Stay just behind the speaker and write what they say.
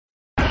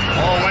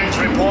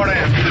report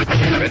in.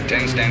 Red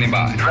 10 standing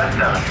by. Red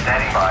 7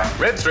 standing by.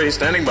 Red 3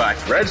 standing by.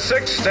 Red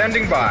 6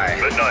 standing by.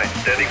 Red 9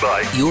 standing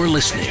by. You're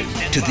listening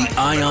to the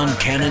Ion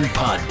Cannon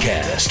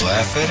Podcast.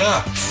 Laugh it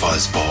up,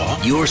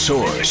 fuzzball. Your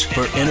source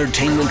for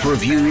entertainment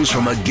reviews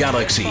from a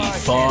galaxy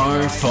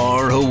far,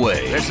 far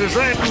away. This is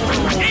it.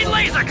 Need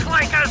laser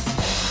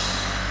clankers!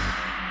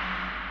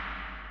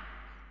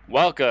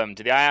 Welcome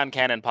to the Ion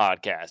Cannon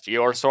Podcast,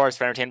 your source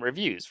for entertainment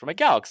reviews from a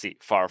galaxy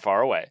far,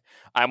 far away.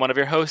 I'm one of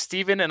your hosts,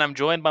 Steven, and I'm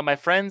joined by my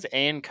friends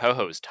and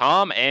co-hosts,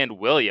 Tom and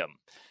William.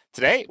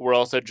 Today, we're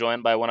also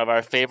joined by one of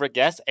our favorite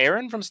guests,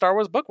 Aaron from Star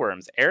Wars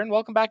Bookworms. Aaron,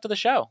 welcome back to the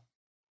show.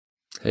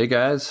 Hey,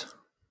 guys.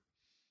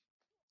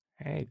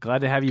 Hey,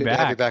 glad to have you Good back.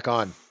 to have you back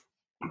on.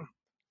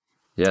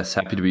 Yes,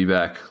 happy to be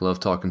back. Love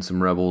talking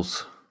some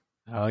Rebels.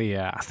 Oh,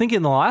 yeah. I think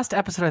in the last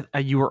episode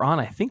you were on,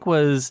 I think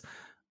was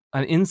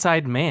an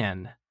Inside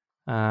Man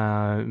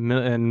in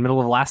the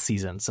middle of last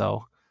season.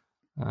 So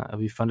it'll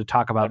be fun to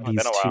talk about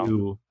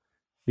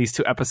these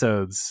two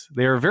episodes.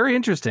 They are very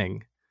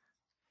interesting.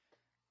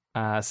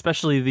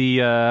 Especially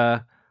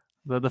the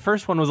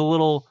first one was a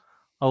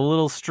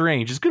little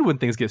strange. It's good when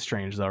things get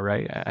strange, though,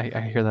 right?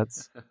 I hear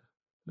that's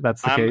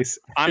the case.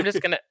 I'm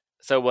just gonna.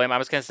 So, William,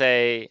 I'm just gonna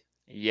say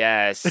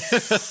yes.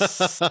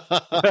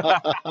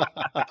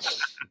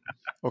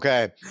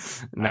 Okay.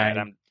 All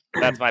right,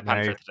 that's my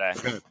pun for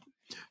today.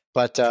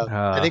 But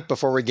I think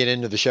before we get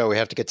into the show, we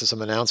have to get to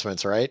some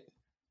announcements, right?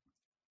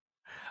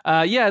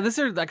 Yeah, this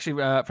is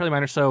actually fairly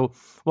minor. So,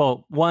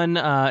 well, one,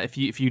 if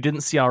you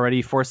didn't see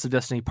already, Force of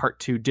Destiny Part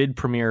 2 did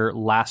premiere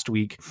last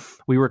week.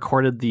 We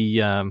recorded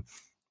the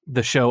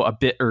show a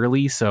bit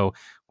early, so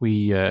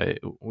we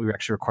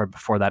actually recorded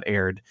before that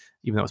aired,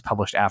 even though it was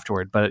published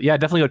afterward. But yeah,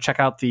 definitely go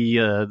check out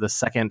the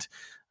second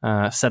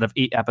set of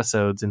 8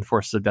 episodes in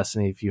Forces of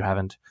Destiny if you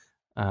haven't.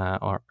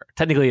 Or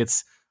technically,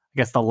 it's I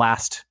guess the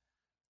last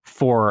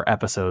 4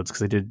 episodes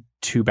because they did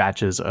 2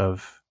 batches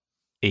of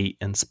 8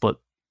 and split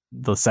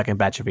the second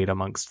batch of 8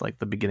 amongst like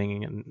the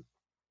beginning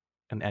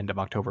and end of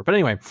October. But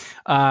anyway,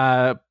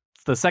 the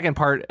second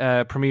part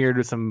premiered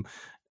with some,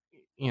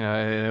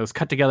 it was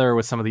cut together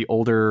with some of the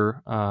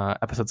older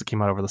episodes that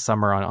came out over the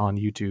summer on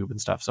YouTube and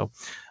stuff. So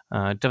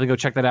definitely go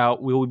check that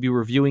out. We will be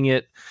reviewing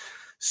it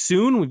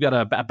soon. We've got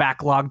a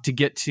backlog to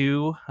get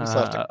to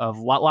of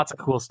lots of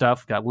cool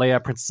stuff. We've got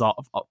Leia, Princess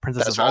of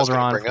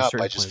Alderaan.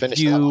 I just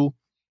finished that one.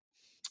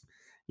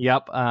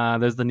 Yep.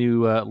 There's the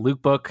new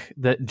Luke book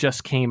that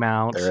just came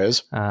out. There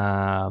is.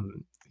 The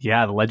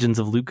Legends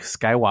of Luke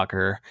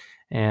Skywalker.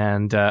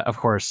 And, of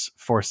course,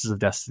 Forces of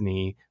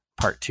Destiny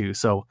Part 2.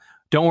 So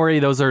don't worry,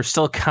 those are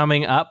still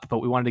coming up, but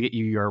we wanted to get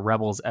you your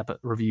Rebels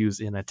reviews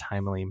in a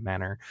timely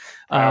manner.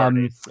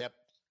 Yep.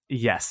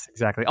 Yes,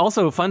 exactly.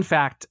 Also, fun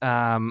fact,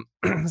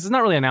 this is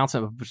not really an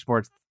announcement, but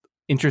more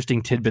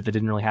interesting tidbit that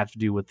didn't really have to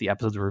do with the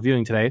episodes we're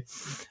reviewing today.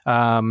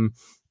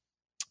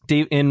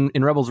 Dave, in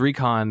Rebels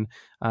Recon,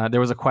 there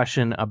was a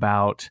question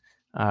about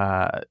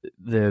the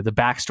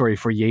backstory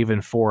for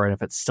Yavin 4 and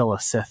if it's still a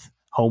Sith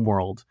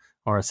homeworld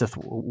or a Sith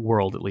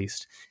world at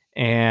least.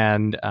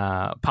 And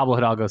Pablo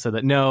Hidalgo said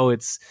that no,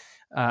 it's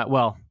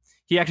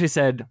he actually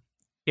said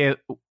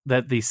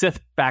that the Sith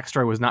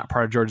backstory was not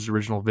part of George's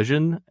original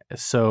vision,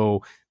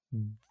 so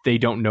they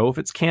don't know if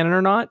it's canon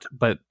or not.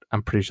 But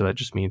I'm pretty sure that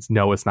just means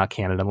no, it's not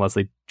canon unless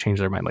they change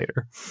their mind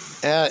later.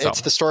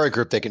 It's the story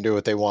group; they can do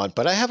what they want.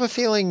 But I have a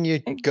feeling you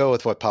go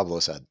with what Pablo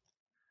said.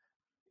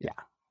 Yeah.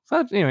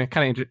 So anyway,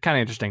 kind of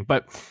interesting.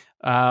 But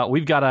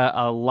we've got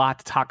a lot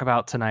to talk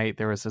about tonight.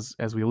 There was,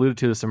 as we alluded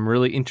to, some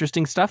really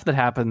interesting stuff that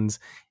happens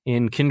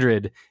in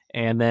Kindred,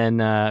 and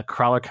then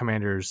Crawler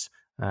Commanders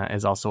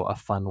is also a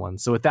fun one.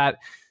 So with that,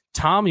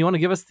 Tom, you want to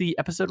give us the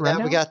episode rundown?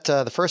 Yeah, we got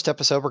the first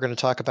episode we're going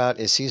to talk about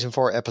is Season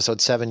 4, Episode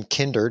 7,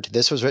 Kindred.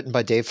 This was written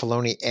by Dave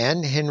Filoni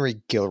and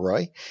Henry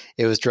Gilroy.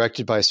 It was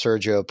directed by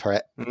Sergio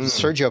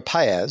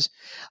Paez.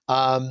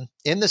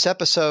 In this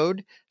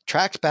episode,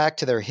 tracked back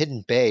to their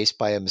hidden base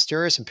by a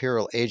mysterious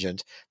Imperial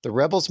agent, the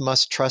rebels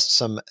must trust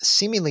some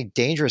seemingly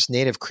dangerous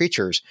native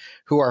creatures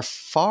who are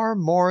far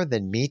more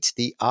than meets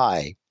the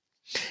eye.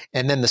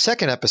 And then the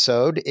second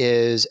episode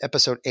is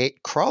Episode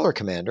 8, Crawler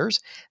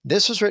Commanders.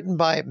 This was written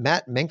by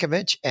Matt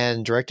Minkovich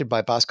and directed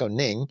by Bosco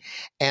Ning.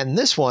 And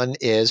this one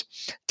is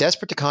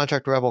desperate to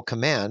contact Rebel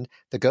Command.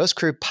 The Ghost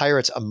Crew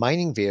pirates a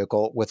mining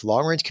vehicle with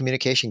long-range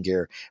communication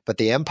gear, but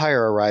the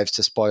Empire arrives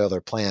to spoil their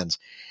plans.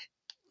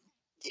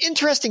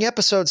 Interesting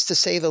episodes, to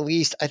say the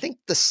least. I think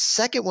the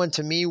second one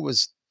to me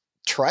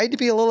tried to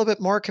be a little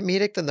bit more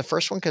comedic than the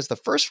first one, because the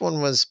first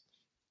one was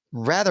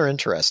rather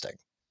interesting.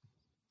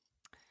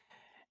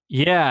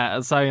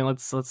 Yeah, so I mean,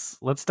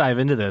 let's dive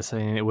into this. I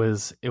mean, it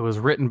was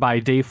written by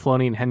Dave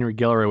Filoni and Henry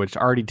Gilroy, which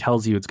already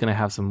tells you it's going to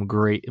have some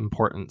great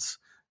importance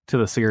to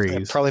the series.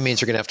 It probably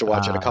means you're going to have to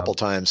watch it a couple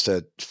times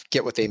to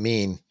get what they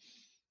mean.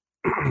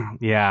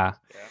 Yeah.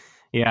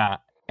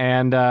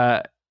 And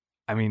I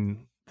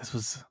mean,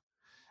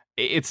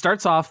 it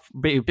starts off,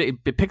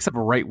 it picks up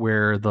right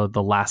where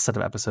the last set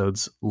of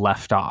episodes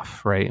left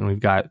off, right? And we've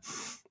got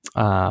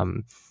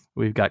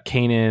we've got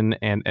Kanan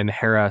and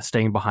Hera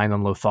staying behind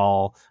on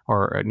Lothal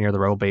or near the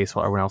rebel base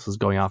while everyone else is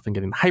going off and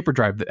getting the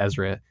hyperdrive that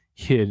Ezra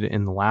hid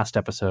in the last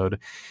episode.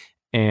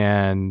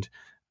 And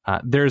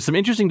there's some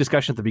interesting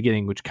discussion at the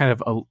beginning, which kind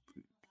of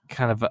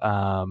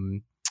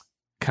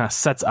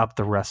sets up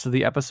the rest of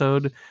the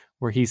episode,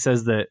 where he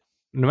says that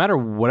no matter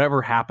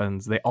whatever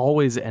happens, they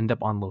always end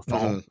up on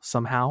Lothal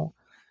somehow,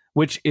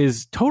 which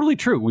is totally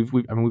true.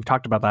 We've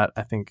talked about that,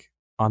 I think,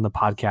 on the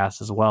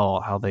podcast as well,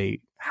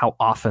 how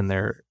often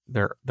they're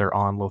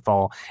on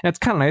Lothal. And it's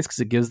kind of nice because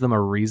it gives them a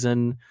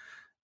reason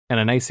and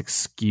a nice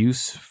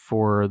excuse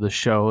for the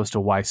show as to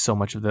why so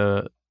much of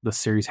the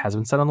series has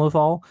been set on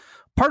Lothal.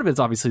 Part of it's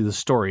obviously the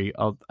story.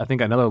 I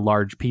think another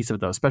large piece of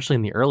it, though, especially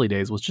in the early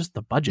days, was just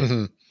the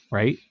budget,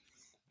 right?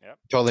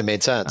 Totally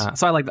made sense.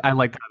 So I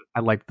like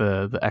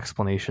the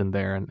explanation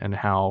there and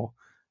how,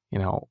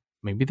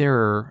 maybe they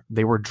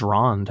were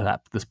drawn to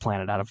this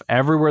planet. Out of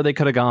everywhere they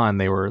could have gone,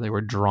 they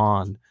were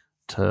drawn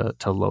to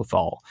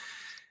Lothal.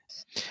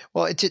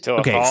 Well, to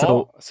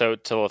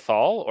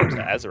Lothal or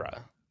to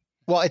Ezra?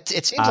 Well, it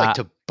seems like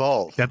to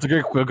both. That's a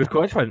good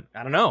question.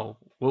 I don't know.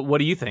 What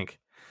do you think?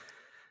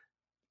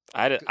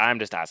 I'm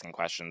just asking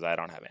questions. I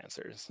don't have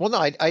answers. Well, no,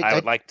 I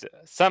would like to.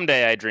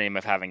 Someday I dream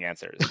of having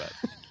answers. But.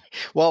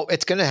 Well,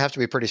 it's going to have to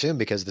be pretty soon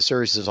because the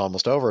series is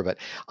almost over. But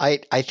I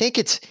think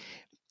it's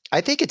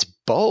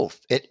both.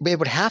 It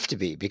would have to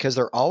be because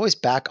they're always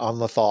back on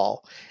Lothal,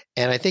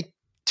 and I think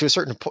to a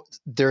certain point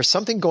there's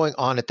something going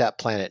on at that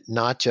planet,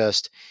 not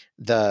just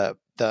the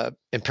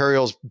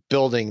Imperials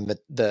building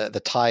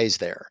the ties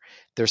there.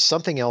 There's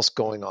something else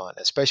going on,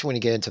 especially when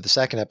you get into the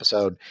second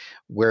episode,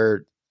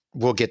 where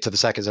we'll get to the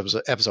second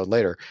episode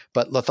later.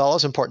 But Lothal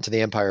is important to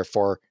the Empire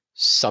for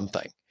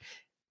something.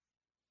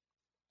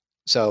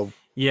 So.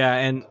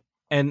 Yeah,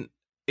 and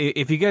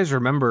if you guys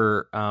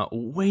remember,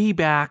 way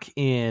back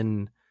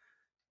in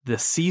the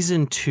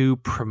season 2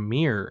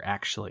 premiere,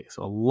 actually,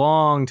 so a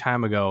long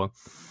time ago,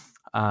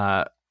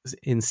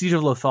 in Siege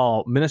of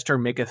Lothal, Minister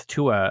Maketh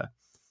Tua,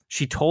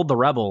 she told the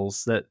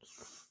rebels that,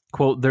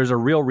 quote, "There's a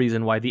real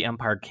reason why the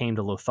Empire came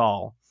to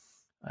Lothal,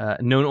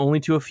 known only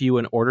to a few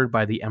and ordered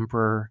by the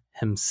Emperor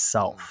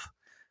himself,"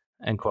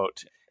 end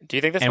quote. Do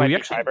you think this might be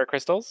kyber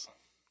crystals?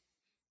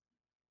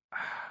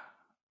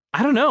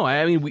 I don't know.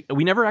 I mean,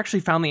 we never actually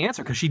found the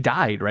answer because she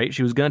died, right?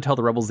 She was going to tell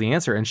the rebels the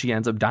answer, and she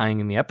ends up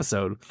dying in the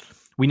episode.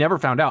 We never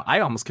found out. I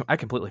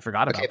completely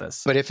forgot about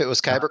this. But if it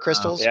was kyber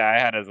crystals, yeah, I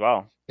had as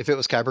well. If it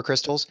was kyber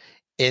crystals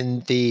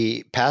in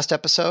the past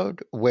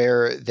episode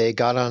where they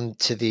got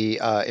onto the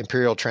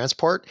Imperial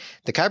transport,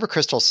 the kyber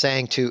crystals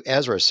sang to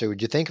Ezra. So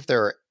would you think if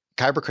there are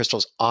kyber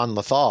crystals on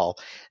Lothal,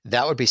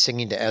 that would be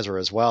singing to Ezra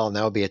as well, and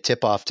that would be a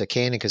tip off to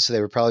Kanan because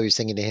they would probably be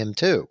singing to him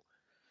too.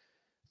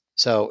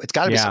 So it's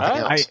got to be something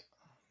else.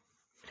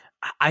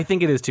 I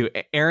think it is too.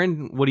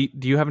 Aaron,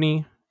 do you have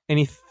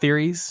any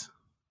theories?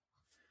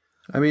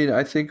 I mean,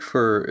 I think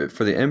for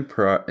the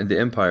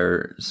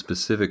Empire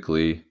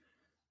specifically,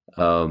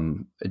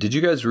 did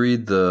you guys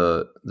read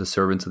the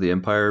Servants of the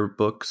Empire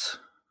books?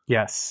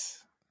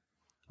 Yes.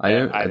 I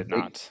did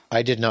not.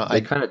 I did not.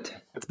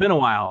 It's been a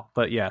while,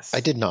 but yes.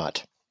 I did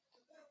not.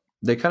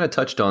 They kind of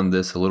touched on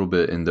this a little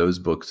bit in those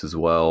books as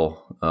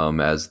well,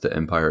 as the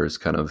Empire is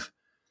kind of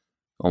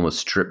almost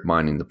strip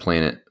mining the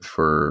planet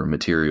for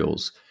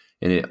materials.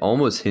 And it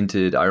almost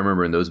hinted, I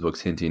remember in those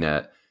books hinting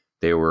at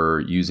they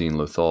were using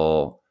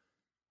Lothal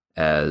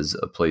as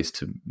a place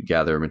to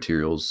gather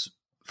materials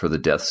for the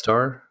Death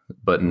Star,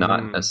 but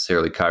not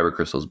necessarily kyber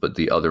crystals, but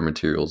the other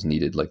materials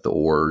needed, like the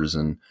ores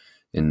and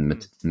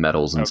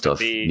metals and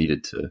stuff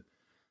needed to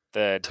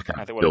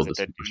kind of build this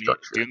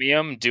infrastructure.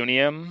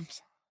 Dunium.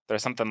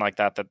 There's something like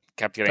that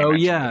kept getting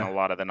mentioned in a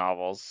lot of the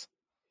novels.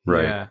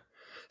 Right. Yeah.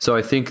 So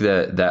I think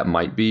that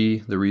might be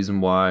the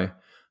reason why.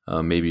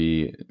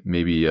 Maybe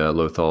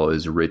Lothal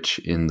is rich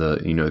in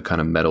the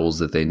kind of metals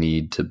that they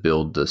need to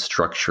build the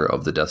structure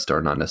of the Death Star,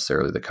 not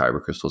necessarily the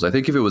kyber crystals. I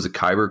think if it was a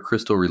kyber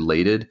crystal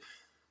related,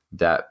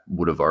 that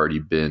would have already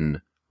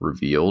been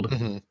revealed.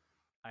 Mm-hmm.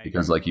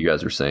 Because like you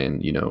guys are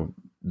saying,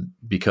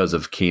 because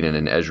of Kanan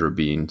and Ezra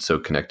being so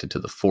connected to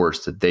the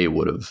Force, that they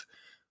would have,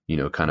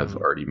 kind of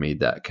already made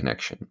that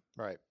connection.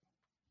 Right.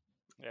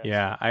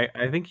 Yeah,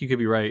 I think you could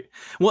be right.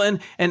 Well,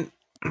 and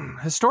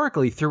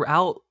historically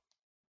throughout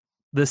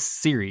this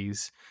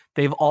series,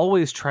 they've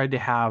always tried to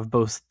have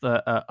both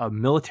a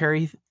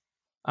military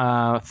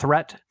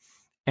threat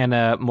and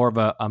a more of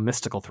a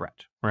mystical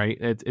threat, right?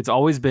 It's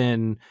always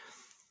been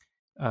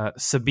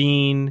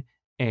Sabine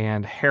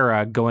and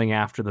Hera going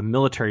after the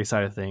military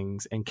side of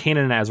things, and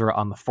Kanan and Ezra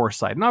on the Force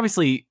side. And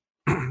obviously,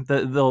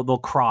 they'll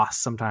cross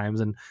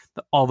sometimes, and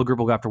all the group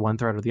will go after one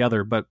threat or the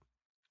other. But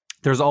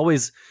there's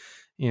always,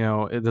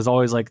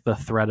 like the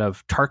threat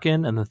of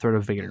Tarkin and the threat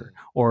of Vader,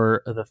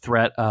 or the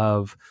threat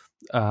of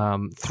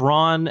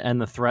Thrawn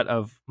and the threat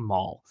of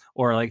Maul,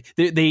 or like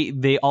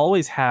they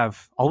always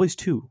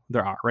two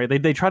there are, right?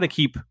 They try to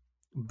keep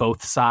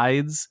both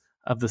sides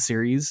of the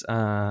series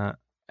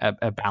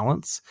at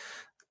balance,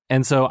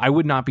 and so I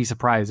would not be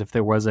surprised if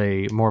there was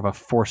a more of a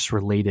Force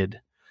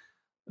related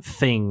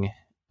thing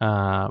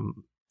that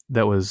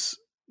was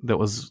that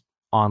was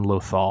on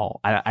Lothal.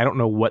 I don't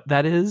know what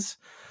that is.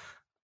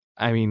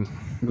 I mean,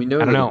 We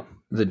know I don't know.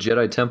 the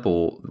Jedi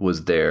Temple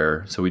was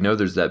there, so we know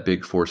there's that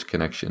big Force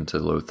connection to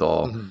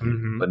Lothal.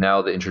 Mhm. But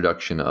now the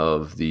introduction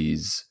of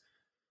these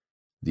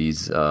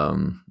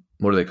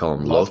what do they call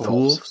them?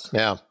 Lothwolves?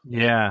 Yeah.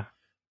 Yeah.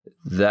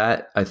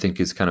 That I think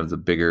is kind of the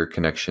bigger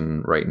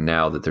connection right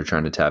now that they're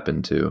trying to tap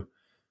into.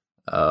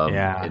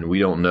 Yeah. And we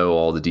don't know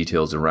all the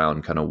details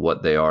around kind of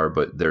what they are,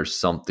 but there's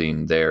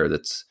something there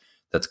that's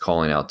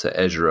calling out to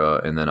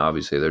Ezra, and then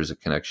obviously there's a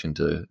connection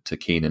to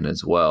Kanan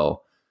as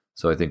well.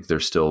 So I think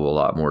there's still a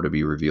lot more to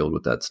be revealed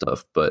with that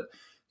stuff. But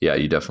yeah,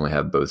 you definitely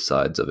have both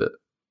sides of it.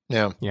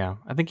 Yeah. Yeah,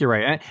 I think you're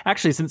right.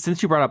 Actually,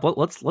 since you brought up,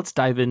 let's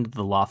dive into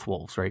the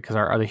Lothwolves, right? Because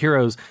are the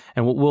heroes,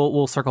 and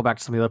we'll circle back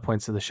to some of the other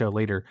points of the show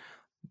later.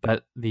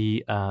 But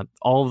the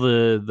all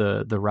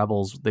the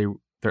rebels, they're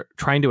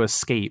trying to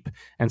escape,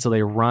 and so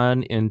they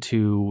run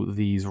into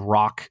these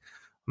rock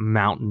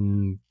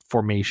mountain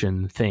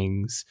formation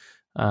things,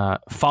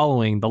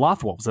 following the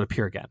Lothwolves that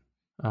appear again.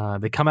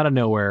 They come out of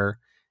nowhere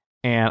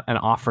and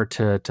offer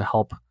to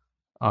help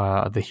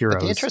the heroes.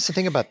 But the interesting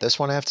thing about this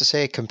one, I have to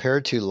say,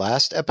 compared to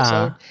last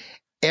episode,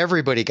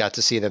 everybody got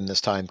to see them this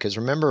time. Because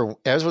remember,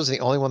 Ez was the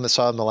only one that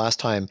saw them the last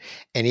time,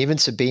 and even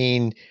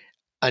Sabine,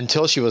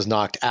 until she was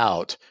knocked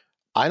out,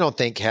 I don't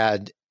think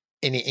had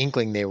any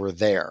inkling they were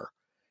there.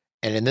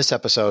 And in this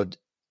episode,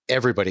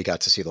 everybody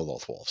got to see the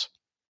Lothwolves.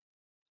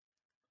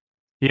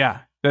 Yeah,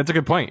 that's a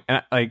good point.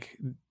 And like,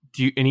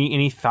 do you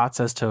any thoughts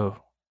as to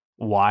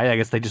why? I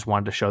guess they just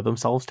wanted to show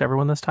themselves to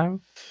everyone this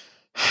time.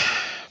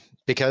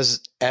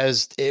 Because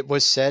as it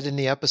was said in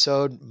the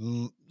episode,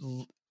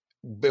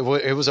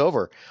 it was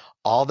over.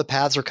 All the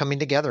paths are coming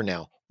together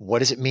now. What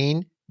does it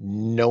mean?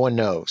 No one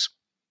knows.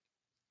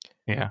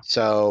 Yeah.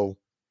 So,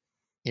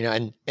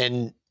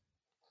 and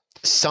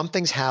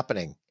something's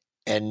happening,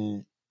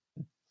 and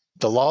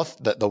the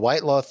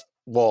white Loth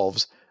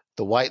wolves,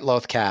 the white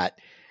Loth cat,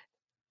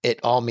 it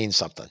all means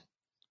something.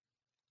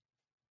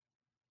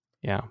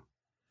 Yeah.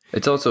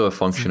 It's also a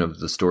function of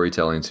the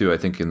storytelling too. I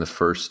think in the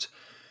first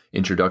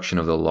introduction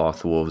of the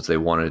Lothwolves, they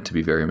wanted it to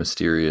be very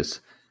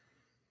mysterious,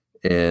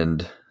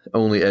 and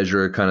only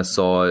Ezra kind of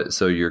saw it.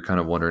 So you're kind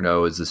of wondering,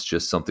 oh, is this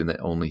just something that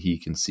only he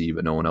can see,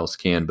 but no one else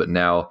can? But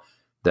now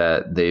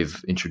that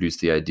they've introduced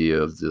the idea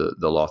of the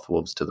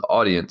Lothwolves to the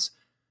audience,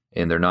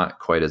 and they're not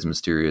quite as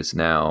mysterious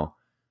now.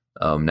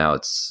 Now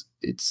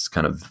it's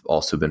kind of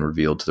also been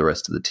revealed to the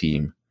rest of the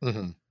team.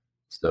 Mm-hmm.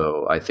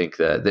 So I think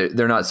that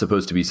they're not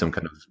supposed to be some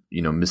kind of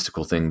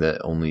mystical thing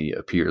that only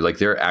appear. Like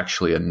they're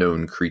actually a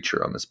known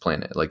creature on this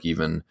planet. Like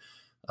even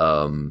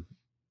I'm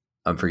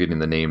forgetting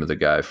the name of the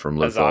guy from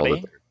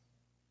Lothal.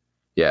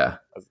 Yeah,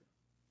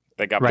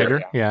 They got Ryder.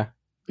 there,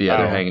 Yeah.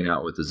 they're hanging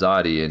out with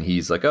Azadi, and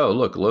he's like, "Oh,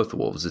 look,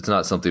 Lothwolves." It's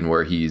not something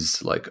where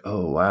he's like,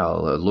 "Oh, wow,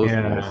 a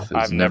Lothwolf has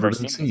I've never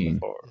been seen seen." this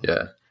before.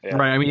 Yeah. Yeah.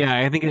 Right. I mean, yeah.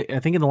 I think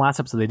in the last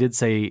episode they did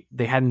say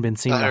they hadn't been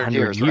seen in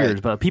 100 years,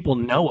 right. but people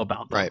know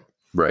about them.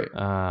 Right.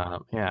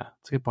 Yeah,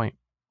 it's a good point.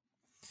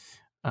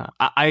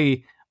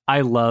 I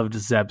loved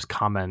Zeb's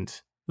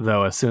comment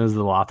though. As soon as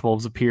the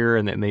Lothwolves appear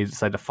and then they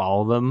decide to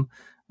follow them,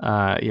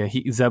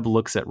 Zeb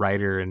looks at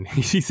Ryder and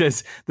he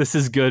says, "This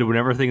is good.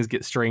 Whenever things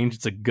get strange,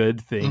 it's a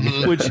good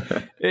thing." Which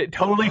it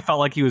totally felt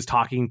like he was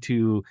talking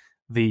to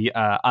the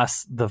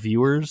us, the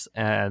viewers,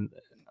 and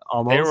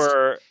almost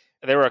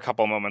There were a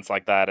couple moments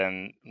like that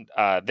in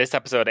this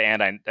episode,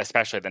 and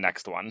especially the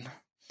next one.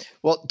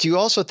 Well, do you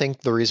also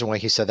think the reason why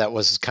he said that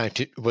was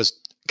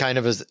kind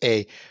of as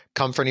a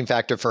comforting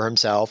factor for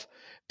himself?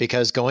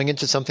 Because going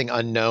into something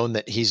unknown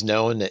that he's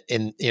known that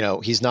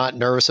he's not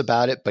nervous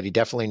about it, but he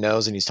definitely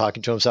knows, and he's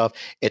talking to himself.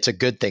 It's a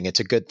good thing. It's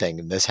a good thing.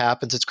 And this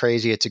happens. It's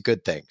crazy. It's a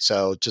good thing.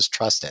 So just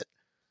trust it,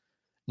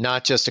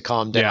 not just to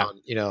calm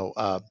down,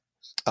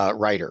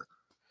 Ryder.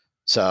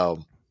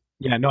 So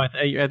yeah, no,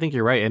 I think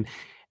you're right,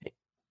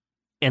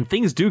 and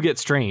things do get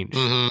strange.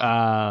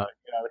 Mhm.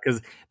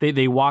 Because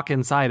they walk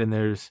inside and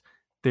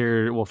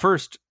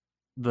first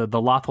the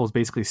Lothwolves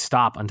basically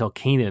stop until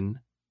Kanan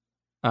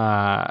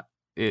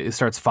it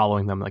starts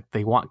following them. Like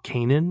they want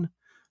Kanan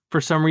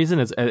for some reason,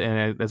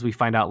 as we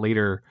find out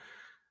later.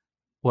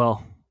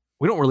 Well,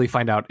 we don't really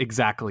find out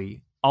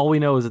exactly. All we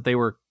know is that they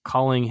were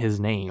calling his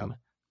name,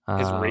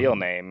 His real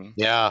name.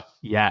 yeah.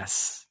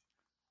 Yes.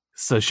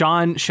 So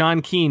Sean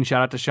Keen,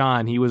 shout out to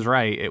Sean. He was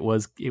right. It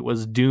was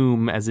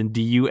Doom, as in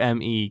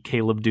Dume,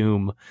 Caleb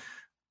Doom.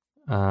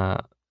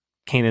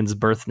 Kanan's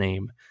birth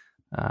name,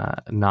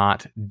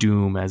 not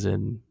Doom as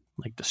in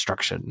like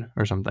destruction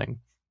or something.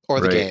 Or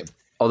the Right. game.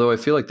 Although I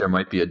feel like there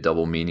might be a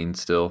double meaning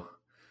still.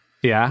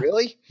 Yeah.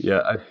 Really?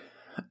 Yeah.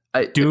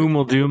 Doom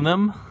will doom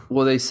them.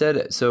 Well, they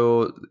said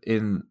so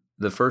in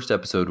the first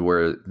episode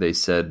where they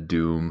said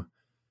Doom,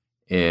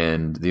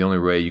 and the only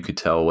way you could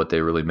tell what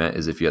they really meant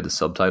is if you had the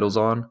subtitles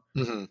on.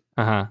 Mm-hmm.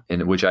 Uh-huh.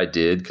 And which I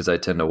did because I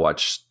tend to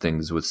watch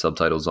things with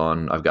subtitles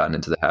on. I've gotten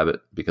into the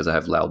habit because I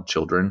have loud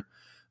children.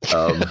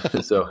 So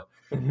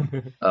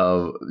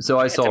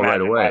I saw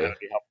right away. That'd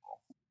be helpful.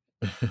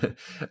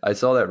 I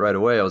saw that right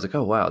away. I was like,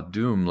 oh wow,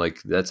 Doom,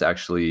 like that's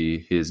actually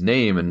his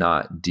name and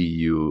not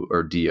DU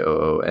or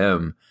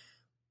DOOM.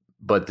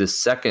 But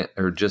this second,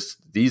 or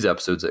just these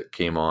episodes that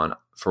came on,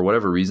 for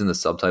whatever reason, the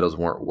subtitles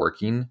weren't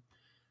working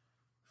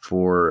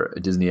for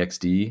Disney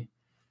XD.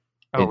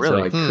 Oh, and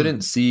really? So I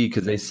couldn't see,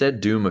 because they said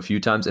Doom a few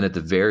times, and at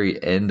the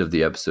very end of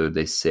the episode,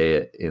 they say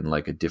it in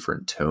like a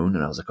different tone.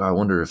 And I was like, oh, I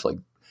wonder if like,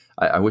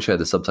 I wish I had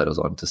the subtitles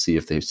on to see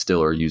if they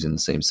still are using the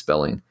same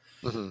spelling.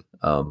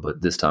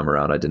 But this time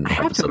around, I didn't. I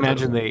have to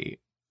imagine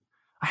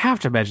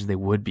they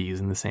would be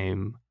using the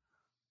same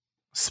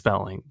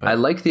spelling. But I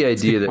like the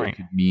idea that point. it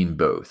could mean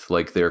both.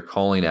 Like they're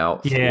calling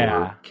out for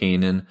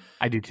Kanan,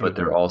 I do too. but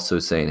they're also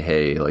saying,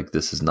 "Hey, like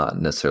this is not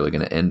necessarily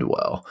going to end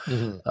well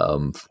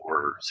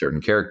for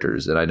certain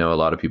characters." And I know a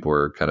lot of people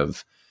are kind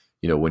of,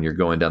 when you're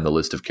going down the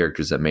list of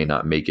characters that may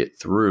not make it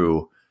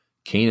through,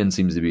 Kanan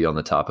seems to be on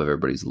the top of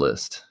everybody's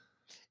list.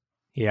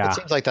 Yeah, it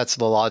seems like that's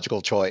the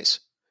logical choice.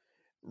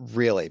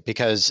 Really,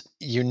 because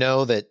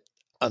that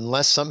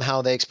unless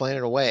somehow they explain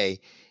it away,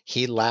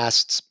 he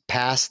lasts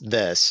past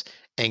this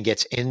and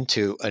gets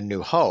into A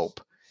New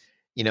Hope,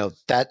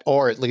 that,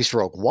 or at least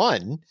Rogue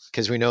One,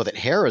 because we know that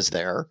Hera's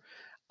there.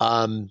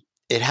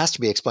 It has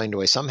to be explained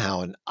away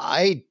somehow, and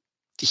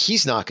he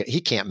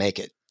can't make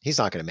it. He's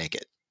not going to make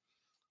it.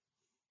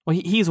 Well,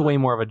 he's way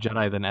more of a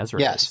Jedi than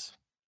Ezra is.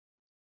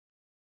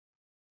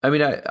 I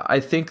mean, I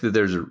think that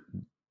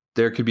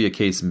there could be a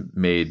case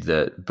made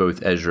that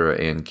both Ezra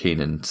and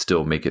Kanan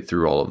still make it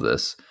through all of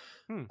this.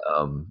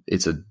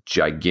 It's a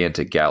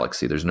gigantic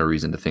galaxy. There's no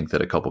reason to think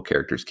that a couple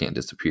characters can't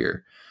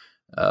disappear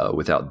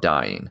without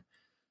dying.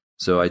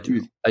 So I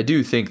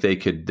do think they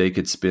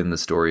could spin the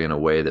story in a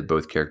way that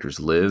both characters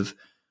live.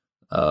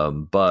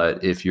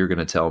 But if you're going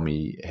to tell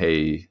me,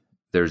 hey,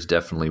 there's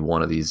definitely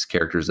one of these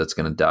characters that's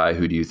going to die,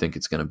 who do you think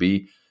it's going to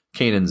be?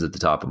 Kanan's at the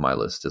top of my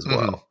list as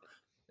well.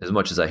 As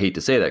much as I hate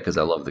to say that, because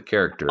I love the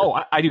character. Oh,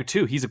 I do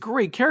too. He's a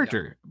great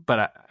character,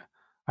 but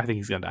I think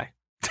he's gonna die.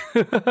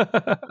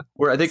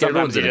 Where I think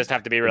sometimes you just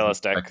have to be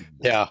realistic.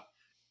 Yeah,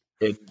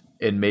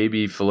 and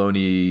maybe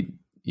Filoni,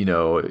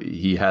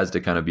 he has to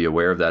kind of be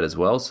aware of that as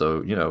well.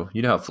 So you know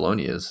how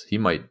Filoni is. He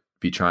might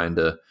be trying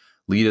to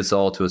lead us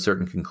all to a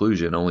certain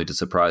conclusion, only to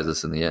surprise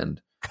us in the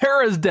end.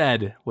 Hera's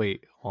dead.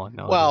 Wait. No, that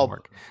doesn't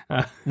work.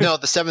 No,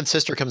 the seventh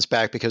sister comes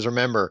back because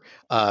remember,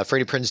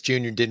 Freddie Prinze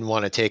Jr. didn't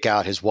want to take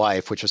out his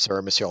wife, which was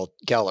Sarah Michelle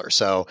Gellar.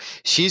 So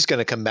she's going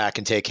to come back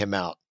and take him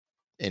out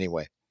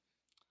anyway.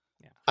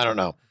 Yeah. I don't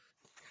know.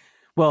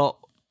 Well,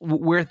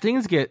 where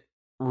things get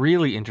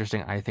really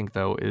interesting, I think,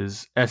 though,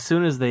 is as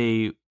soon as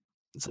they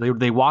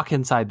walk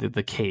inside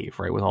the cave,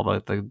 right, with all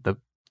the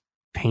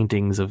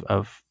paintings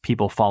of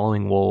people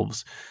following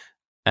wolves.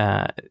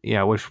 At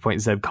which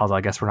point Zeb calls out,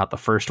 I guess we're not the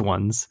first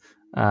ones.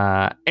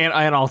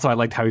 And also I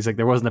liked how he's like,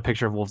 there wasn't a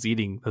picture of wolves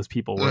eating those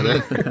people, were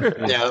there?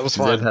 Yeah, that was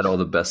fun. Zeb had all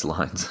the best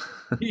lines.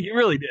 He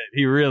really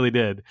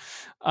did.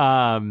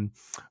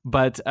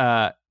 But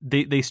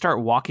they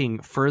start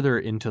walking further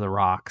into the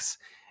rocks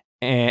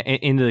and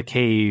into the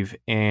cave,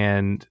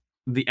 and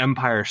the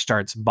Empire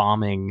starts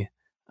bombing,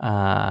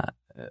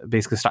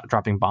 basically stop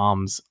dropping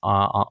bombs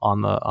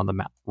on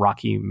the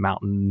rocky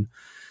mountain.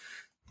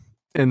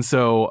 And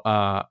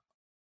so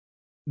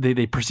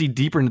they proceed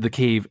deeper into the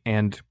cave,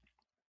 and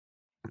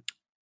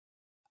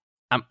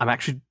I'm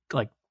actually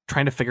like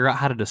trying to figure out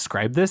how to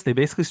describe this. They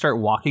basically start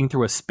walking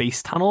through a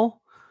space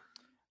tunnel.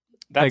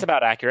 That's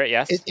about accurate.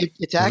 Yes, it's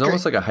It accurate. was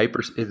almost like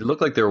it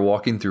looked like they were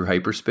walking through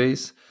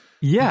hyperspace.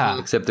 Yeah,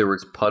 except there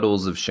was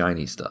puddles of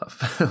shiny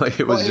stuff.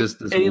 Like it was just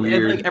this and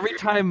weird. like every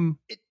time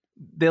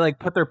they like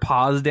put their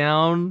paws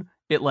down,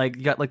 it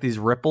like got like these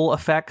ripple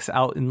effects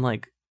out in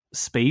like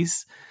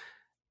space.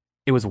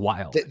 It was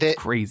wild. It's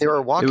crazy. They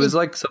were walking. It was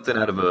like something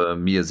out of a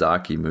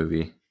Miyazaki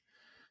movie,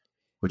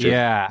 which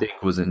I think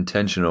was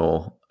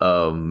intentional.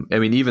 I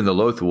mean, even the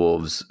Loth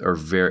wolves are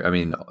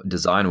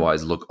design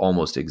wise, look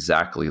almost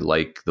exactly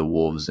like the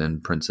wolves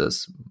in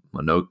Princess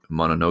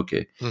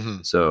Mononoke.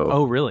 So,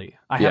 oh really?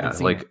 I haven't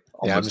seen it.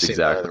 Almost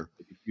exactly.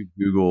 If you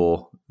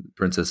Google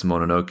Princess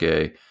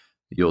Mononoke,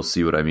 you'll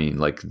see what I mean.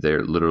 Like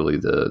they're literally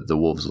the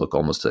wolves look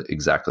almost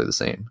exactly the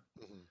same.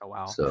 Oh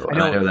wow! So I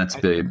know that's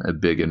been a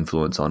big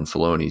influence on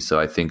Filoni. So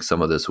I think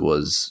some of this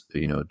was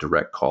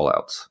direct call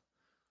outs.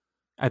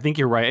 I think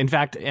you're right. In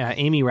fact,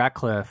 Amy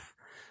Ratcliffe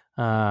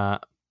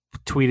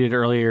tweeted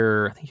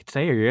earlier, I think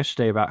today or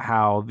yesterday, about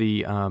how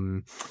the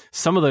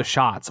some of the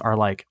shots are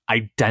like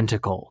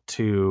identical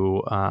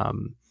to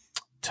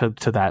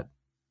that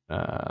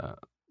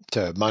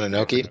to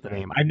Mononoke. The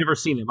name. I've never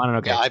seen it.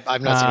 Mononoke. Yeah,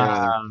 I've not seen it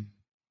either.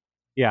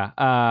 Yeah.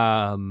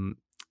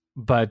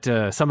 But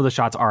some of the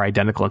shots are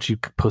identical, and she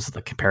posted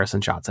the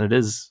comparison shots, and it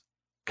is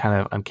kind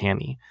of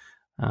uncanny.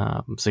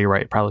 So you're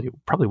right. It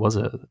probably was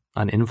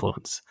an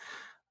influence.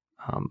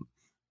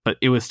 But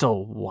it was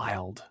still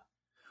wild.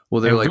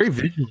 Well, they're like very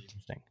visually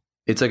interesting.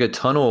 It's like a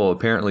tunnel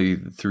apparently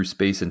through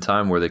space and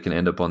time where they can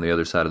end up on the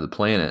other side of the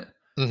planet.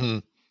 Mm-hmm.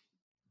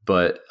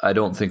 But I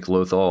don't think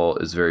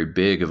Lothal is very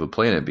big of a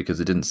planet,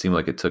 because it didn't seem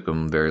like it took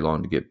them very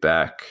long to get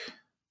back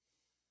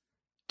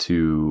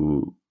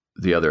to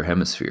the other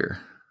hemisphere.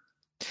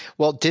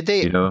 Well, did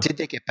they You know? did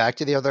they get back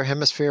to the other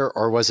hemisphere,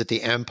 or was it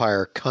the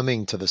Empire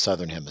coming to the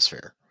southern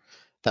hemisphere?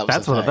 That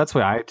was That's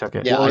why I took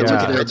it. Yeah, Well, I it took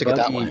was it. I their took it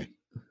that buddy- way.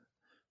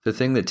 The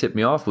thing that tipped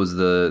me off was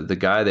the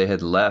guy they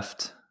had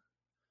left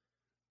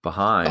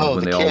behind Oh,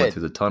 when the they all went kid.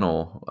 through the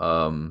tunnel.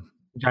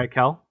 Jai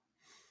Kel.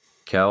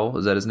 Kel,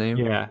 is that his name?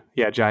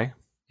 Yeah, Jai.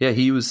 Yeah,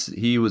 he was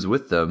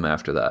with them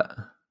after that.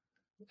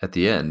 At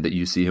the end, that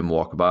you see him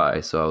walk by.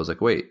 So I was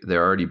like, wait,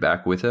 they're already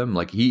back with him?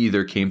 Like he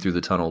either came through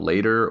the tunnel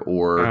later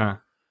or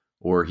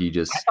he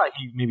just I thought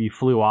he maybe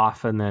flew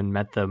off and then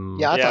met them.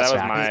 Yeah, I yeah, thought that so.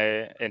 was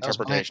my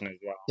interpretation as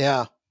well.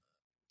 Yeah.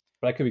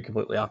 but I could be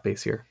completely off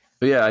base here.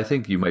 But yeah, I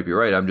think you might be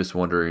right. I'm just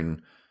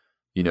wondering,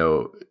 you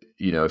know,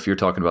 if you're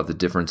talking about the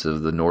difference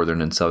of the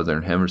northern and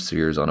southern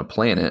hemispheres on a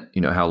planet,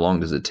 how long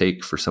does it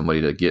take for somebody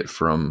to get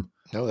from,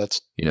 No, that's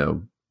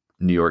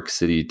New York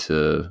City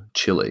to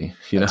Chile?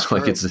 That's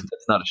Like true. it's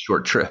not a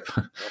short trip.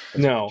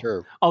 No.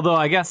 true. Although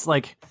I guess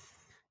like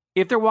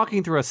if they're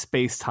walking through a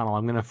space tunnel,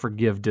 I'm going to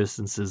forgive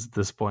distances at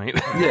this point.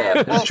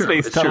 Yeah, Well, it's true.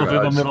 Space It's tunnel true. through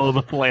I the was- middle of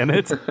the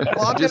planet. I'm It just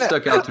gonna-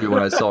 stuck out to me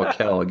when I saw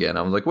Kel again.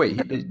 I was like,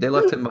 wait, they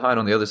left him behind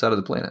on the other side of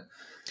the planet.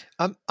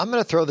 I'm going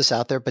to throw this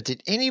out there, but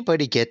did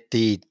anybody get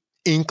the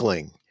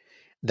inkling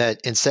that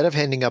instead of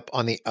ending up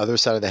on the other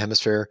side of the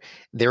hemisphere,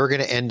 they were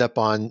going to end up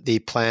on the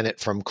planet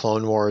from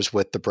Clone Wars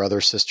with the brother,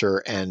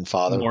 sister, and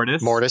father?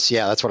 Mortis?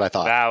 Yeah, that's what I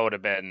thought. That would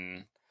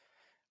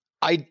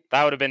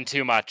have been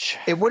too much.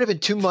 It would have been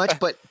too much,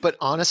 but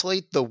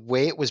honestly, the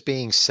way it was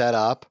being set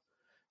up,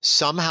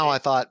 somehow I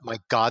thought, my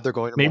God, they're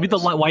going to Maybe the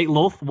Mortis. white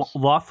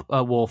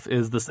wolf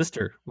is the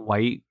sister.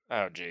 White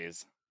Oh,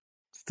 jeez.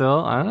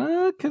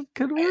 still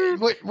could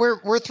work.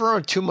 We're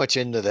throwing too much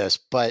into this,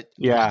 but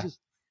Yeah.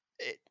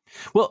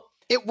 Well,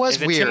 it was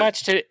Is it weird.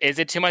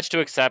 too much to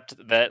accept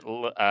that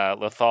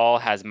Lothal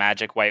has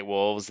magic white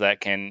wolves that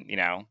can,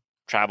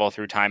 travel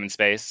through time and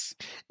space?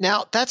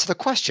 Now, that's the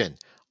question.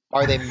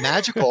 Are they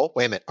magical?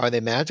 Wait a minute. Are they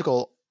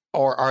magical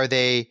or are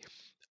they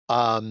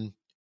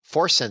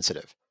force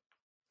sensitive?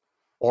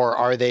 Or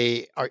are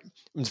they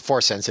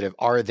force sensitive?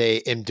 Are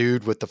they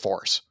imbued with the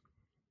force?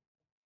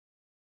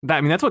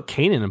 that's what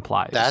Kanan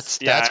implies. That's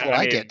Yeah, what I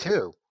I mean- get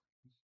too.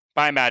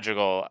 By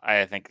magical,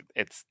 I think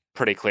it's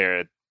pretty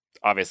clear,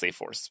 obviously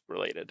force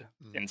related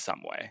in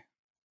some way.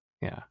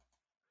 Yeah.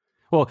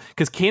 Well,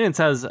 because Kanan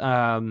says,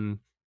 Kanan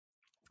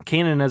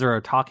and Ezra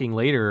are talking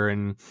later,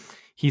 and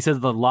he says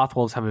the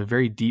Lothwolves have a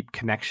very deep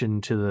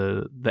connection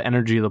to the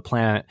energy of the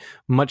planet,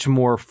 much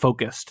more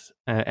focused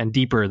and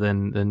deeper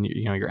than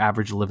your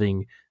average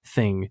living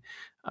thing.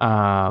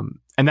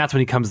 And that's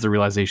when he comes to the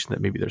realization that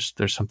maybe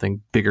there's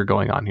something bigger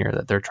going on here,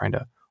 that they're trying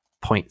to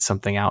point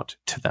something out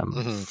to them.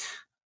 Mhm.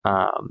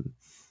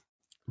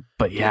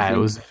 But yeah, it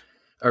was.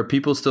 Are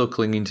people still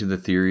clinging to the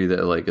theory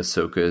that like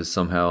Ahsoka is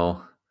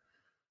somehow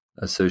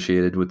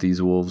associated with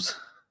these wolves?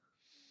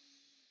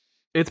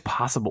 It's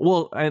possible.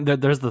 Well, and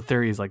there's the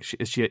theories like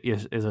is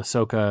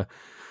Ahsoka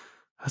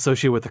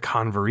associated with the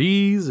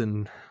Converese,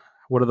 and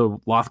what do the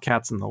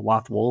Lothcats and the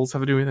Lothwolves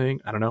have to do with anything?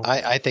 I don't know.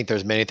 I think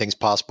there's many things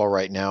possible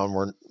right now, and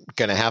we're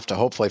going to have to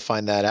hopefully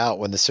find that out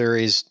when the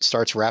series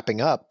starts wrapping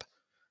up.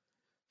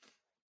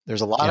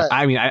 There's a lot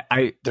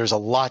there's a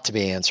lot to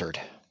be answered.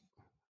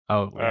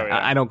 yeah.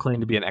 I don't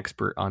claim to be an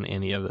expert on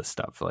any of this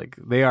stuff. Like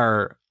they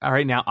are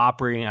right now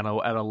operating at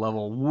a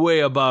level way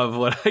above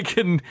what I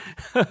can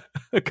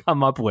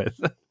come up with.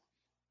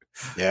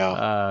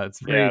 Yeah.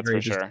 It's very, Yeah, that's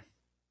very for sure.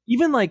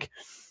 even like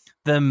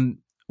them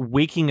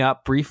waking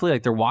up briefly,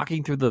 like they're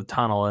walking through the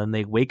tunnel and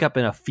they wake up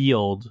in a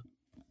field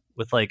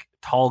with like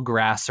tall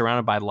grass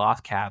surrounded by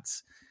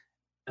Lothcats,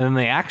 and then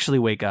they actually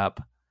wake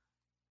up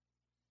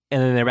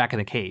and then they're back in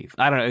a cave.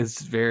 I don't know.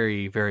 It's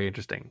very, very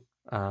interesting.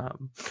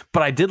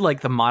 But I did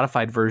like the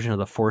modified version of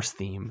the Force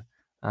theme.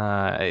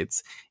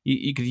 It's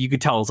you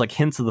could tell it was like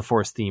hints of the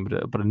Force theme,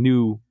 but a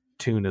new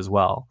tune as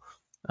well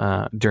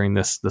during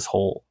this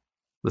whole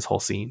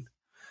scene.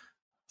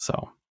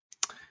 So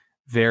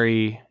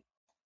very,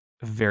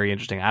 very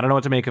interesting. I don't know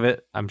what to make of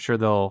it. I'm sure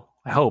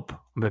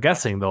I'm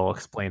guessing they'll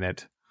explain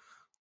it.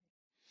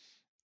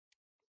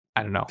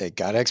 I don't know. They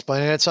got to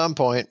explain it at some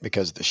point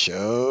because the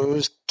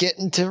show's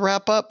getting to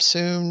wrap up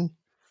soon.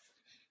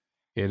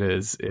 It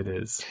is.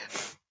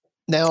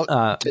 Now,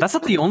 That's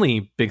not the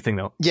only big thing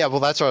though. yeah, well,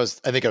 that's what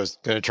I think I was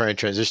going to try and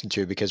transition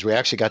to, because we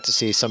actually got to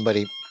see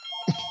somebody,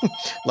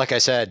 like I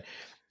said,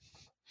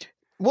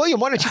 William,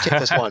 why don't you take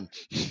this one?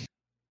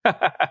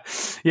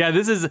 Yeah,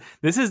 this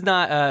is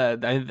not.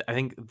 I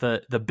think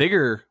the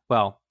bigger.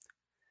 Well,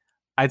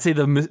 I'd say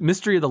the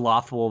mystery of the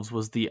Lothwolves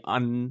was the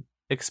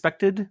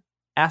unexpected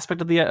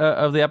aspect of the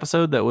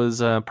episode that was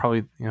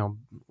probably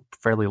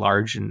fairly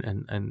large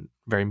and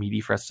very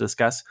meaty for us to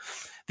discuss.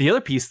 The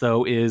other piece,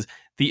 though, is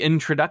the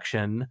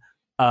introduction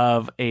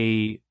of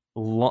fan.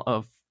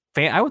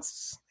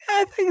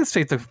 I think it's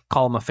safe to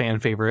call him a fan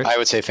favorite. I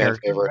would say fan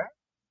favorite.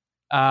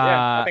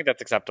 Yeah, I think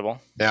that's acceptable.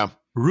 Yeah.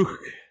 Rook.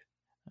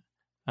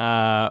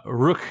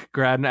 Rook,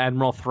 Grand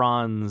Admiral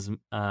Thrawn's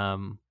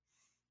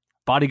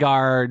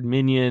bodyguard,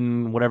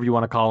 minion, whatever you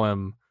want to call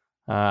him.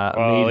 Well,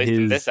 made at least his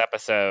in this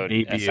episode,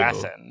 debut.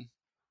 assassin.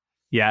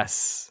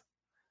 Yes.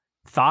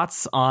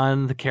 Thoughts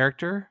on the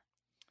character?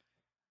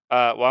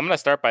 Well, I'm going to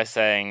start by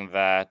saying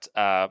that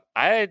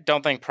I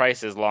don't think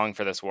Price is long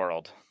for this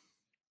world.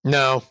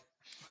 No.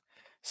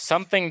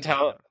 Something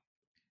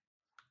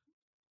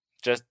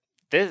just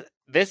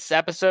this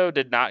episode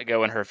did not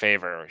go in her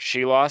favor.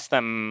 She lost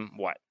them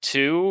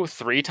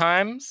 2-3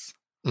 times,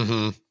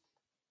 Mm-hmm.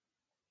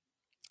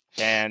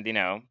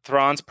 and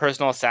Thrawn's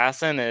personal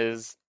assassin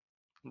is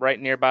right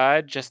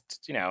nearby, just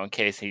in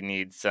case he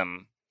needs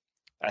some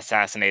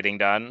assassinating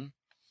done.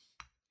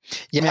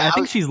 Yeah, I mean, I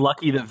think she's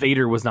lucky that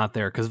Vader was not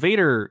there, because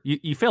Vader,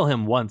 you fail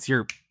him once,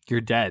 you're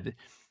dead.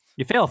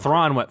 You fail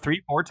Thrawn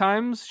 3-4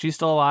 times, she's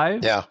still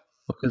alive. Yeah,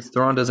 Because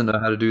Thrawn doesn't know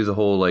how to do the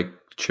whole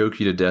choke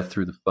you to death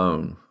through the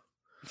phone.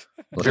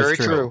 very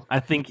true. I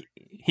think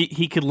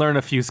he could learn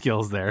a few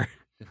skills there.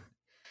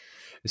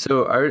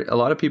 So a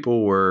lot of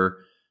people were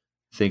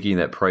thinking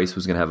that Price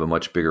was going to have a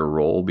much bigger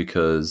role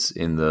because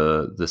in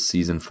the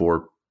season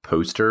 4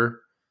 poster,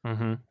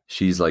 Mm-hmm.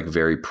 she's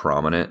very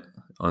prominent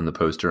on the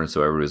poster, and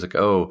so everybody's like,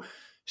 "Oh,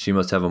 she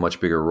must have a much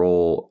bigger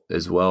role,"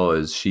 as well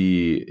as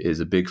she is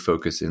a big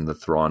focus in the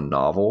Thrawn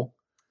novel.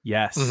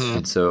 Yes. Mhm.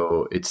 And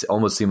so it's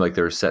almost seemed like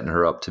they're setting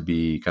her up to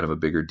be kind of a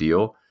bigger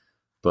deal.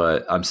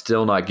 But I'm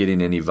still not getting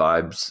any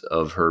vibes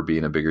of her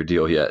being a bigger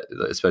deal yet,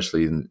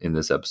 especially in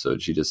this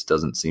episode. She just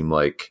doesn't seem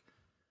like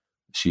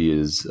she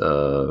is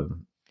a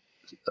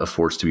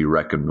force to be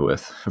reckoned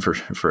with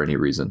for any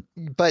reason.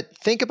 But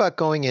think about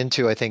going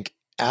into, I think,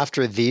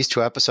 after these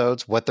 2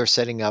 episodes, what they're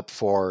setting up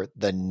for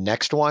the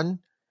next one.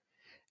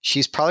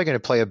 She's probably going to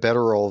play a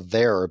better role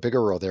there, or a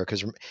bigger role there,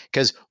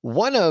 because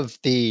one of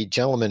the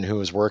gentlemen who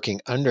was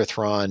working under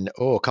Thrawn,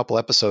 a couple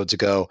episodes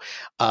ago,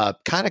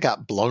 kind of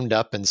got blown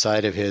up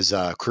inside of his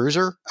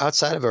cruiser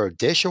outside of a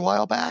dish a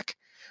while back.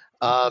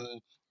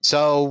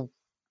 So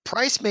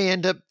Price may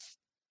end up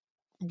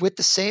with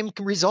the same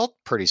result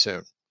pretty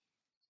soon.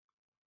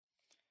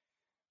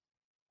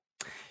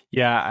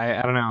 Yeah,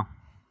 I don't know.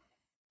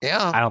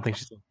 Yeah, I don't think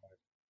she's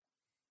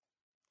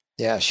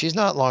yeah, she's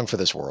not long for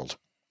this world.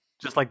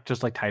 just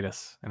like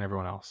Titus and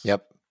everyone else.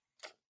 Yep.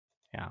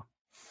 Yeah.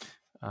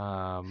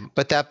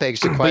 But that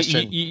begs the but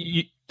question.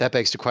 you- That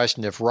begs the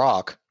question: if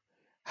Rock,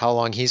 how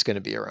long he's going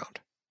to be around?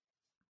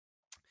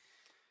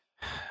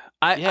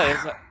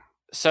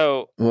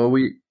 So Well,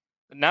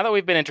 now that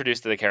we've been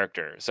introduced to the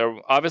character,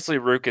 so obviously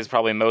Rook is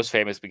probably most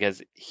famous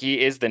because he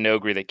is the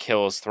Nogri that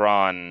kills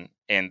Thrawn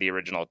in the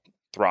original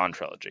Thrawn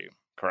trilogy,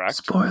 correct?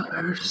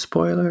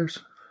 spoilers.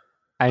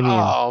 I mean,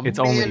 Oh, it's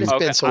man, only it's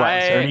been so long.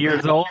 30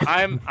 years old.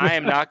 I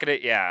am not gonna.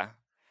 Yeah.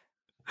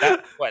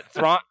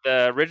 Thrawn?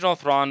 The original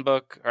Thrawn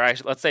book, or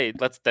actually,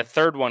 the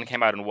third one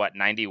came out in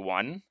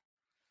 91?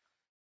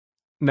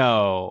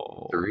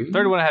 No. Three?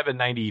 Third one had been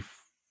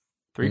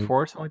 93,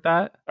 4, something like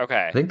that.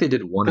 Okay. I think they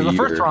did one. Because the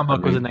first year. Thrawn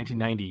book I was mean, in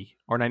 1990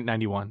 or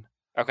 91.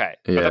 Okay.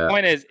 But Yeah. the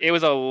point is, it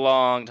was a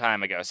long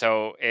time ago.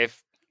 So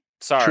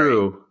sorry.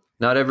 True.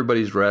 Not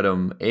everybody's read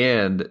them,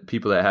 and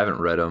people that haven't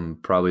read them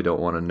probably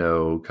don't want to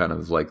know kind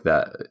of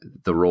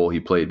the role he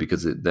played,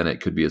 because then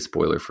it could be a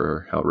spoiler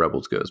for how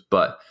Rebels goes.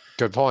 But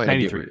Good point. I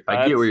get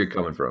 93. where you're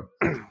coming from.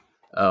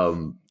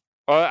 Well,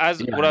 what I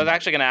was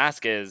actually going to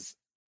ask is,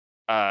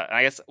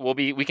 I guess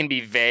we can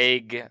be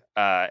vague,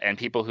 and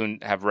people who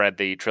have read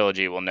the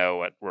trilogy will know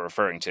what we're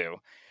referring to.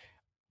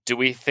 Do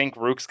we think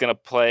Rook's going to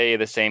play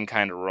the same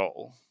kind of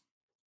role?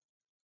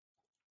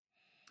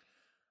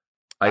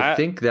 I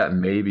think that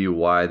may be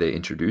why they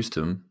introduced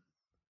him.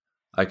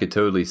 I could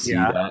totally see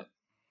that.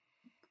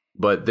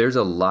 But there's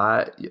a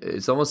lot.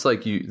 It's almost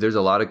like there's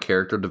a lot of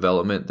character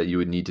development that you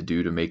would need to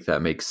do to make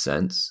that make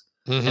sense.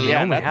 Mhm. And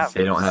Yeah,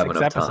 they don't have 6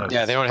 enough time. episodes.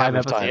 Yeah, they don't have 5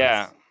 enough time.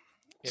 episodes.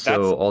 Yeah.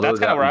 So, although that's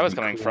kind that of where I would was be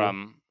coming cool.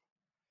 from.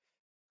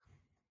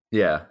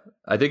 Yeah,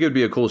 I think it would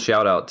be a cool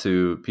shout out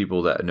to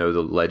people that know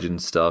the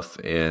legend stuff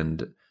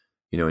and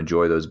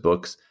enjoy those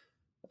books,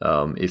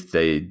 if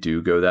they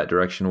do go that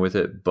direction with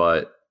it.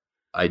 But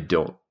I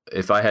don't.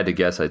 If I had to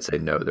guess, I'd say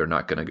no. They're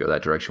not going to go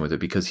that direction with it,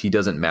 because he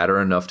doesn't matter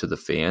enough to the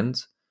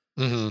fans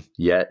Mhm.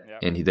 yet, Yeah.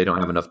 and they don't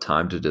have enough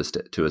time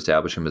to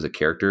establish him as a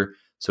character.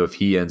 So if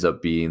he ends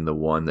up being the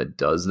one that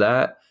does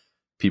that,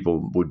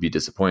 people would be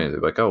disappointed.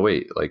 They're like, "Oh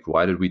wait,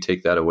 why did we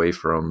take that away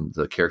from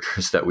the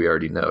characters that we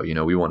already know?"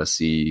 We want to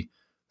see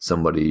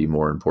somebody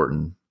more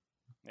important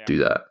do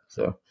that.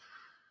 So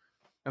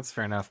That's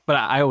fair enough. But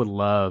I would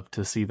love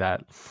to see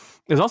that.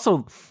 There's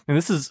also,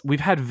 and we've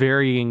had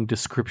varying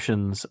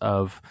descriptions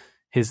of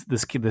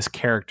this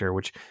character,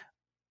 which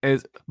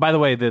is, by the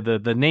way,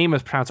 the name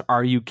is pronounced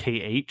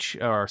Rukh,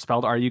 or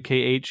spelled Rukh.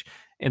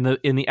 In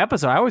the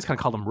episode, I always kind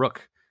of called him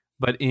Rook,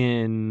 but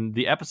in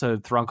the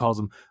episode, Thrawn calls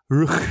him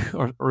Rook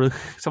or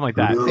something like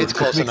that. It's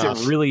close Makes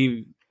enough. It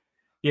really,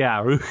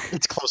 yeah, Rook.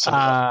 It's close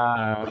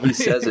enough. he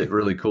says it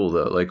really cool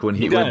though. When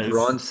He when does.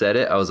 Thrawn said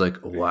it, I was like,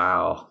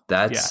 "Wow,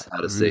 that's how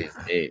to say his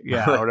name."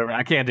 Yeah, or whatever.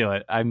 I can't do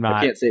it. I'm not.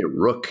 I can't say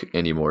Rook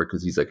anymore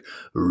because he's like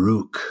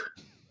Rook.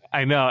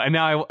 I know. And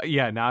now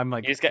I'm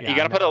like, You got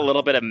to put a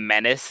little bit of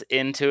menace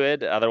into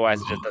it, otherwise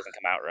it just doesn't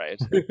come out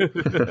right.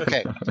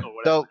 Okay.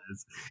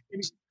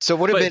 So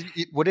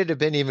would it have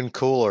been even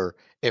cooler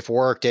if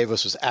Warwick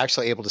Davis was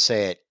actually able to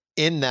say it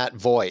in that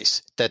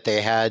voice that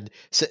they had,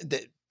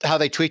 how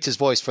they tweaked his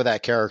voice for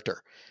that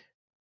character?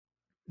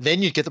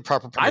 Then you'd get the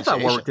proper pronunciation. I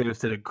thought Warwick Davis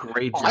did a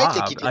great job. I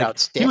think he did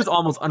outstanding. He was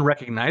almost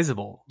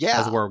unrecognizable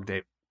as Warwick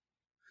Davis.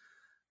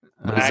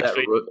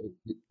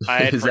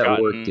 Is that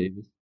Warwick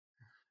Davis?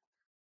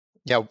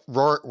 Yeah,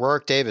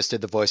 Warwick Davis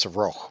did the voice of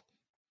Roch.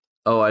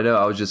 Oh, I know.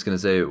 I was just going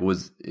to say,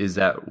 is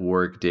that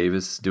Warwick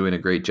Davis doing a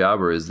great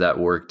job, or is that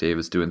Warwick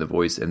Davis doing the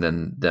voice and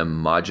then them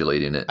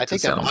modulating it? I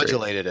think they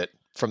modulated it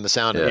from the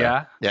sound of it.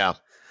 Yeah.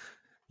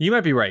 You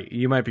might be right.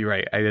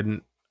 I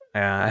didn't.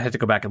 I had to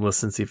go back and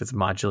listen and see if it's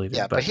modulated.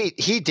 Yeah, but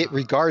he did,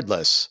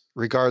 regardless,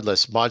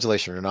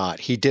 modulation or not,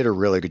 he did a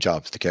really good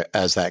job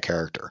as that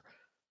character.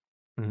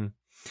 Mm-hmm.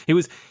 He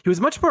was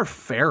much more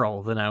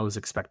feral than I was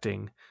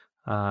expecting.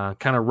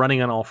 Kind of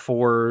running on all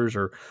fours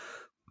or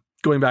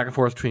going back and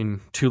forth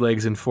between 2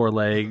 legs and 4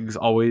 legs,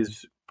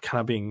 always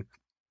kind of being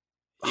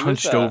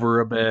hunched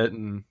over a bit,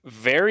 and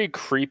very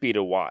creepy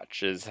to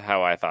watch is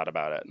how I thought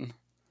about it.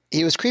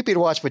 He was creepy to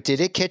watch, but did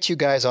it catch you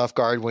guys off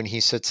guard when he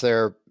sits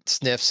there,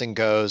 sniffs, and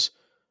goes,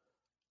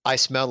 "I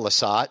smell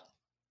Lasat"?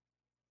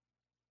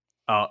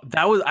 Oh,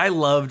 I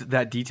loved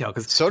that detail,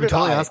 because so did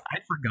I. Honest,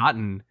 I'd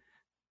forgotten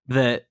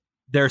that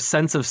their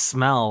sense of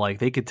smell, like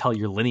they could tell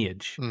your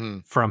lineage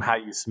from how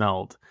you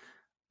smelled.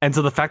 And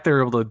so the fact they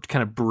were able to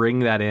kind of bring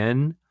that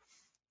in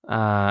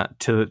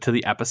to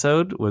the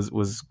episode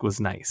was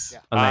nice. Yeah.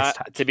 A nice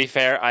touch. To be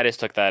fair, I just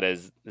took that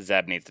as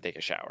Zeb needs to take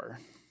a shower.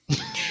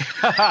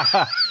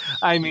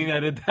 I mean,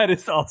 that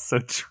is also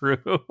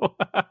true.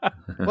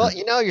 Well,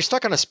 you're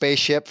stuck on a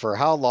spaceship for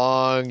how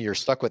long? You're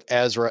stuck with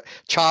Ezra.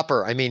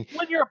 Chopper, I mean...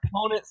 When your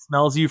opponent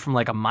smells you from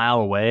like a mile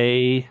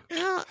away...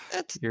 Yeah,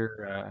 that's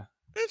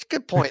a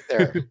good point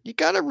there. You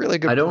got a really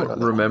good point. I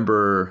don't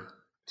remember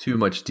too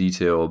much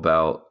detail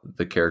about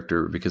the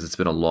character because it's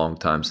been a long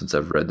time since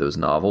I've read those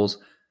novels,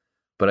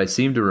 but I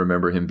seem to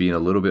remember him being a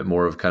little bit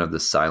more of kind of the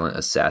silent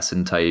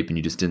assassin type, and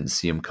you just didn't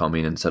see him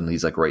coming, and suddenly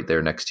he's like right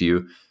there next to you.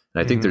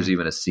 And I think there's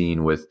even a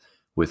scene with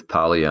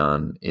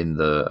Polyon in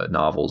the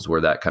novels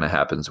where that kind of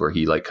happens, where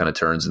he like kind of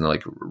turns and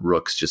like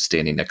Rook's just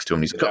standing next to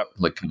him. He's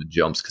like kind of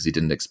jumps because he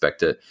didn't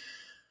expect it.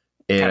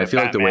 And kind I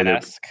feel like the way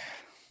that,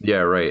 yeah,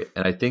 right.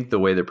 And I think the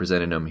way they're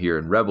presenting him here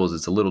in Rebels,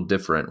 it's a little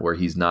different, where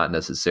he's not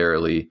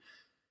necessarily,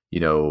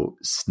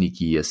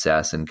 sneaky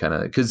assassin kind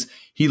of, because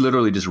he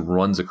literally just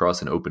runs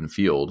across an open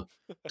field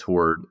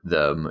toward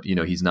them.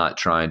 He's not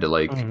trying to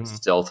like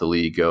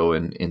stealthily go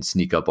and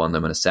sneak up on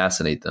them and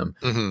assassinate them.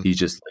 He's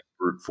just like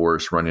brute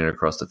force running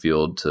across the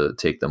field to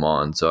take them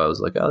on. So I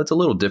was like, oh, it's a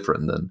little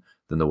different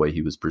than the way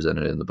he was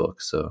presented in the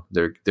book. So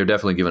they're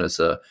definitely giving us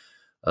a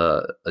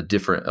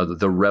different,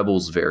 the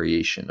Rebels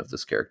variation of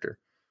this character.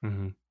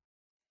 Mm-hmm.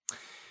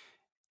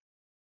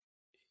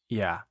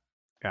 Yeah.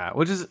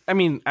 Which is, I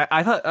mean,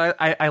 I thought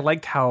I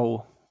liked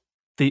how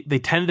they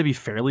tended to be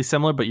fairly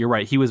similar, but you're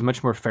right. He was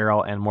much more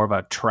feral and more of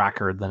a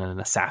tracker than an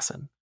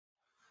assassin.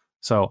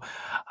 So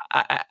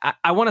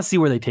I want to see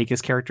where they take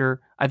his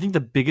character. I think the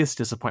biggest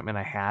disappointment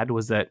I had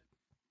was that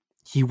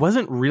he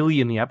wasn't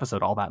really in the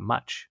episode all that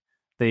much.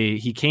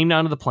 He came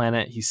down to the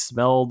planet, he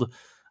smelled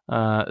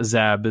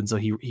Zeb, and so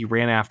he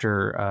ran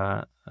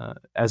after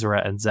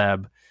Ezra and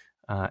Zeb.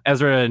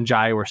 Ezra and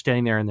Jai were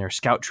standing there in their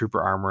scout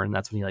trooper armor, and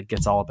that's when he like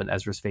gets all up in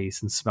Ezra's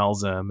face and smells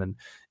them and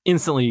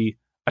instantly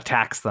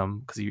attacks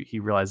them because he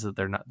realizes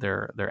that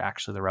they're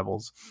actually the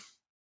rebels.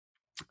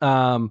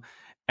 And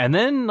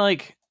then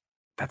like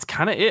that's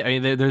kind of it. I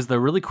mean, there's the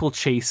really cool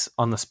chase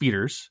on the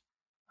speeders,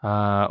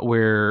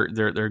 where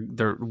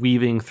they're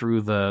weaving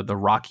through the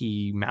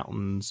rocky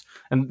mountains,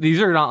 and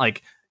these are not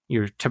like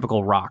your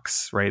typical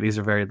rocks, right? These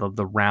are very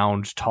the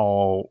round,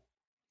 tall.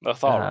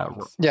 Lothal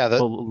rocks. Yeah,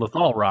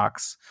 Lothal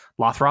rocks,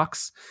 Loth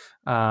rocks.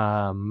 They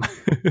kind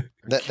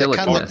of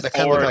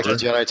look like a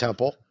Jedi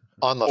temple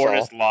on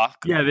Lothal.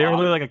 Yeah, they were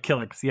really like a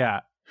Killix.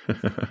 Yeah.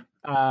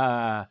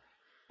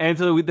 And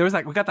so we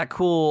got that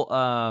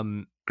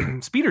cool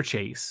speeder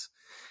chase.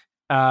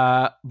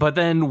 But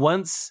then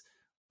once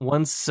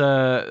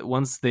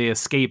they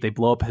escape, they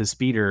blow up his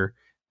speeder,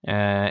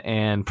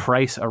 and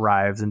Price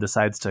arrives and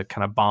decides to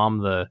kind of bomb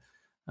the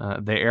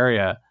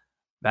area.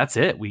 That's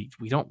it. We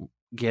don't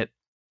get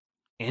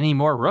any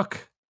more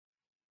Rook.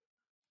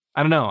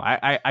 I don't know.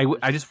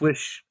 I just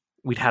wish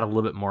we'd had a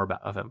little bit more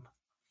of him.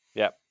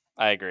 Yep,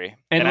 I agree.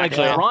 And like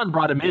Thrawn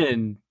brought him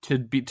in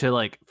to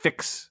like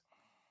fix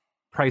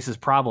Price's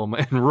problem,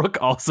 and Rook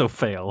also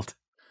failed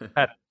at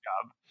the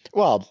job.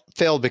 Well,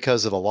 failed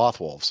because of the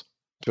Lothwolves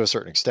to a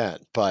certain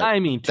extent, but I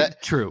mean,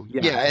 true.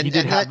 Yeah, and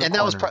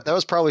that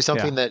was probably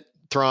something that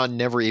Thrawn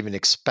never even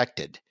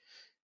expected.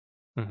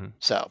 Mm-hmm.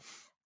 So.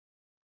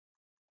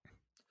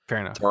 Fair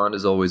enough. Thrawn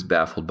is always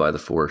baffled by the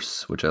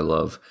Force, which I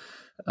love.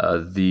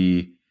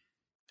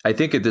 I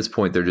think at this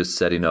point they're just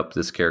setting up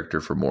this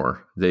character for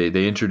more.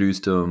 They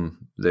introduced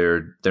him.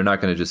 They're not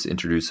going to just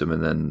introduce him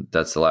and then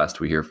that's the last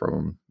we hear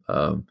from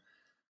him.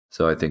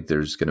 So I think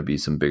there's going to be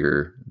some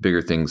bigger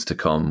things to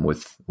come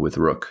with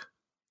Rook.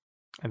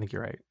 I think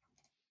you're right.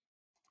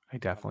 I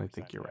definitely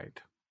think you're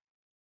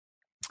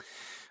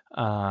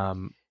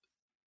right.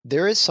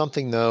 There is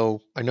something,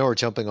 though. I know we're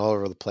jumping all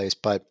over the place,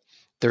 but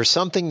there's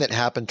something that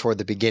happened toward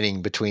the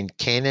beginning between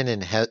Kanan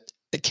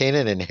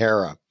and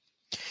Hera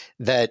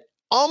that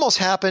almost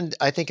happened,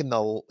 I think, in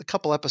a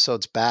couple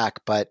episodes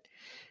back. But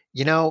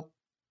the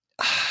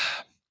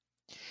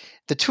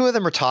two of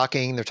them are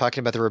talking. They're talking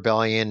about the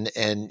rebellion,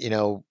 and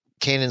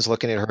Kanan's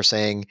looking at her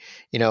saying,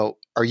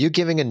 "Are you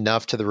giving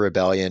enough to the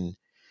rebellion?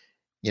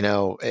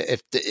 Don't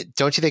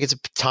you think it's a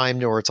time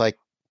where it's like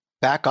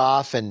back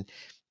off and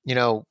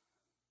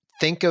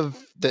think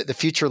of the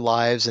future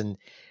lives?" And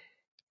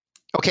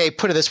okay,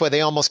 put it this way,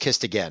 they almost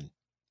kissed again.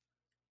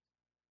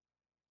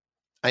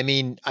 I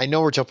mean, I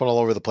know we're jumping all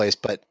over the place,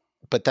 but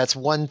that's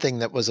one thing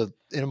that was an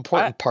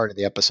important part of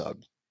the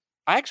episode.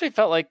 I actually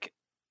felt like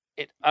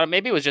it.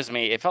 Maybe it was just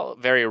me. It felt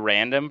very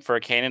random for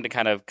Kanan to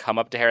kind of come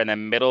up to her in the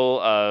middle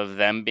of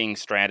them being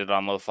stranded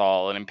on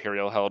Lothal, an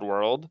Imperial-held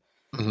world,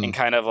 and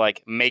kind of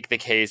like make the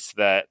case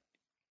that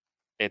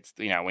it's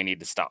we need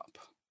to stop.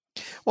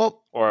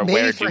 Well, or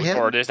where do we,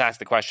 or just ask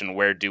the question,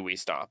 where do we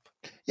stop?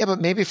 Yeah, but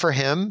maybe for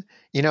him,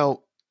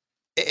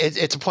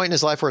 it's a point in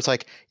his life where it's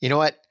like, you know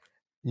what,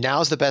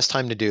 now's the best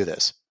time to do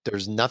this.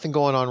 There's nothing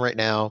going on right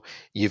now.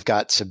 You've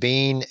got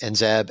Sabine and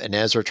Zeb and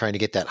Ezra trying to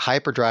get that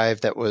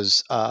hyperdrive that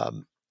was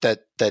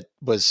that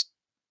was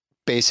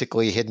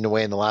basically hidden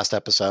away in the last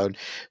episode.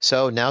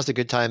 So now's the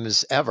good time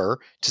as ever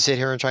to sit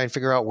here and try and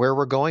figure out where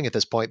we're going at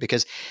this point,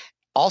 because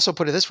also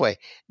put it this way,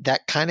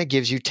 that kind of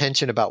gives you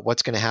tension about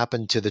what's going to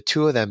happen to the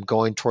two of them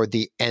going toward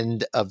the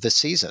end of the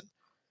season.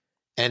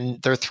 And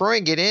they're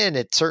throwing it in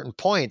at certain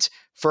points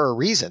for a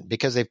reason,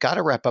 because they've got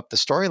to wrap up the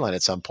storyline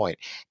at some point.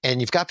 And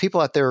you've got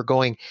people out there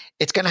going,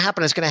 it's going to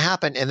happen, it's going to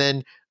happen. And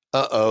then,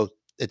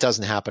 it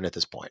doesn't happen at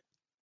this point.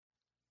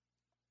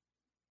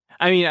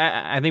 I mean,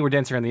 I think we're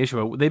dancing around the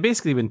issue, but they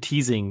basically been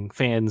teasing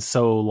fans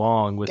so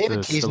long with they've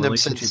been teasing them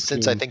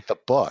since I think the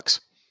books.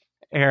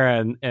 Hera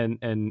and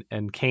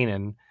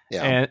Kanan.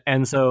 Yeah.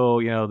 And so,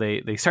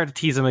 they start to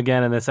tease him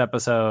again in this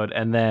episode,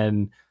 and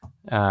then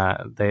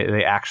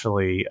they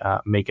actually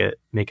make it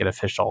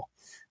official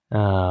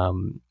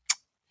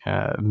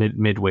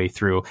midway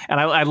through. And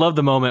I love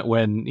the moment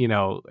when,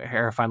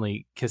 Hera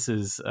finally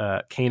kisses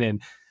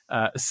Kanan.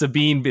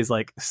 Sabine is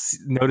like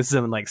notices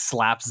him and like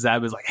slaps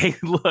Zeb, is like, "Hey,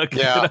 look."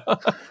 Yeah. I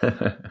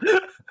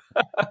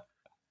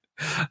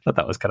thought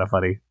that was kind of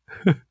funny.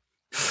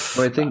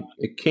 Well, I think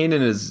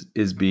Kanan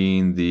is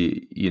being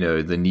the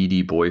the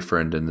needy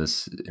boyfriend in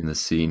this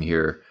scene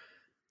here,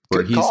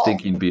 where he's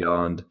thinking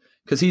beyond,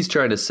 because he's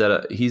trying to set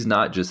up. He's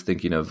not just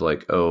thinking of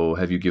like, oh,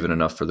 have you given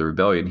enough for the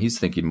rebellion? He's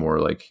thinking more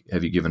like,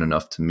 have you given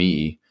enough to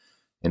me,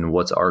 and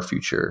what's our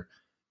future?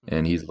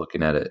 And he's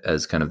looking at it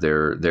as kind of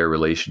their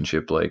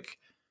relationship, like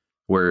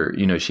where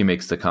she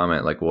makes the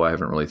comment like, well, I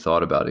haven't really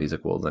thought about it. He's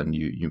like, well, then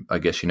you I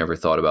guess you never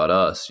thought about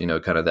us, kind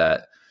of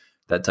that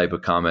type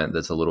of comment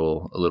that's a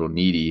little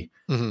needy,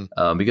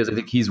 because I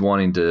think he's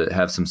wanting to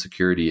have some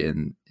security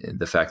in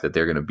the fact that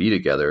they're going to be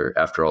together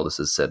after all this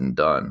is said and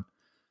done.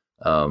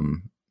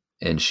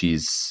 And she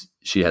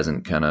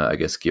hasn't kind of, I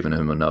guess, given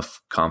him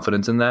enough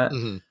confidence in that.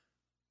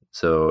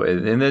 So,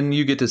 and then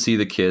you get to see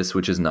the kiss,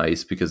 which is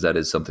nice because that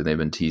is something they've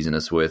been teasing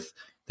us with.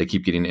 They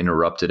keep getting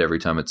interrupted every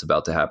time it's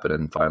about to happen.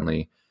 And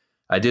finally,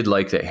 I did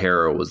like that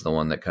Hera was the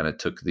one that kind of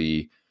took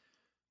the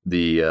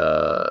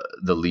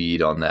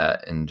lead on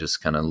that and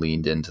just kind of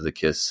leaned into the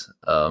kiss.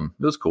 It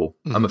was cool.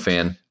 I'm a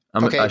fan.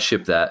 I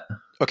ship that.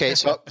 Okay,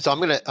 so I'm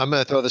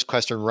gonna throw this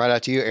question right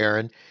out to you,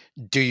 Aaron.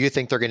 Do you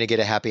think they're going to get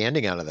a happy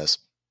ending out of this?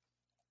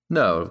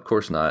 No, of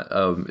course not.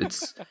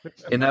 It's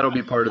and that'll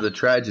be part of the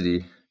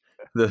tragedy.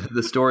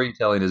 The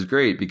storytelling is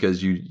great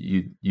because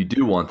you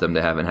do want them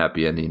to have a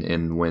happy ending,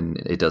 and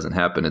when it doesn't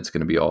happen, it's going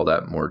to be all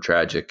that more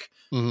tragic.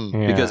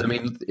 Yeah. Because I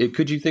mean,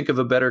 could you think of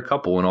a better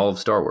couple in all of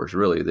Star Wars?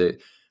 Really,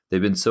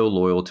 they've been so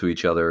loyal to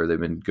each other. They've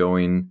been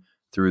going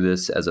through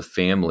this as a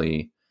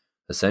family,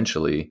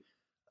 essentially.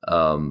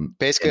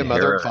 Basically, a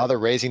mother and father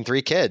raising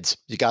 3 kids.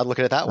 You got to look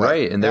at it that way,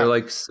 right? And they're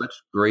like such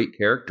great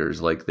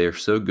characters. Like they're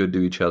so good to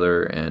each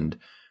other, and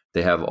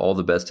they have all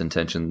the best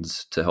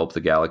intentions to help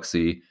the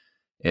galaxy.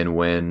 And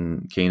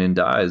when Kanan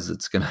dies,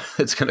 it's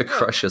gonna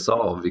crush us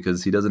all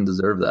because he doesn't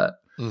deserve that.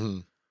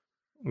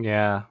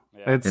 Yeah.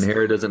 And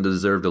Hera doesn't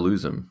deserve to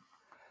lose him.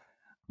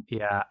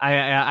 Yeah,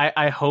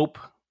 I hope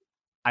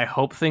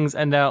things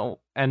end up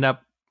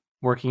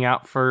working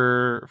out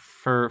for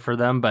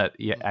them. But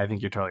yeah, I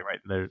think you're totally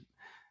right.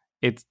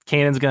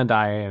 Kanan's gonna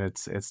die, and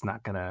it's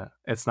not gonna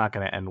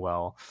end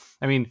well.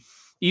 I mean,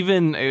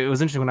 even it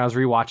was interesting when I was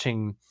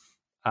rewatching,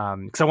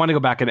 because I wanted to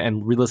go back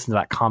and re-listen to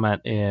that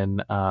comment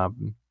in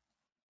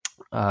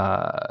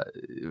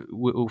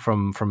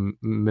from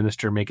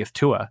Minister Maketh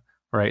Tua,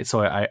 right?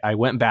 So I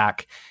went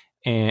back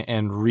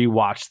and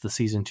rewatched the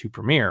season 2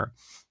 premiere,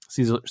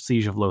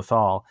 Siege of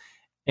Lothal,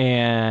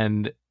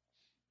 and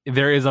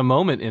there is a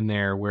moment in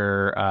there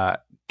where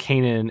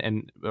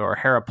Kanan or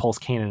Hera pulls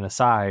Kanan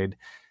aside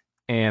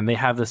and they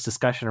have this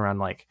discussion around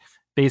like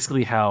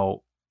basically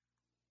how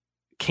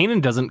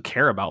Kanan doesn't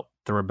care about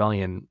the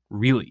rebellion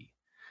really.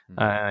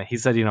 He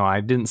said,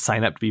 I didn't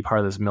sign up to be part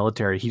of this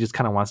military. He just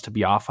kind of wants to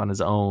be off on his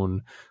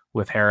own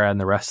with Hera and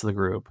the rest of the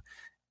group,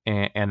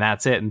 and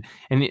that's it.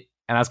 And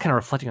I was kind of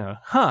reflecting on,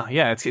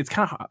 it's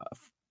kind of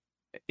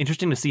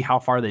interesting to see how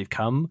far they've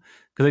come,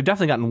 because they've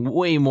definitely gotten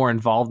way more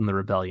involved in the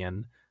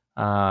rebellion.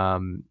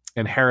 And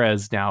Hera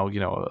is now,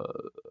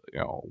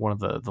 one of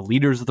the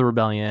leaders of the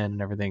rebellion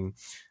and everything.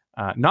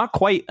 Not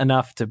quite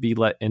enough to be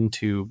let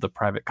into the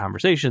private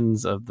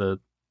conversations of the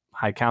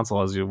High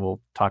Council, as you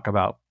will talk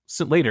about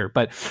later,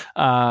 but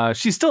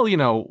she's still,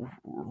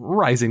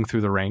 rising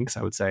through the ranks,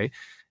 I would say.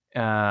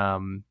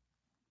 And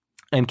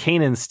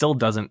Kanan still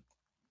doesn't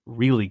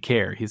really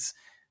care. He's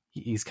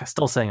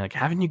still saying like,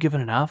 haven't you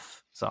given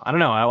enough? So I don't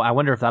know. I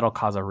wonder if that'll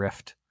cause a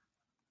rift.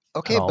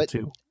 Okay, but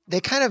too. They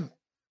kind of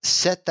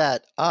set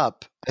that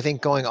up, I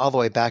think, going all the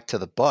way back to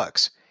the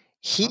books.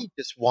 He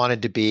just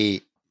wanted to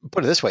be,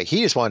 put it this way,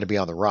 he just wanted to be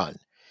on the run.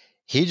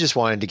 He just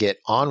wanted to get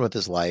on with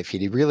his life.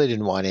 He really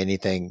didn't want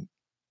anything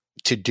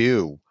to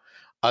do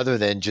other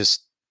than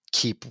just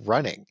keep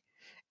running.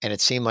 And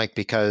it seemed like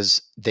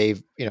because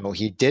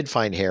he did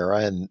find Hera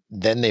and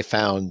then they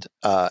found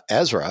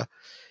Ezra,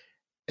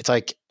 it's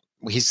like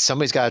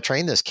somebody's got to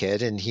train this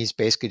kid, and he's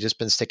basically just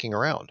been sticking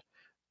around.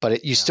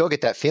 But you still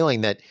get that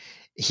feeling that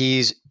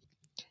he's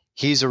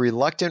a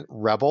reluctant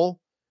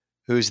rebel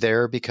who's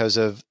there because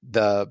of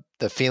the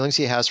feelings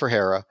he has for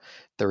Hera,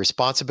 the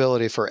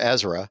responsibility for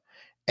Ezra,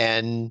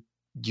 and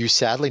you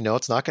sadly know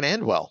it's not going to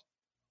end well.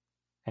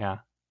 Yeah.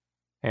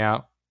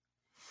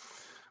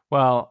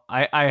 Well,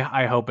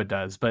 I hope it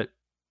does, but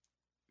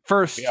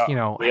first,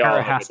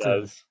 Hera has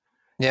to.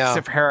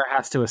 Yeah. Hera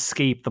has to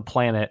escape the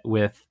planet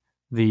with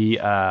the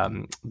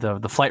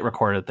flight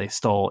recorder that they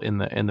stole in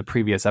the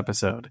previous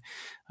episode.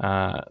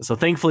 So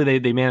thankfully they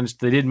did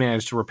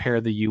manage to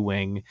repair the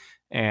U-wing,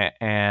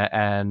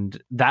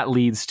 and that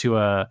leads to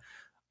a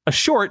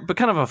short but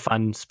kind of a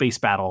fun space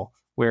battle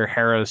where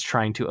Hera is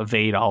trying to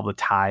evade all the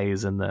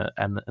TIEs and the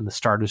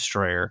Star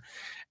Destroyer.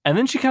 And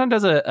then she kind of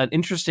does an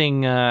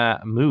interesting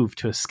move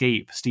to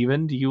escape.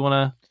 Steven, do you want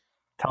to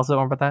tell us a bit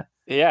more about that?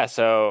 Yeah,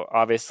 so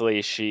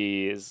obviously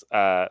she's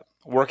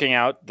working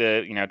out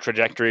the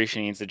trajectory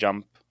she needs to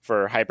jump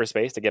for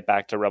hyperspace to get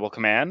back to Rebel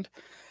Command,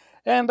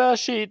 and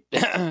she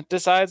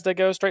decides to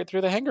go straight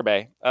through the hangar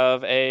bay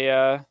of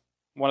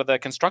one of the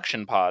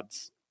construction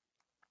pods,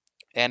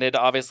 and it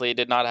obviously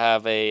did not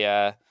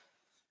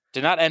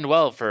end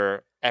well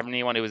for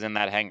anyone who was in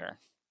that hangar.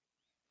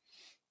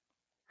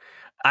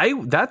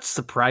 That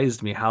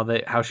surprised me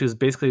how she was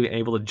basically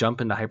able to jump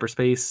into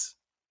hyperspace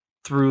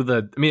through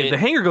the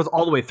hangar goes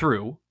all the way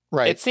through.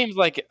 Right. It seems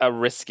like a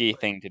risky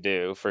thing to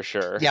do for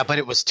sure. Yeah, but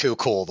it was too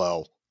cool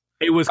though.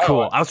 It was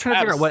cool. I was trying to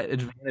figure out what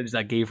advantage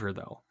that gave her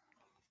though.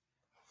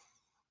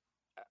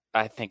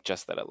 I think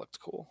just that it looked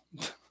cool.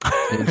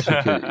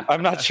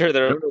 I'm not sure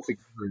there. I don't know if it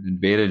gave her an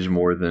advantage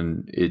more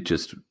than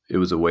it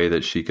was a way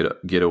that she could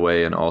get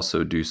away and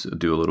also do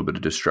a little bit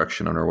of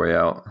destruction on her way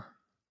out.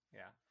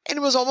 And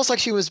it was almost like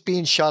she was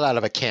being shot out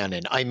of a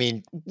cannon. I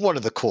mean, one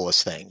of the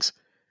coolest things.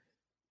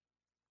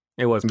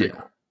 It was.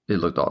 Yeah, it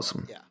looked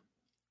awesome.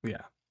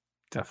 Yeah,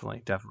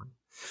 definitely.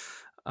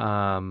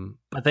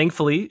 But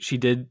thankfully, she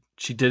did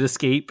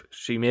escape.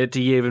 She made it to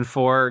Yavin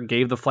 4,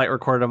 gave the flight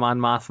recorder to Mon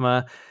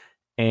Mothma,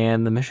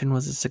 and the mission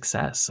was a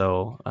success.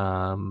 So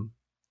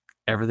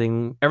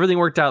everything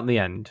worked out in the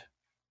end,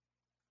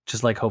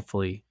 just like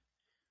hopefully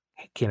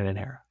Kanan and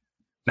Hera.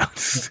 No.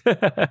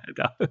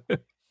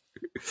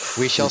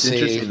 We shall see.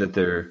 It's interesting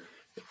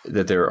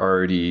that they're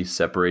already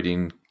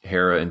separating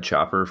Hera and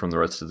Chopper from the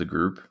rest of the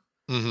group.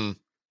 Mm-hmm.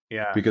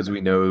 Yeah, because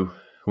we know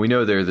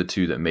they're the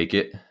two that make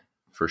it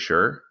for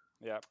sure.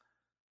 Yeah,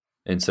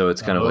 and so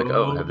it's kind of like,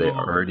 have they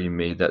already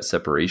made that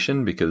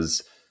separation?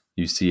 Because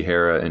you see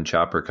Hera and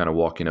Chopper kind of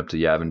walking up to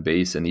Yavin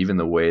Base, and even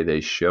the way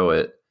they show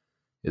it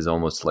is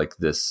almost like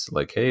this,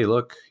 like, hey,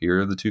 look, here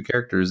are the two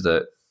characters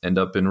that end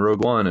up in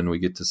Rogue One, and we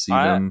get to see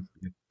them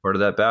part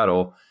of that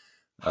battle.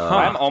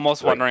 I'm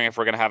almost wondering if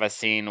we're going to have a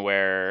scene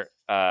where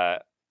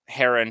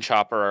Hera and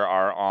Chopper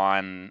are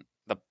on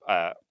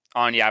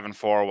Yavin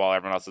 4 while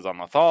everyone else is on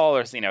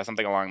Lothal, or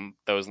something along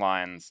those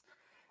lines,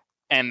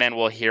 and then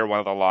we'll hear one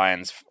of the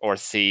lines or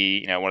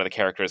see one of the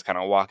characters kind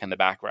of walk in the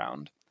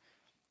background,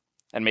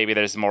 and maybe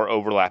there's more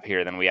overlap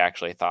here than we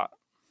actually thought.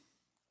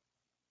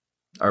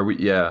 Are we?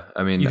 Yeah,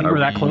 I mean, you think we're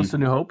that close to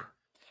New Hope?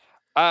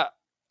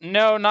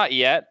 No, not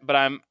yet.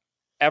 But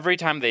every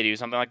time they do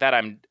something like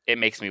that, it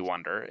makes me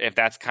wonder if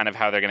that's kind of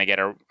how they're going to get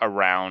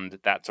around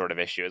that sort of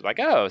issue. It's like,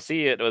 oh,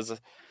 see, it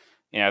was,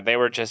 they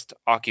were just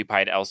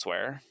occupied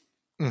elsewhere.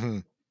 Mm-hmm.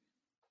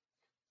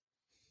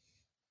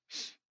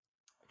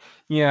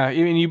 Yeah, I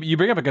mean, you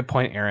bring up a good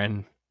point,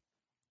 Aaron,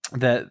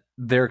 that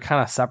they're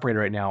kind of separated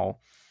right now.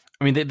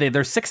 I mean,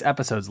 there's 6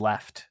 episodes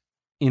left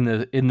in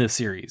the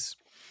series,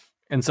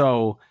 and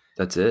so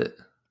that's it.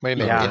 Wait a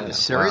minute, in the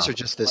series or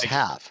just this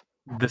half?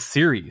 The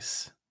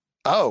series.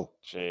 Oh,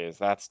 jeez,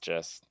 that's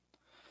just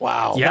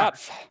wow.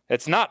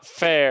 It's not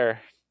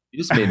fair. You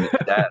just made me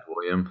sad,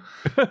 William.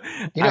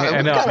 You know, I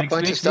we've know. got a Makes- bunch of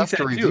makes me stuff to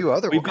sad, review. too.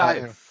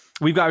 Otherwise,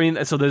 We've got. I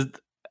mean, so there's.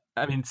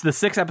 I mean, it's the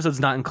 6 episodes,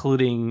 not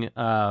including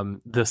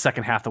the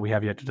second half that we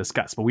have yet to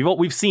discuss. But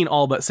we've seen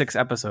all but 6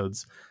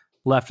 episodes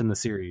left in the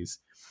series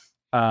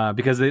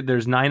because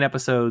there's 9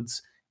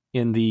 episodes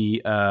in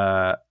the.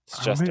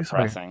 It's just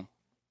depressing.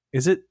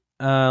 Is it?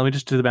 Let me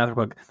just do the math real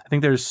quick. I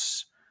think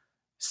there's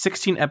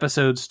 16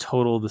 episodes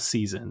total this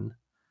season.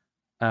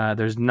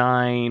 There's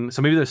 9,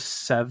 so maybe there's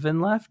 7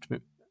 left.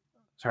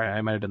 Sorry,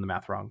 I might have done the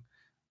math wrong.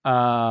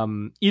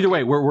 Either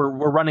way, we're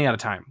running out of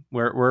time.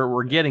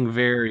 We're getting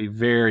very,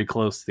 very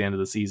close to the end of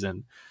the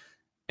season,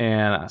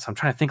 and so I'm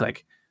trying to think,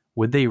 like,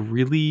 would they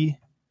really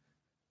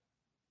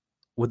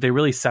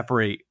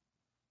separate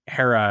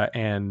Hera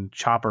and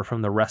Chopper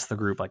from the rest of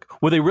the group? Like,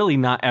 would they really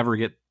not ever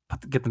get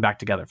them back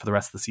together for the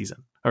rest of the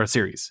season or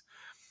series?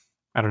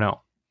 I don't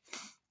know.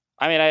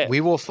 I mean,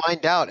 we will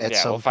find out at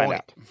some point. Find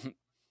out.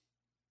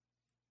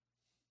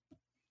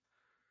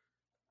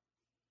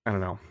 I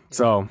don't know.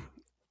 So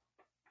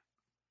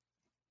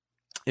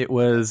it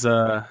was,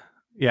 I'm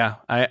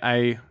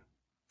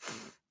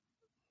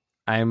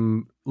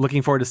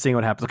looking forward to seeing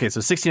what happens. Okay,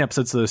 so 16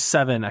 episodes. So there's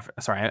 7.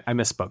 Sorry, I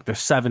misspoke. There's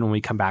 7 when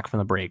we come back from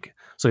the break.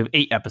 So we have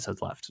 8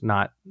 episodes left,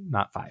 not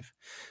 5.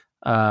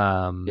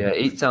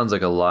 8 sounds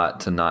like a lot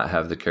to not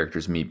have the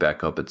characters meet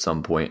back up at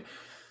some point.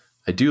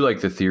 I do like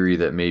the theory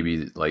that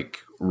maybe like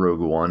Rogue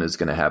One is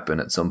going to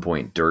happen at some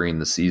point during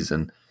the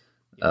season,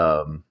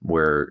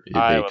 where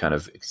they kind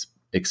of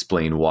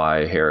explain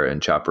why Hera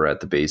and Chopper are at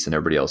the base and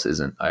everybody else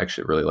isn't. I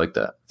actually really like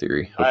that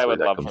theory. Hopefully I would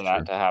love for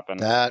that to happen.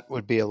 That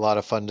would be a lot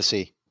of fun to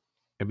see.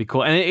 It'd be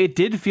cool. And it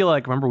did feel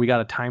like, remember, we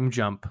got a time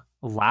jump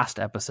last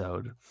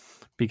episode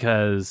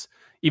because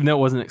even though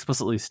it wasn't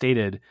explicitly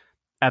stated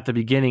at the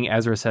beginning,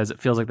 Ezra says it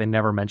feels like they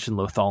never mentioned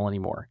Lothal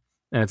anymore.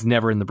 And it's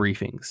never in the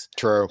briefings.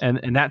 True.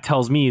 And that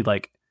tells me,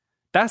 like,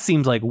 that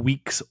seems like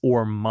weeks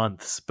or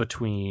months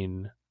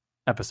between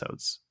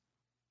episodes,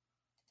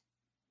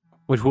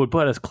 which would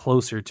put us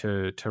closer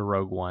to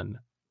Rogue One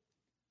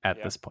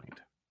at this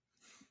point.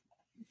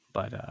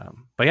 But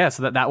yeah,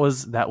 so that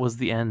was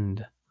the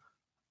end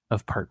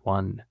of part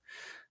 1.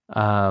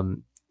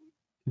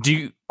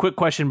 Quick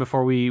question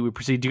before we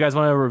proceed. Do you guys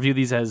want to review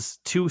these as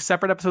 2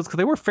 separate episodes? Because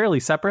they were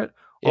fairly separate.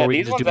 Yeah,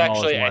 these ones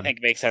actually I think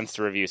make sense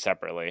to review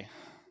separately.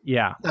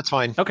 Yeah, that's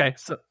fine. Okay,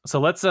 so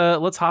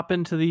let's hop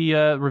into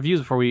the reviews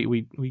before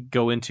we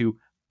go into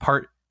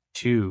part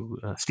 2.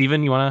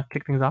 Steven, you want to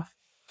kick things off?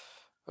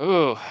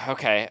 Ooh,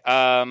 okay.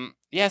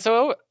 Yeah,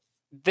 so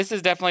this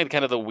is definitely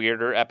kind of the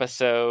weirder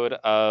episode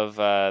of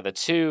the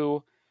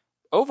 2.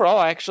 Overall,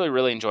 I actually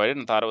really enjoyed it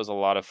and thought it was a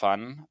lot of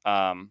fun.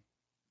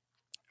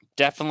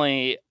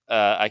 Definitely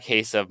a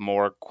case of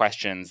more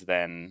questions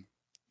than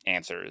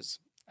answers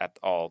at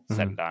all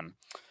said and done.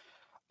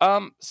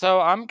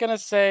 So I'm gonna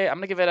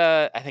give it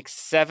I think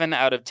 7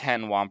 out of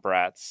 10 Womp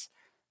Rats,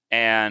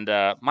 and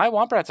my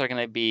Womp Rats are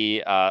gonna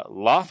be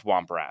Loth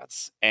Womp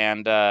Rats,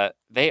 and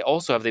they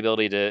also have the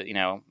ability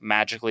to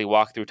magically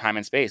walk through time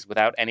and space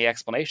without any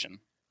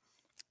explanation.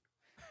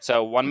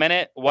 So one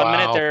minute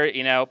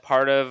they're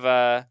part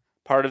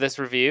of this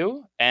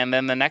review, and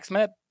then the next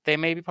minute they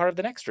may be part of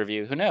the next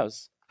review. Who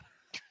knows?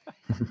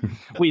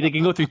 Wait, they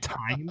can go through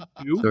time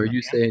too? So are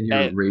you saying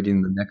you're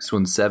rating the next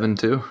one 7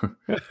 too?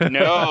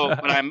 No,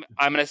 but I'm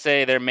gonna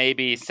say there may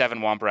be 7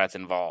 Womp Rats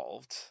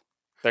involved.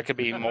 There could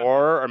be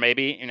more, or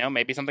maybe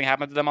something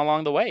happened to them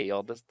along the way.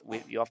 You'll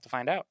have to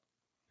find out.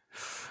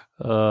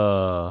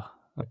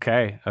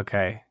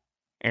 Okay.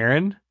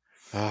 Aaron?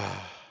 Yeah,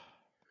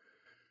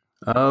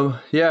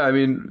 I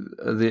mean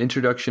the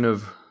introduction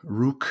of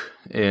Rook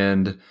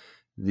and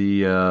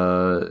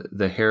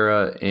the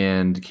Hera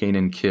and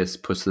Kanan kiss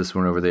puts this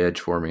one over the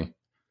edge for me.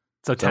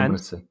 So 10?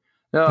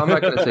 No, I'm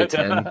not going to say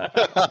 10.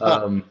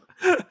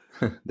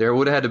 There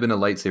would have had to been a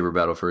lightsaber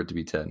battle for it to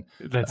be 10.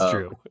 That's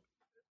true.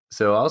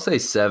 So I'll say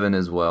 7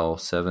 as well.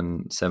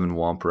 7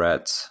 Womp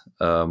Rats.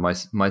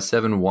 My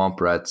 7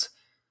 Womp Rats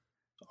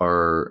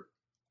are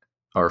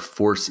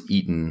force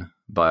eaten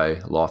by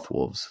Loth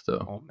wolves,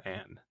 though. Oh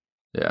man.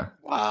 Yeah.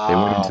 Wow. They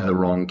went into the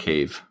wrong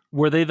cave.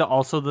 Were they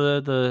also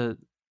the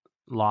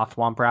Loth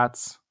Womp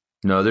Rats?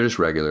 No, they're just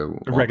regular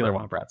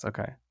Womp Rats.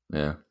 Okay.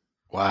 Yeah.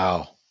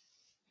 Wow.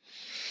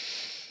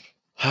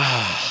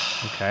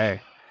 Okay.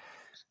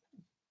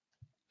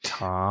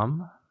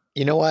 Tom?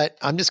 You know what?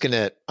 I'm just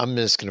gonna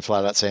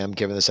flat out say I'm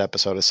giving this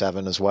episode a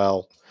 7 as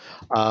well.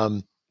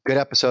 Good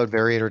episode,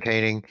 very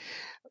entertaining.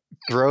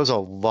 Throws a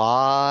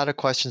lot of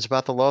questions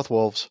about the Loth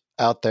wolves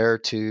out there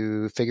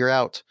to figure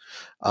out.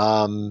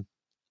 And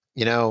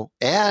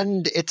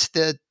it's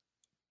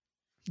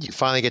you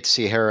finally get to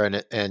see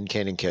Hera and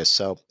Kanan kiss.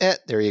 So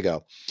there you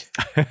go.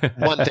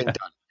 One thing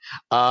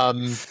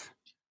done.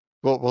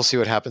 We'll see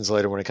what happens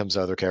later when it comes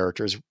to other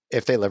characters.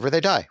 If they live or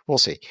they die, we'll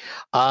see.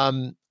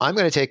 I'm going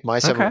to take my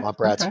 7 Womp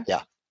Rats. Okay.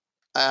 Yeah.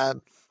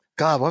 God,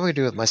 what am I going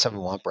to do with my 7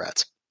 Womp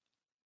Rats?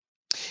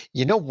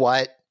 You know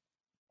what?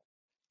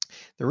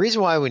 The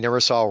reason why we never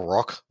saw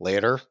Rook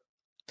later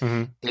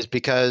is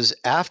because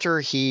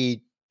after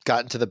he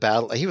got into the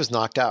battle, he was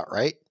knocked out,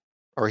 right?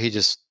 Or he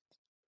just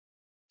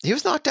He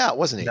was knocked out,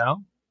 wasn't he?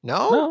 No,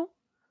 No? no.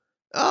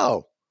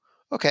 Oh,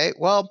 okay.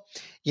 Well,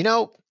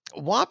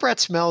 Womp Rat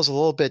smells a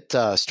little bit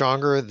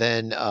stronger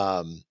than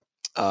a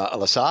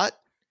Lasat.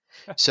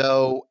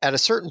 So at a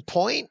certain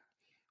point,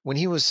 when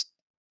he was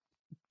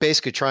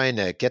basically trying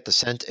to get the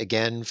scent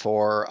again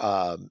for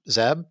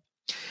Zeb,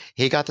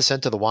 he got the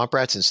scent of the Womp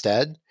Rats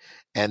instead,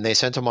 and they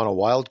sent him on a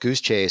wild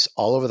goose chase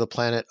all over the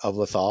planet of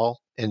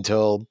Lethal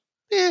until,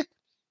 you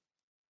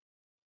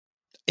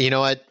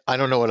know what? I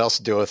don't know what else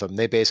to do with him.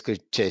 They basically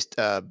chased.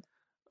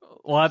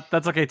 Well,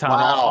 that's okay, Tom.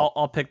 Wow.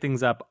 I'll pick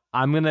things up.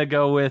 I'm gonna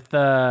go with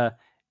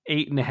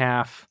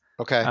 8.5.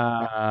 Okay.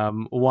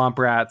 Womp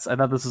Rats. I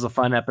thought this was a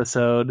fun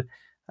episode.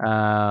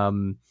 I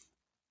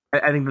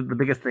think that the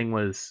biggest thing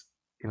was,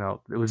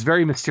 it was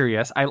very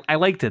mysterious. I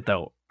liked it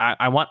though.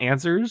 I want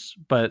answers,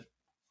 but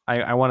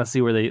I want to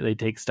see where they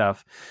take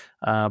stuff.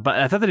 But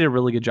I thought they did a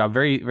really good job.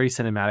 Very, very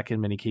cinematic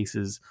in many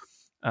cases.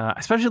 I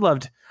especially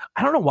loved,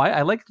 I don't know why,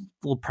 I like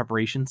little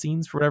preparation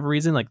scenes for whatever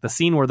reason. Like the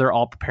scene where they're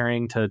all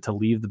preparing to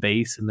leave the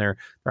base and they're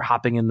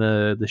hopping in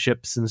the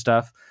ships and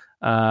stuff.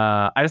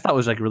 I just thought it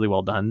was like really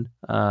well done.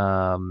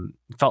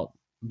 Felt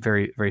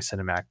very, very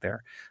cinematic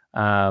there.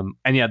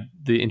 And yeah,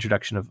 the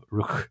introduction of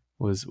Rook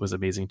was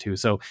amazing too.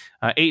 So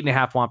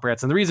 8.5 Womp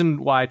Rats. And the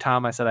reason why,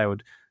 Tom, I said I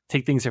would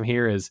take things from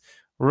here is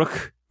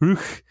Rook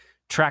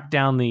track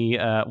down the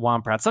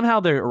Womp Rats.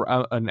 Somehow there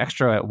an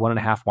extra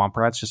 1.5 Womp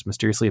Rats just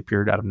mysteriously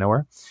appeared out of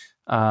nowhere.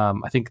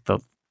 I think the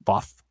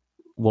Loth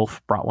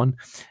Wolf brought one,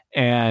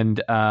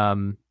 and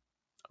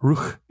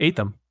Rook ate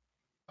them.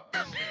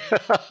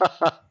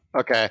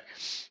 Okay.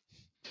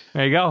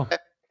 There you go.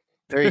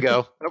 There you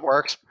go. It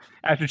works.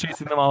 After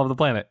chasing them all over the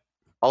planet.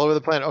 All over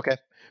the planet. Okay.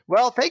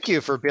 Well, thank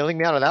you for bailing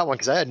me out on that one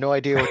because I had no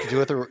idea what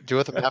to do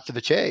with them after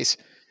the chase.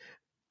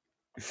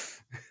 So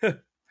Well,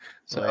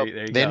 there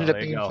you they go, ended up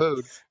there you being go.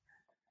 food.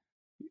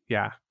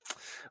 Yeah.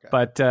 Okay.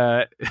 But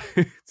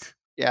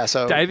Yeah.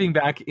 So diving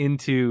back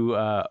into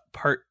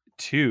part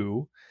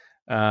 2,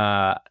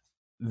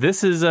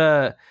 this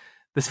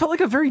felt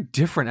like a very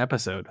different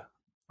episode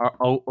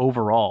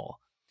overall.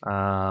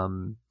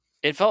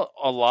 It felt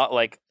a lot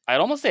like,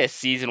 I'd almost say a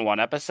season 1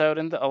 episode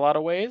in a lot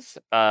of ways,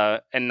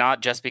 and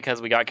not just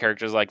because we got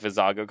characters like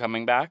Vizago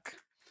coming back,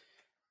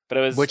 but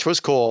it was, which was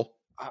cool.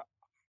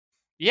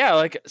 yeah,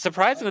 like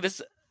surprisingly,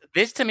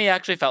 this to me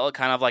actually felt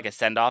kind of like a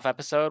send-off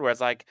episode where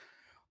it's like,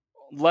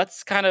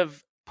 let's kind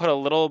of put a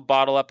little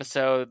bottle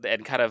episode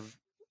and kind of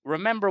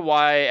remember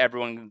why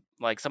everyone,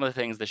 like some of the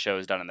things the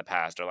show's done in the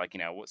past, or like,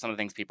 some of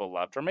the things people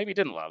loved or maybe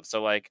didn't love.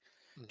 So like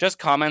just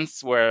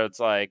comments where it's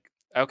like,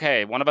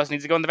 okay, one of us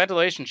needs to go in the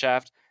ventilation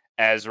shaft,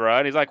 Ezra,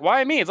 and he's like,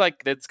 why me? It's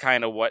like, that's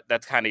kind of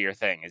your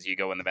thing, is you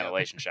go in the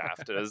ventilation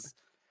shaft. It was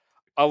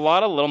a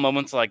lot of little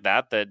moments like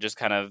that just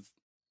kind of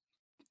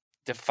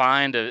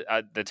defined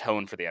the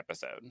tone for the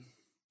episode.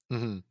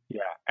 Mm-hmm.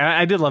 Yeah, and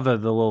I did love the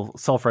little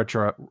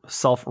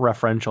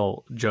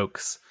self-referential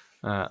jokes,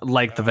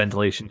 like the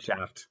ventilation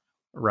shaft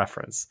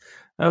reference.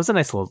 That was a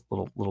nice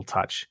little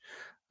touch.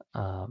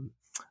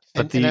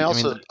 But I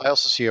also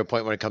see your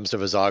point when it comes to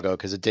Vizago,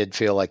 because it did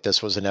feel like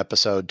this was an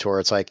episode to where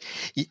it's like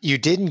you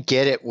didn't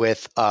get it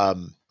with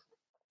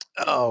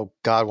oh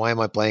God, why am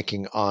I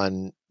blanking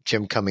on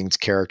Jim Cummings'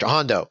 character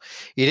Hondo?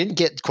 You didn't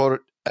get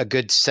quote a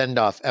good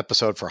send-off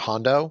episode for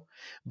Hondo,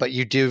 but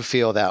you do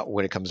feel that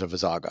when it comes to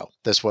Vizago,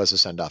 this was a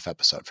send-off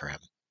episode for him.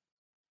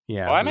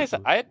 Yeah, well,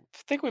 I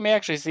think we may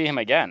actually see him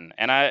again.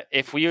 And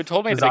if you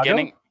told me at the Vizago?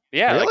 beginning,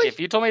 yeah, Really? like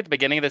if you told me at the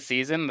beginning of the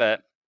season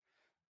that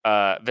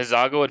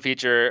Vizago would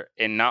feature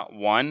in not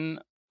 1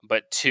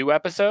 but 2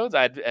 episodes,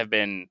 I'd have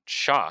been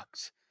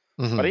shocked.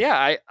 Mhm. But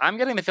yeah, I'm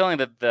getting the feeling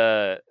that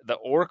the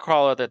ore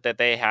crawler that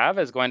they have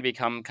is going to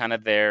become kind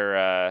of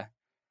their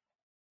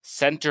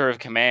center of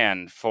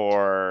command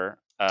for.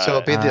 So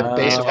it'll be the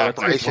base of that's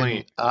a good operation.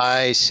 point.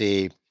 I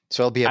see.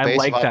 So it'll be a I base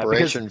like of that,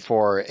 operation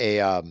for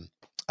a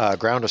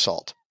ground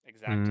assault.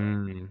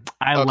 Exactly.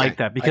 I Okay, like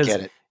that because I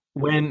get it.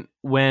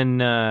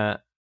 when I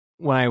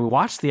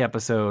watched the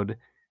episode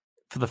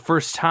for the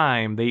first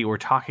time, they were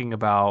talking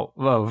about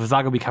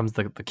Vizago becomes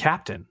the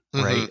captain,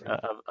 right,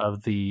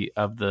 of the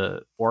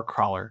ore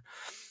crawler,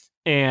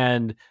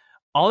 and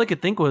all I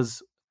could think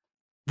was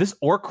this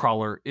ore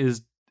crawler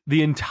is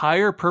the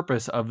entire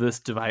purpose of this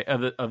device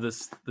of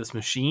this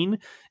machine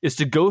is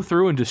to go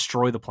through and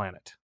destroy the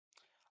planet.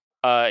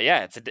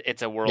 Yeah,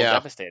 it's a world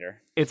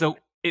devastator. It's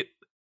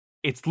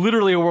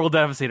literally a world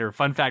devastator.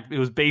 Fun fact: it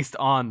was based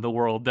on the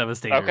World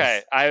Devastators.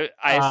 Okay, I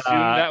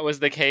assumed that was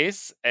the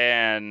case,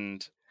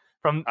 and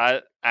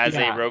as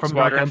a Rogue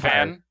Squadron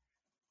fan,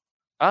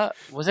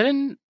 wasn't it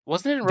in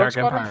Rogue Dark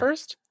Squadron Empire.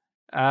 first?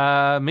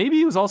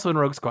 Maybe it was also in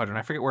Rogue Squadron.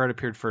 I forget where it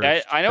appeared first.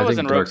 I know it was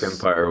in Dark Rogue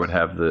Empire would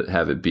have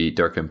it beat.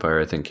 Dark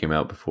Empire, I think, came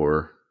out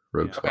before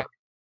Rogue Squadron.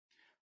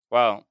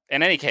 Well,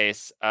 in any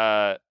case,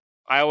 I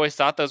always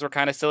thought those were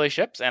kind of silly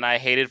ships, and I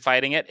hated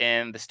fighting it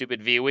in the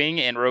stupid V-Wing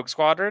in Rogue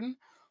Squadron,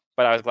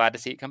 but I was glad to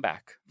see it come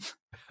back.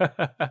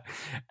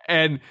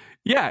 and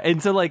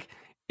so like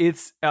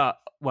it's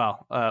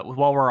while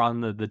we're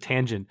on the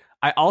tangent,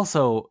 it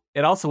also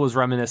was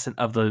reminiscent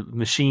of the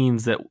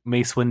machines that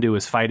Mace Windu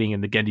is fighting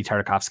in the Genndy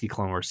Tartakovsky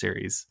Clone Wars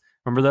series.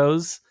 Remember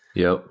those?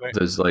 Yep,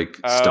 those like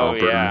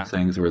stomper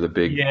things where the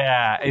big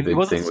it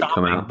wasn't thing would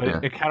come out.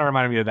 but it kind of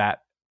reminded me of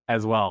that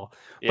as well.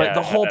 Yeah, but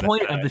the whole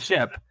point of the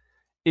ship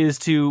is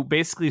to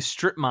basically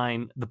strip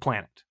mine the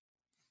planet,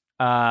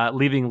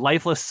 leaving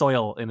lifeless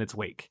soil in its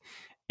wake.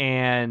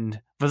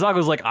 And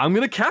Vizago's like, I'm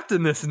going to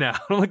captain this now.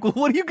 I'm like, well,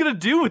 what are you going to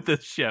do with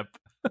this ship?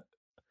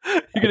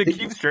 You're going to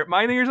keep strip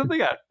mining or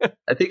something?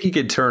 I think he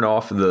could turn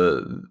off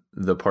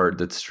the part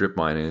that's strip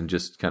mining and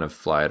just kind of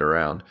fly it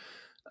around.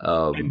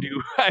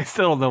 I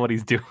still don't know what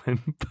he's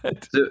doing.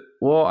 But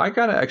I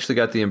kind of actually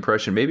got the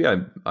impression, maybe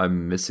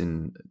I'm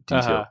missing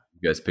detail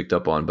you guys picked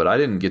up on, but I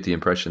didn't get the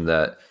impression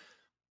that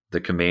the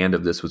command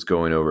of this was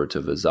going over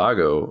to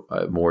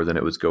Vizago more than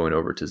it was going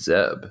over to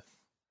Zeb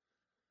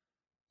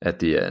at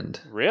the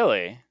end.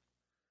 Really?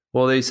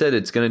 Well, they said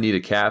it's going to need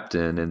a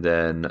captain, and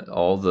then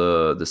all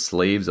the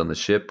slaves on the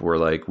ship were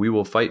like, we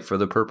will fight for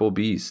the purple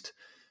beast.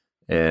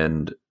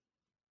 And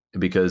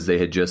because they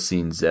had just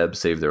seen Zeb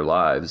save their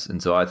lives.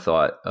 And so I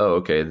thought, oh,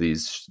 okay,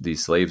 these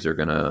slaves are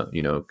going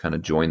to, kind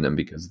of join them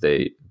because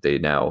they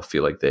now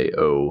feel like they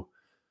owe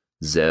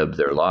Zeb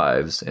their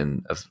lives.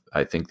 And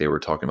I think they were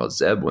talking about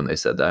Zeb when they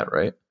said that,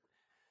 right?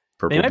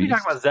 Purple they might beast. be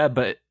talking about Zeb,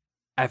 but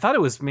I thought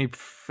it was made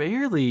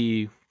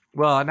fairly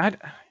well, and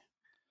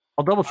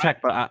I'll double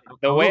check, but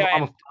the way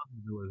I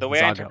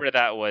interpreted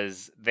that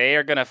was they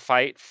are going to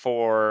fight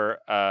for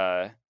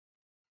they're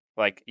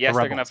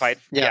going to fight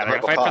they're going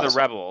to fight for the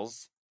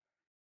rebels,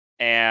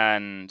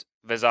 and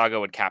Vizago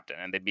would captain,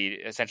 and they'd be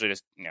essentially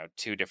just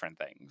two different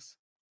things.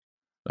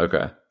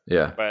 Okay,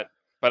 yeah, but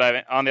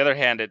on the other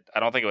hand, I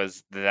don't think it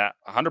was that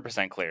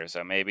 100% clear.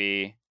 So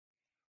maybe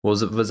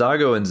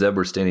Vizago and Zeb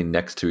were standing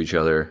next to each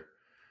other,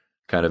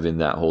 kind of in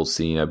that whole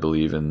scene, I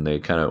believe, and they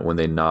kind of, when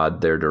they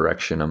nod their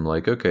direction, I'm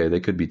like, okay, they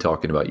could be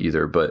talking about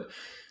either, but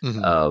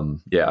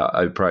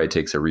it probably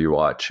takes a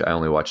rewatch. I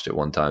only watched it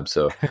one time,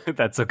 so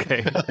that's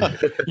okay.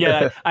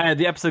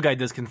 The episode guide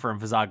does confirm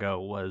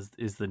Vizago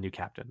is the new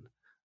captain.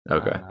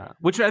 Okay,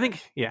 which I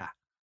think,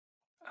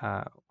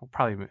 we'll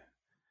probably.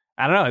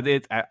 I don't know.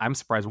 I'm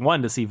surprised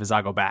to see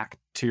Vizago back.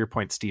 To your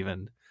point,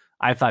 Steven,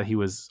 I thought he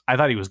was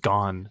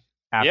gone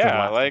after the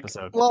last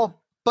episode.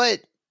 Well, but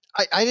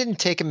I didn't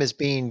take him as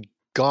being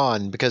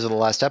gone because of the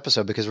last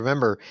episode, because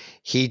remember,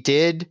 he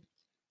did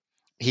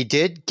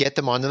get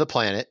them onto the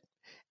planet,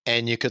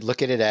 and you could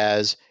look at it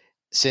as,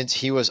 since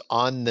he was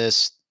on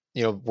this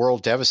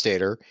world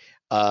devastator,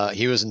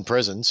 he was in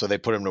prison, so they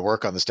put him to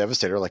work on this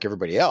devastator like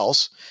everybody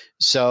else.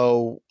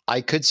 So I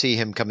could see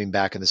him coming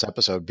back in this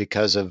episode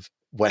because of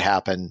what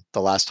happened the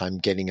last time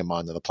getting him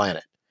onto the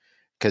planet,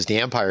 because the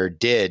Empire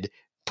did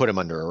put him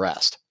under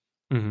arrest.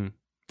 Mm-hmm.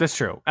 That's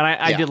true, and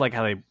I did like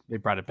how they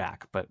brought it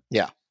back, but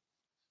yeah.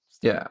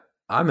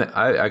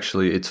 I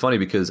actually, it's funny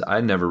because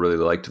I never really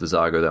liked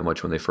Vizago that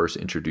much when they first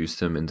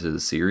introduced him into the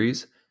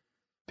series,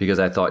 because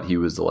I thought he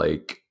was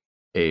like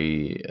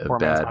a poor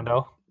bad. Man's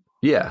Hondo.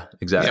 Yeah,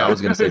 exactly. Yeah. I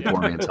was going to say poor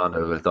man's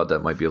Hondo, but I thought that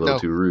might be a little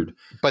too rude.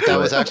 But that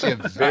was actually a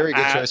very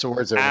good choice of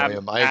words there,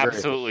 William. I agree.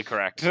 Absolutely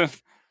correct.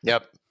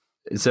 Yep.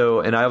 So,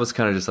 and I was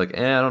kind of just like,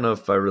 I don't know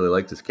if I really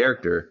like this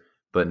character,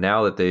 but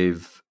now that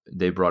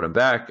they brought him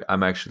back,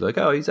 I'm actually like,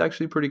 oh, he's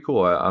actually pretty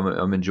cool.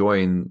 I'm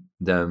enjoying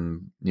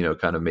them,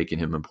 kind of making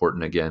him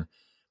important again.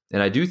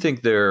 And I do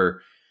think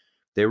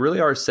they really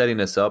are setting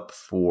us up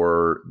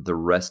for the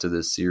rest of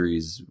this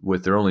series,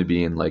 with there only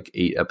being like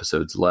 8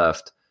 episodes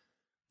left.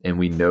 And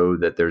we know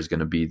that there's going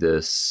to be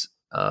this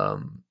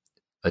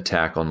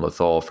attack on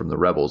Lothal from the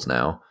rebels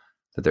now,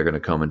 that they're going to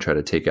come and try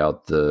to take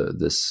out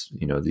these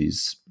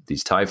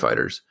TIE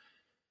fighters,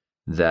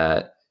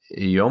 that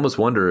you almost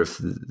wonder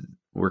if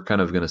we're kind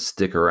of going to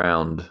stick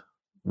around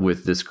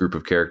with this group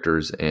of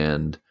characters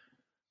and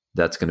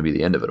that's going to be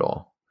the end of it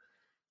all.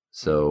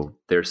 So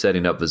they're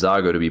setting up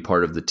Vizago to be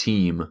part of the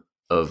team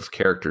of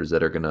characters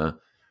that are going to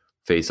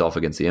face off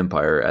against the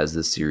Empire as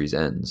this series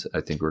ends.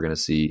 I think we're going to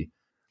see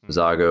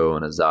Vizago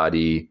and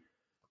Azadi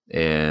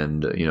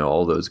and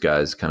all those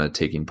guys kind of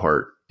taking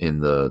part in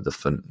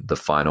the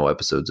final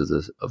episodes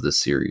of this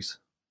series.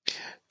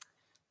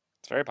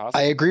 Very possible.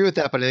 I agree with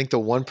that, but I think the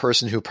one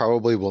person who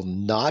probably will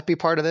not be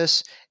part of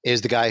this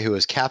is the guy who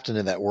was captain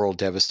of that World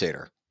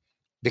Devastator,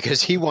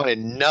 because he wanted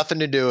nothing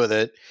to do with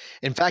it.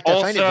 In fact, I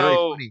find it very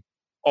funny.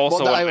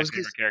 Also, one of my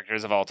favorite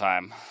characters of all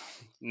time.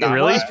 Not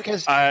really?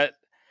 Because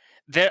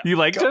you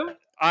liked him?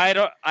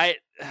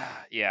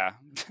 Yeah.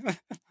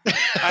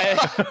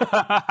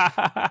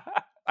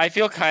 I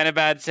feel kind of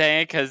bad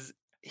saying it because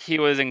he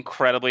was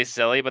incredibly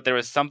silly, but there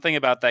was something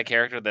about that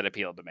character that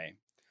appealed to me.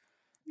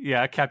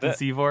 Yeah, Captain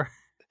Seevor.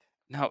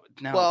 No.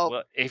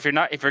 Well, if you're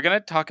gonna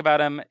talk about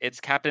him, it's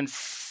Captain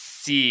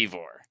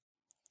Seevor.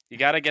 You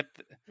gotta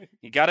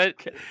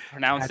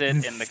pronounce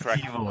it in the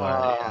correct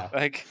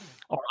way.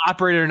 Or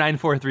Operator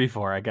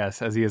 9434, I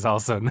guess, as he is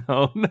also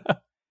known.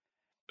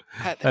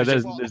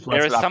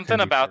 There was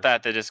something about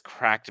that just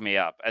cracked me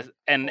up.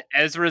 And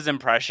Ezra's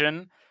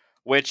impression,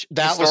 which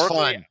that was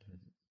fun.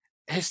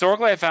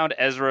 historically I found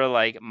Ezra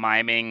like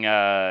miming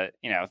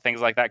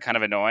things like that kind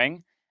of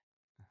annoying.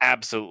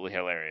 Absolutely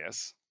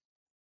hilarious.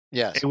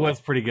 Yes. It was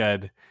pretty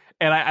good.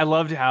 And I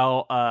loved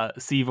how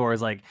Sivor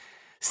is like,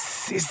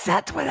 is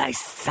that what I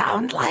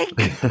sound like?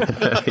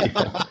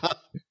 That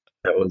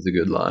was a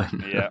good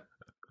line. Yeah.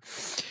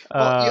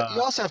 Well,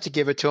 you also have to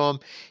give it to him.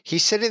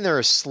 He's sitting there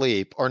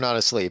asleep, or not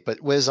asleep,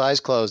 but with his eyes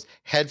closed,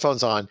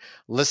 headphones on,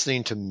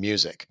 listening to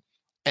music.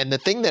 And the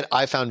thing that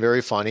I found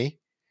very funny,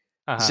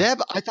 Zeb,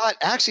 I thought,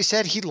 actually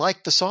said he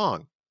liked the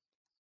song.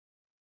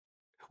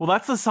 Well,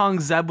 that's the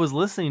song Zeb was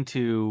listening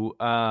to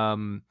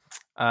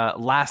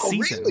last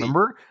season. Really?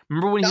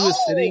 Remember when he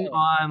was sitting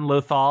on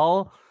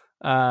Lothal?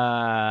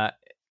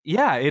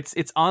 Yeah,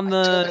 it's on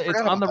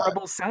the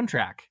Rebels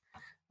soundtrack.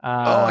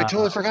 I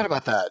totally forgot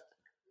about that.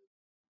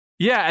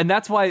 Yeah, and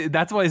that's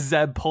why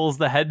Zeb pulls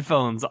the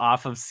headphones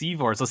off of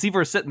Sivor. So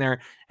Sivor's sitting there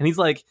and he's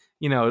like,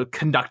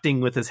 conducting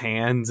with his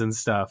hands and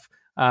stuff,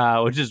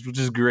 which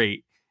is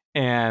great.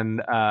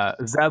 And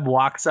Zeb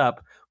walks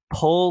up,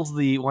 pulls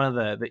one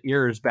of the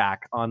ears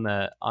back on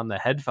the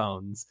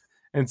headphones,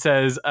 and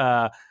says,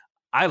 "I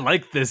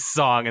like this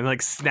song," and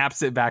like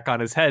snaps it back on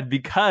his head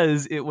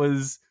because it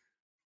was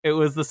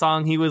the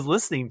song he was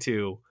listening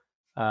to.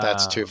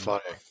 That's too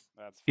funny.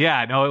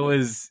 Yeah, no,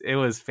 it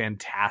was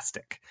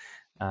fantastic.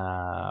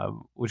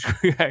 Which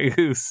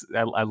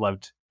I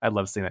loved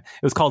seeing it.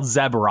 It was called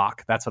Zeb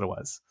Rock. That's what it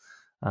was.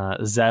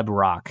 Zeb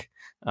Rock.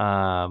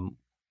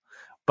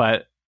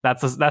 But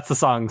that's the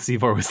song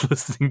Sivor was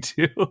listening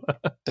to.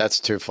 That's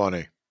too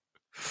funny.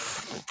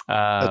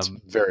 That's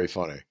very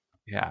funny.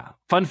 Yeah.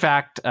 Fun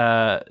fact,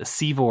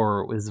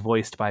 Sivor was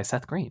voiced by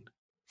Seth Green.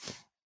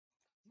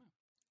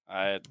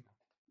 I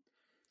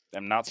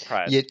am not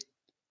surprised.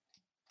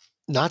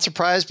 Not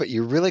surprised, but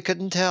you really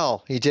couldn't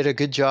tell. He did a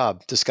good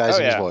job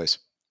disguising his voice.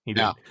 He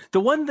did. Yeah. The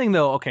one thing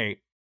though,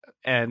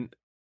 and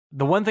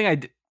the one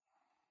thing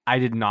I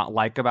did not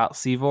like about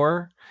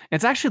Sivor,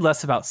 it's actually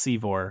less about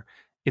Sivor,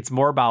 it's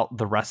more about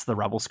the rest of the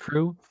Rebels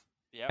crew.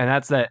 Yep. And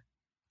that's that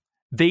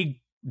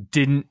they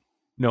didn't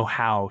know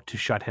how to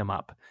shut him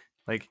up.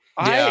 Like,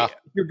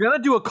 you're gonna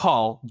do a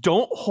call,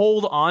 don't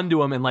hold on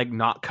to him and like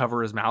not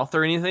cover his mouth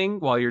or anything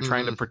while you're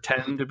trying to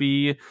pretend to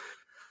be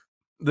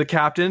the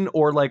captain,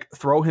 or like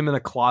throw him in a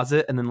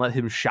closet and then let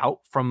him shout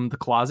from the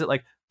closet.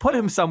 Like, put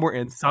him somewhere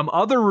in some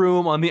other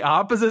room on the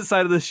opposite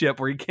side of the ship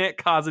where he can't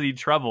cause any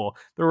trouble.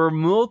 There were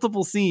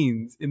multiple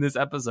scenes in this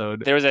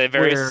episode. There was a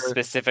very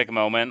specific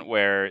moment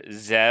where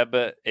Zeb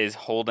is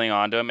holding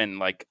onto him and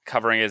like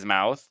covering his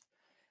mouth,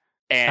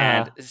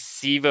 and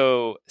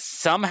Sivo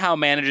somehow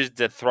manages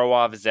to throw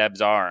off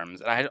Zeb's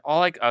arms. And I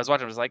was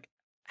watching, I was like,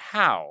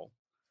 how?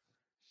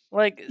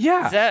 Like,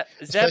 Zeb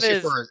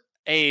is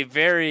a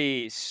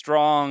very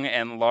strong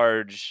and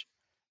large,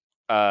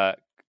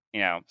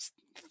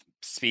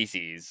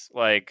 species.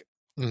 Like,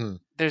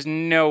 there's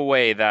no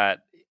way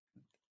that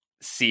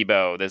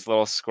Sibo, this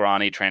little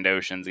scrawny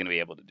Trandoshan, is going to be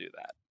able to do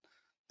that.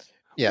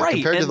 Yeah, right.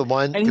 compared to the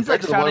one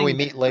we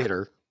meet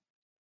later.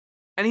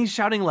 And he's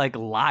shouting like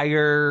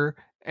liar,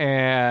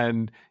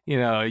 and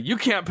you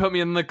can't put me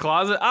in the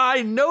closet.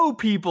 I know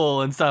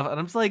people and stuff. And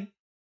I'm just like,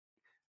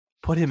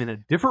 put him in a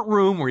different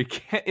room where he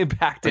can't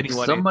impact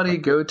anyone. Somebody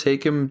go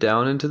take him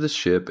down into the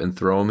ship and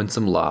throw him in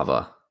some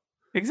lava.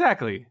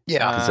 Exactly.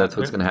 Yeah. Because that's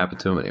what's going to happen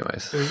to him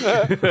anyways.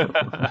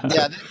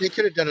 Yeah, they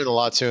could have done it a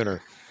lot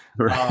sooner.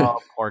 Right. Oh,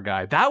 poor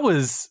guy. That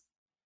was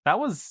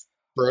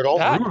brutal.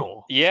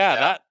 Brutal.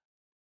 Yeah.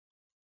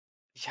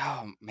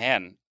 Oh,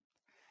 man.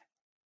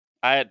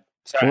 I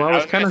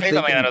was kind of thinking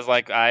something that I was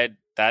like, I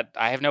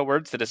have no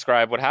words to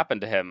describe what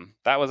happened to him.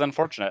 That was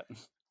unfortunate.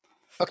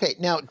 Okay,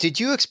 now, did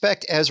you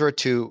expect Ezra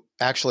to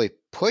actually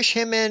push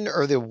him in,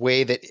 or the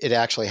way that it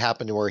actually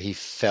happened to where he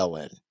fell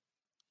in?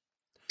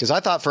 Because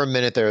I thought for a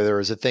minute there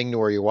was a thing to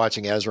where you're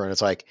watching Ezra and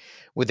it's like,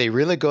 would they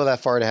really go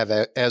that far to have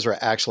Ezra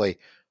actually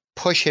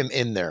push him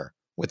in there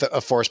with a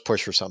force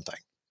push or something?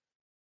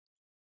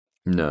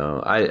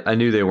 No, I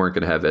knew they weren't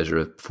going to have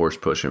Ezra force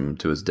push him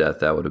to his death.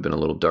 That would have been a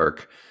little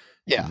dark.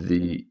 Yeah.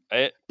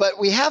 But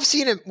we have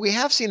seen him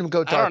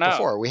go dark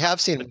before. We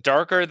have seen him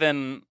darker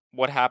than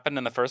what happened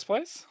in the first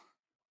place?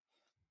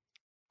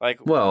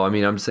 Well, I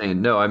mean, I'm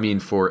saying no. I mean,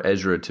 for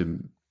Ezra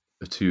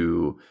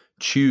to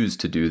choose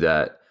to do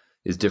that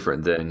is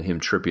different than him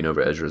tripping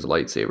over Ezra's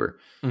lightsaber.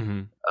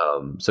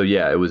 Mm-hmm. So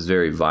yeah, it was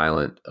very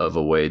violent of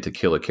a way to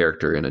kill a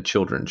character in a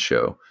children's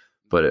show,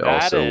 but it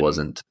also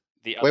wasn't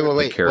wait,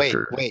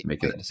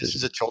 making that decision. This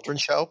is a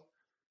children's show?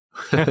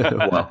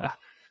 Well,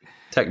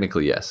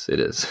 technically, yes,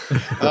 it is.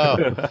 Oh,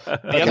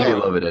 I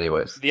love it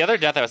anyways. The other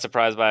death I was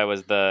surprised by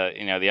was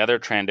the other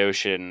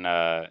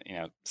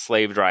Trandoshan,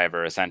 slave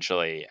driver,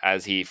 essentially,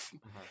 as he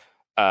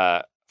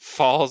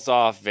falls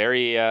off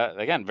very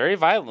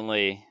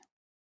violently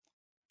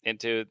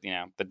into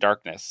the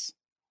darkness.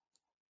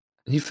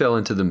 He fell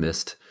into the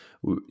mist.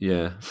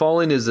 Yeah,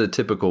 falling is a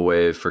typical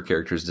way for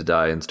characters to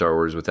die in Star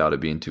Wars without it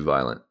being too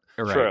violent.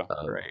 Right. True.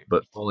 Right.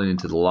 but falling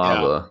into the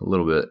lava a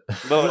little bit.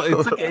 Well,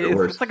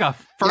 It's like a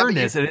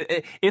furnace. And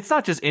it's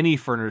not just any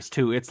furnace,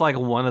 too. It's like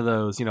one of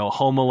those,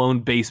 Home Alone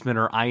basement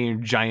or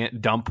Iron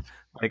Giant dump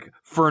like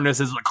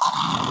furnaces, like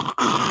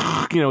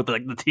with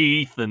like the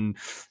teeth and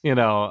It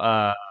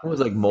was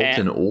like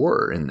molten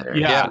ore in there.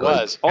 Yeah, it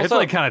was. It's Also,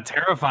 like kind of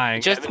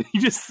terrifying. just- He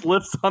just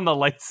slips on the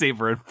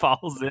lightsaber and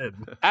falls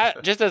in.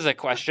 just as a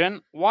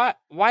question, why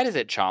does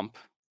it chomp?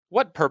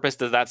 What purpose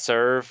does that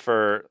serve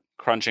for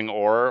crunching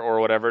ore or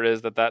whatever it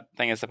is that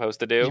thing is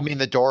supposed to do? You mean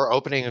the door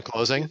opening and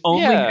closing?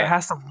 Only Yeah. it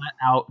has to let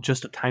out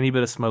just a tiny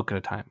bit of smoke at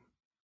a time.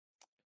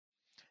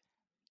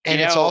 And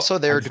You it's know, also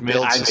there I to made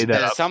build that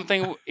suspense. up.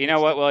 Something, you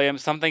know what, William?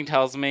 Something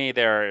tells me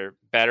there are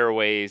better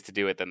ways to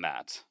do it than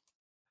that.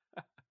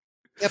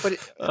 Yeah, but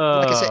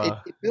like I said,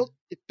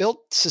 it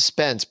built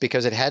suspense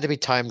because it had to be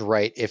timed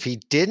right. If he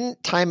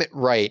didn't time it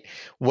right,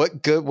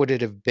 what good would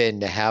it have been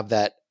to have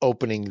that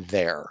opening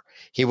there?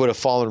 He would have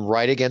fallen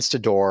right against a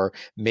door,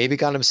 maybe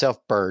got himself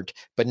burnt,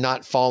 but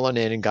not fallen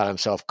in and got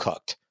himself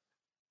cooked.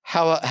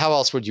 How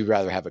else would you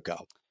rather have it go?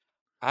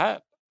 I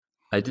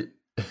did.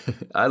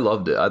 I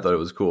loved it. I thought it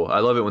was cool. I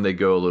love it when they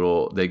go a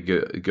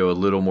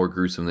little more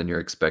gruesome than you're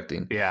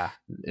expecting. Yeah.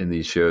 In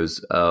these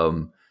shows.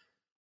 And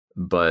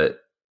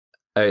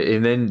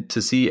then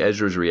to see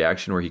Ezra's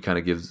reaction where he kind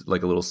of gives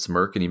like a little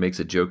smirk and he makes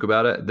a joke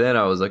about it, then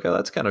I was like, oh,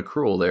 that's kind of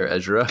cruel there,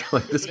 Ezra.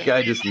 Like this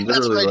guy just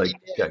literally right,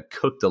 got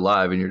cooked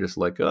alive and you're just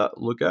like, oh,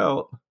 look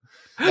out.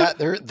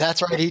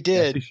 That's right, he You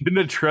did. shouldn't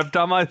have tripped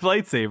on my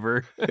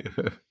lightsaber.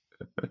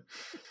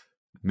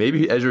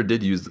 Maybe Ezra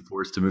did use the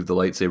Force to move the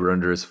lightsaber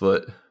under his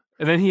foot.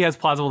 And then he has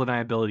plausible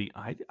deniability.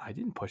 I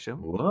didn't push him.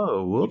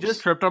 Whoa, He woops.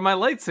 just tripped on my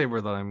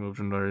lightsaber that I moved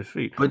under his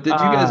feet. But did you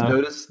guys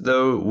notice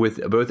though,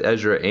 with both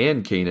Ezra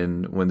and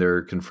Kanan, when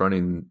they're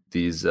confronting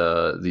these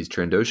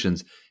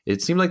Trandoshans,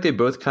 it seemed like they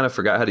both kind of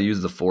forgot how to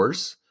use the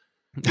Force.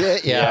 Yeah.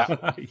 Yes.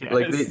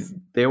 Like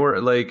they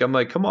were like, I'm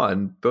like, come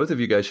on, both of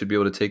you guys should be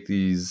able to take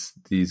these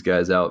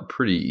guys out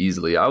pretty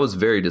easily. I was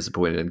very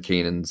disappointed in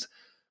Kanan's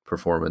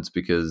performance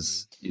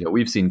because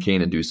we've seen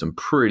Kanan do some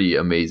pretty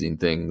amazing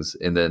things,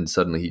 and then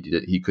suddenly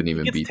he couldn't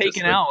even Gets beat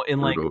taken out in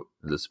like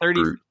this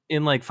 30 brute.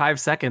 in like 5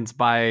 seconds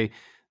by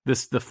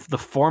the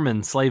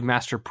foreman slave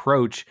master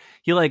Proach.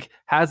 He like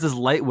has this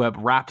light whip,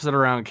 wraps it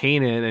around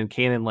Kanan, and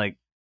Kanan like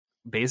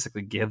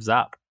basically gives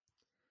up.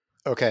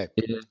 Okay.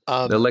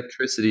 The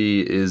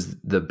electricity is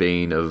the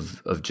bane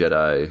of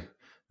Jedi.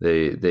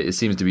 It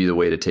seems to be the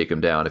way to take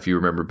them down. If you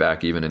remember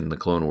back even in the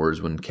Clone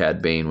Wars when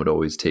Cad Bane would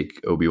always take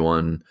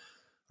Obi-Wan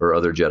or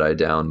other Jedi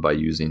down by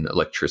using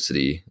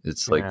electricity.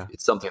 It's like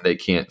it's something they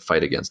can't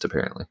fight against,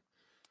 apparently.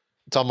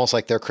 It's almost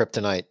like their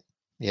kryptonite.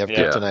 You have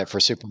kryptonite for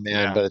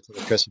Superman, but it's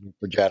electricity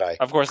for Jedi.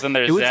 Of course, then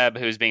there's Zeb,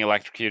 who's being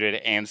electrocuted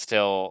and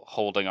still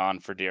holding on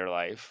for dear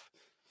life.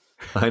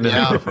 I know.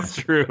 Yeah. That's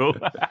true.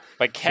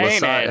 But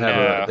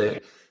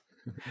Kanan,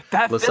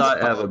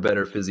 Lasat have a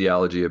better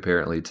physiology,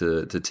 apparently,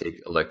 to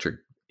take electric.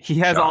 He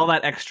has shock. all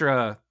that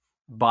extra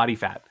body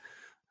fat.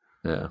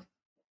 Yeah.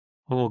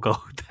 We'll go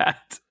with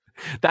that.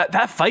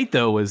 That fight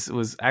though was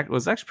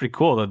actually pretty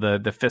cool.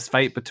 The fist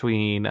fight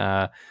between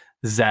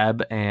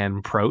Zeb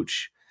and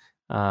Proach.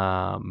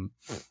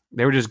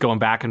 They were just going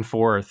back and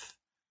forth,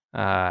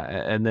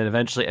 and then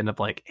eventually end up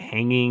like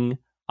hanging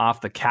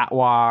off the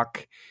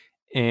catwalk.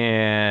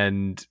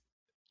 And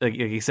like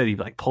he said, he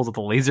like pulls up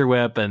the laser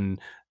whip, and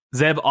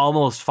Zeb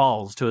almost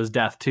falls to his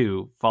death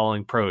too,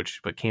 following Proach.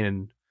 But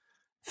Kanan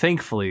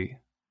thankfully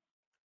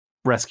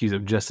rescues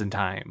him just in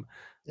time.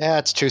 Yeah,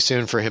 it's too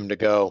soon for him to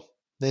go.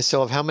 They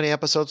still have how many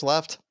episodes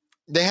left?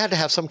 They had to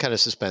have some kind of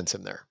suspense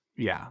in there.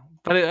 Yeah,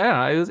 but I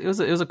don't know, it was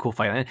a cool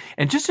fight,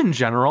 and just in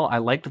general, I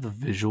liked the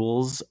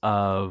visuals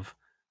of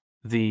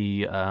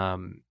the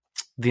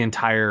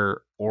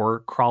entire ore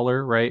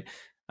crawler. Right,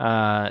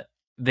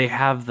 they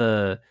have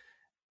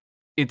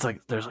it's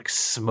like there's like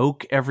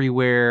smoke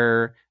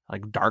everywhere,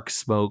 like dark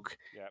smoke,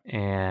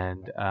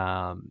 and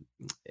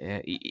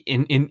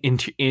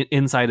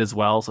inside as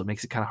well, so it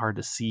makes it kind of hard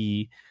to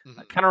see.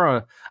 Kind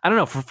of, I don't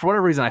know, for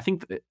whatever reason, I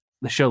think that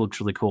the show looks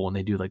really cool when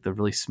they do like the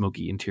really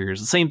smoky interiors.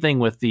 The same thing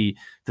with the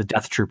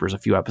Death Troopers a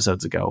few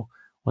episodes ago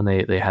when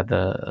they had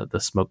the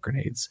smoke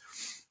grenades.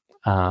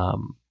 I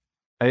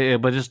thought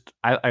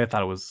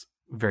it was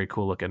very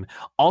cool looking.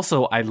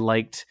 Also, I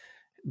liked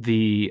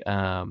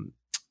how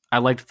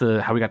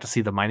we got to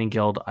see the Mining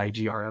Guild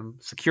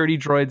IGRM security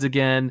droids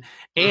again,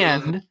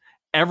 and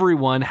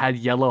everyone had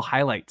yellow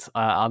highlights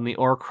on the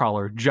ore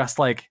crawler, just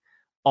like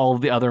all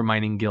of the other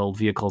Mining Guild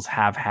vehicles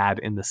have had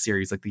in the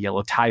series, like the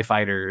yellow TIE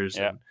fighters,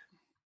 and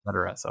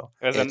etc. So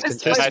it's a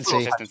nice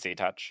consistency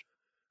touch.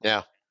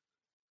 Yeah.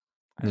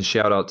 And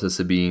shout out to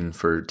Sabine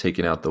for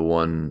taking out the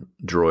one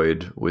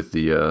droid with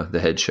the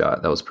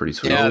headshot. That was pretty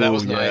sweet. Yeah, that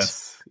was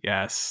nice.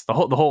 Yes. The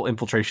whole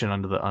infiltration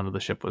onto the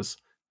ship was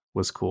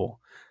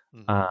cool.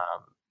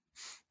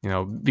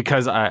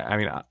 Because I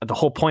mean the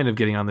whole point of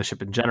getting on the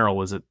ship in general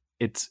was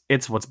it's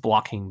what's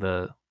blocking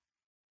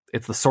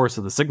it's the source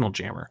of the signal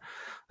jammer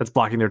that's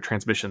blocking their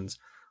transmissions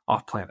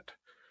off planet.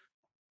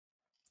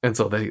 and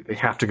so they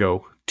have to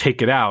go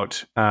take it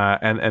out,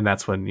 and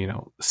that's when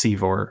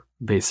Sivor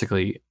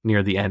basically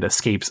near the end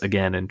escapes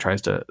again and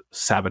tries to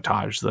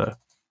sabotage the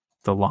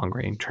long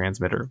range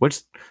transmitter,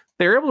 which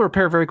they're able to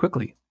repair very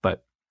quickly.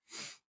 But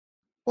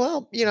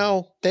well,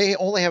 they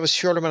only have a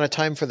short amount of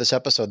time for this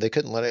episode. They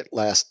couldn't let it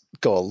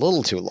go a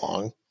little too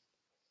long.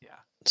 Yeah,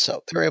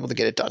 so they're able to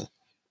get it done.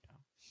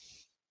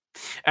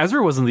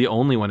 Ezra wasn't the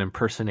only one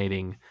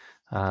impersonating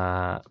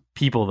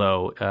people,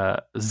 though.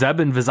 Zeb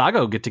and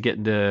Vizago get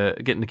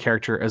into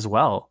character as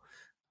well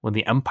when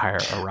the Empire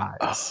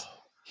arrives.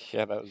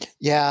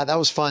 That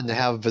was fun to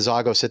have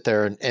Vizago sit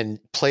there and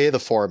play the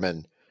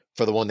foreman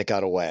for the one that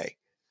got away.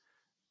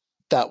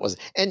 That was,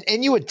 and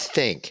you would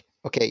think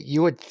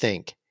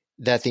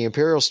that the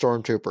Imperial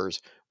Stormtroopers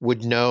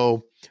would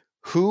know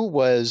who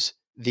was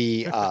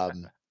the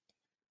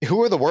who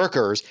were the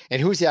workers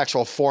and who's the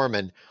actual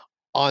foreman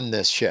on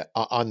this ship,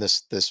 on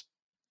this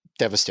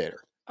Devastator.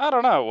 I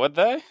don't know. Would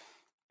they?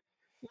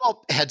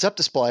 Well, heads up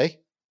display.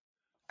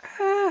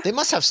 They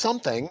must have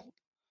something.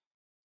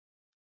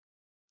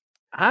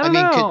 I don't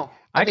know.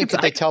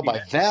 Could they tell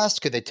by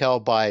vest? Could they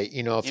tell by,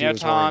 if he was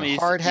Tom, wearing a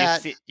hard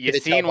hat? You've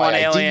seen one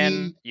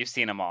alien. You've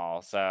seen them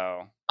all.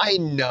 So I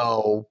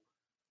know.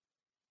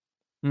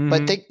 Mm-hmm.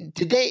 But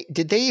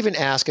did they even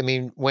ask? I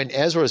mean, when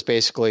Ezra was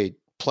basically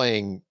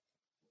playing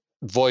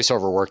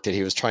voiceover work that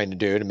he was trying to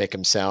do to make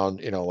him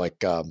sound,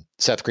 like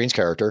Seth Green's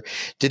character,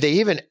 did they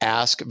even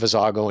ask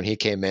Vizago when he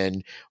came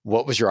in,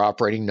 what was your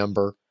operating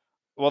number?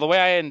 Well, the way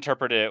I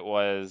interpreted it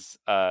was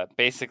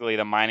basically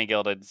the mining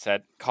guild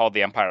had called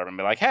the Empire and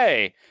be like,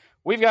 hey,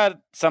 we've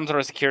got some sort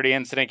of security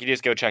incident. Can you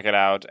just go check it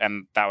out?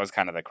 And that was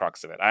kind of the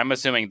crux of it. I'm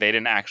assuming they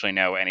didn't actually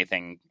know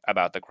anything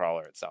about the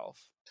crawler itself.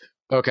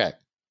 Okay.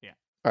 Yeah.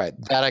 All right.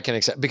 That I can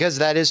accept, because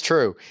that is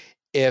true.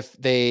 If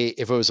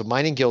it was a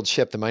mining guild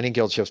ship, the mining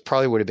guild ships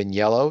probably would have been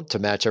yellow to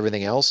match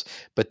everything else.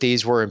 But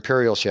these were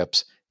Imperial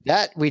ships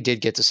that we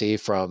did get to see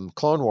from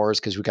Clone Wars,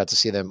 because we got to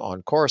see them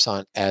on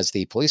Coruscant as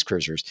the police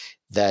cruisers.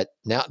 That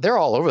now they're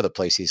all over the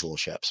place, these little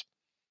ships.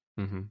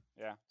 Mm-hmm.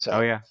 Yeah.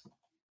 So, yeah.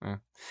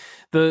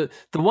 The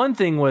one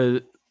thing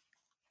was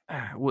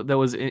that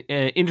was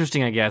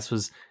interesting, I guess,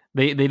 was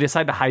they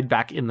decided to hide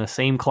back in the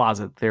same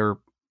closet they're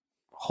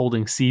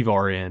holding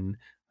Sivor in.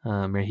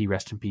 May he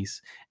rest in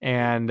peace.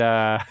 And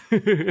R.I.P.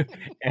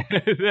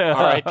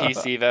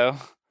 Sivo.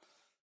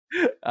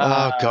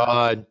 Oh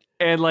God!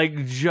 And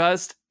like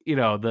just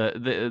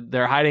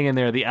they're hiding in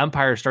there. The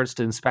Empire starts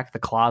to inspect the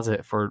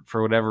closet for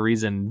whatever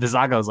reason.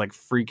 Vizago's like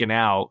freaking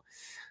out.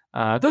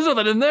 There's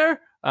nothing in there.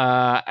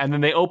 And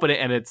then they open it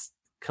and it's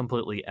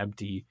completely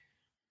empty.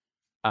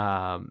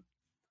 I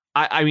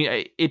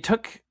mean, it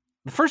took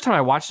the first time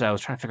I watched it, I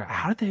was trying to figure out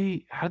how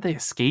did they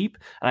escape?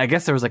 And I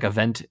guess there was like a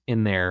vent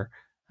in there.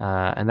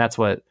 And that's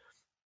what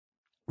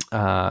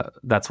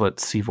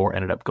Sivor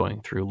ended up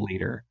going through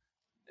later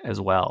as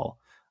well.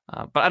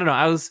 But I don't know.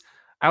 I was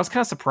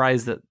kind of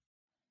surprised that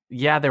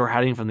they were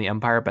hiding from the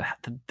Empire, but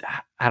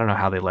I don't know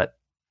how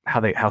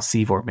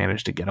Sivor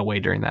managed to get away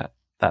during that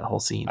whole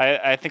scene.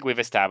 I think we've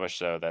established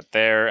though that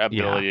their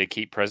ability to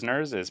keep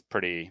prisoners is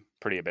pretty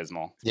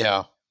abysmal.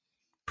 Yeah.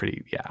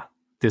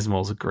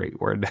 Dismal is a great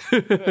word.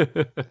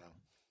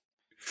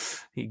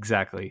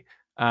 Exactly.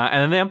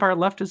 And then the Empire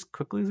left as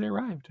quickly as they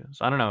arrived.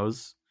 So I don't know. It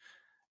was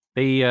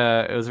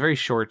a very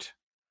short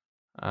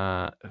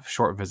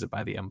visit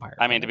by the Empire.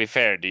 I mean, to be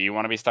fair, do you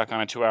want to be stuck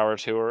on a 2-hour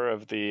tour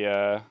of the,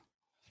 a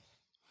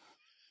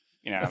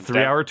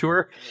 3-hour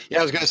tour? Yeah,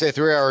 I was going to say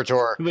 3-hour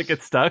tour. They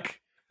get stuck.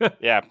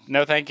 Yeah.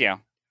 No, thank you.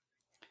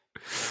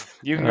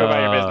 You can go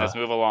about your business.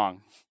 Move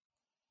along.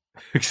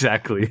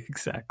 Exactly.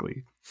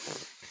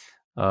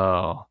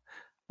 Oh.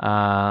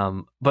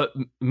 But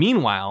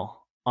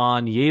meanwhile,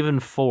 on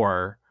Yavin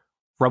 4,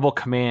 Rebel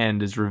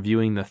Command is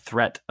reviewing the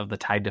threat of the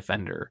TIE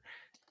Defender.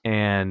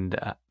 And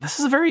this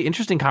is a very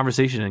interesting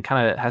conversation and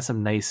kind of has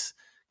some nice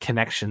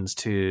connections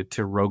to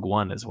Rogue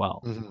One as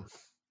well. Mm-hmm.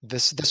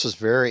 This was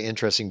very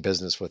interesting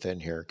business within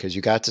here, because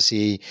you got to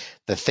see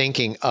the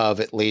thinking of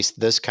at least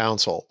this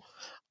council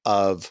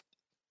of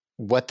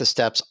what the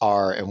steps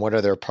are and what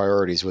are their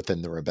priorities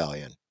within the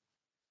rebellion.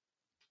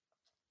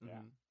 Yeah.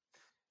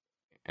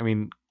 I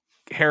mean,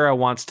 Hera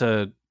wants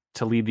to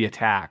lead the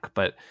attack,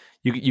 but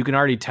you can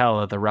already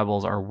tell that the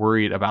rebels are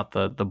worried about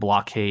the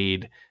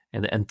blockade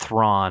and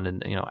Thrawn,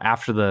 and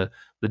after the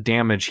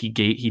damage he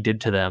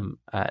did to them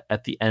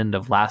at the end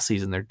of last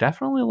season, they're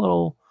definitely a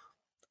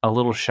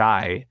little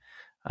shy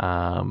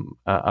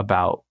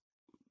about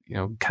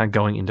kind of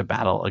going into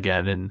battle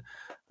again, and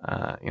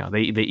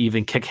they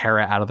even kick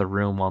Hera out of the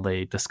room while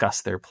they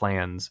discuss their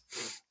plans.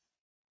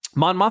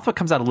 Mon Mothma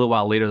comes out a little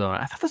while later though,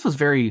 and I thought this was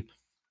very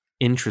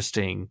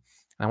interesting.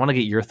 I want to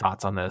get your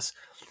thoughts on this.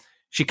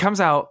 She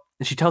comes out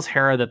and she tells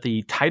Hera that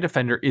the TIE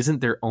Defender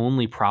isn't their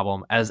only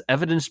problem, as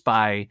evidenced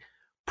by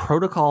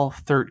Protocol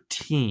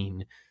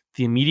 13,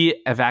 the immediate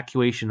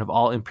evacuation of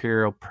all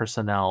Imperial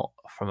personnel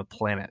from the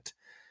planet.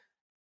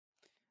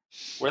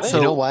 You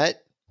know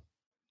what?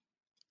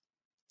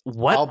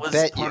 What I'll was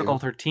bet Protocol you.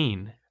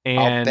 13? And,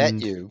 I'll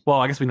bet you. Well,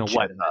 I guess we know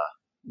what.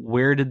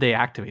 Where did they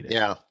activate it?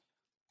 Yeah.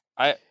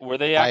 Were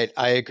they?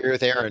 I agree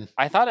with Aaron.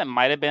 I thought it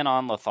might have been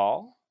on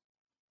Lothal.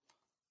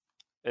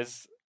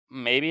 Is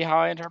maybe how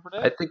I interpret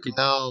it. I think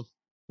No,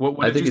 What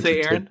I did think you it's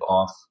say, a Aaron? tip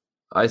off.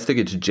 I think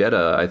it's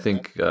Jeddah. I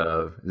think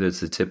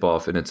it's a tip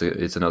off, and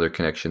it's another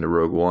connection to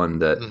Rogue One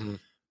that Mhm.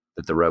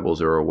 that the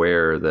rebels are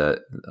aware that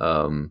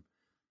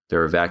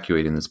they're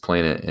evacuating this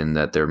planet and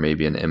that there may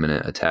be an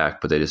imminent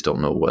attack, but they just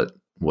don't know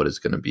what is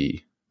going to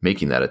be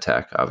making that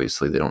attack.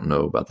 Obviously, they don't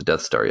know about the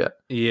Death Star yet.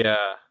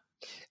 Yeah.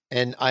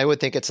 and I would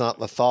think it's not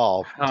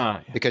Lothal Huh.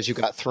 because you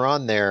got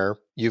Thrawn there.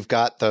 You've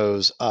got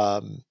those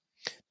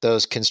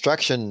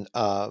construction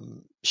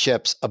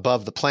ships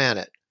above the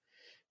planet.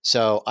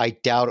 So I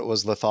doubt it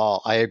was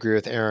Lothal. I agree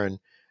with Aaron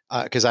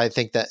because I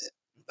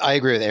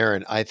agree with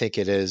Aaron. I think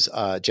it is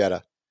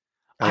Jeddah.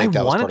 I think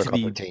that was want it to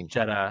Protocol be 13.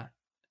 Jeddah.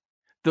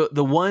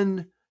 The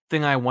one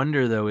thing I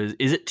wonder though is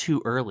it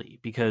too early?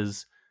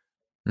 Because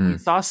we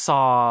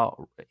saw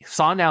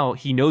now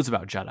he knows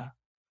about Jeddah,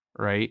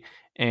 right?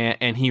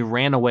 And he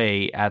ran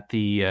away at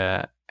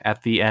the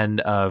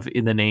end of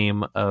In the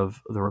Name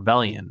of the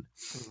Rebellion.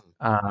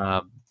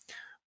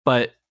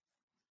 But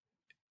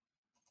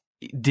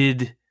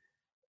did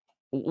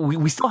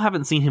we still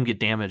haven't seen him get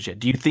damaged yet?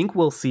 Do you think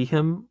we'll see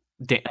him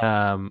get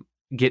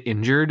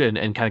injured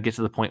and kind of get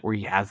to the point where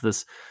he has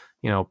this,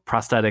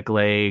 prosthetic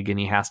leg and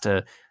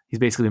he's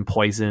basically been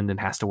poisoned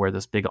and has to wear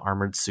this big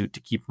armored suit to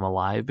keep him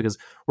alive? Because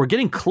we're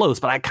getting close,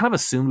 but I kind of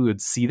assumed we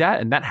would see that,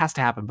 and that has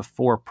to happen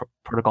before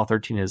Protocol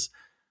 13 is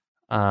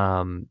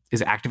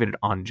activated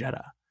on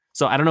Jeddah.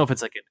 So I don't know if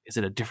it's is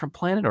it a different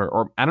planet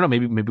or I don't know,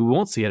 maybe we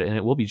won't see it and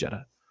it will be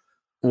Jeddah.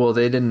 Well,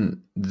 they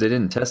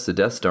didn't test the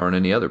Death Star on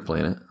any other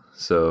planet.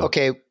 So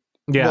Okay.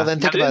 Yeah. Well, then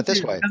think about it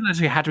this way. It doesn't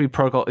actually have to be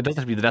Protocol. It doesn't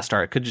have to be the Death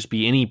Star. It could just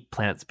be any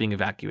planet that's being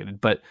evacuated.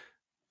 But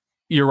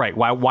you're right.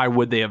 Why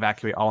would they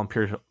evacuate all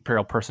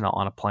Imperial personnel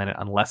on a planet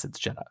unless it's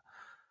Jeddah?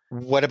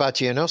 What about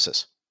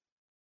Geonosis?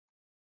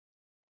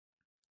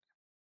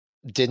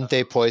 Didn't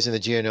they poison the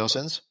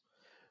Geonosians?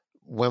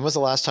 When was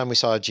the last time we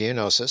saw a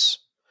Geonosis?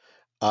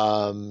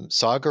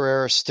 Saw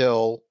Gerrera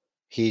still,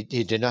 he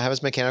did not have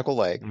his mechanical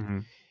leg. Mm-hmm.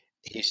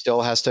 He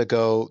still has to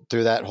go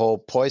through that whole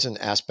poison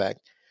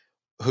aspect.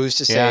 Who's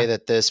to say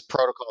that this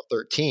Protocol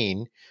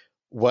 13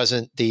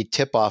 wasn't the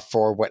tip-off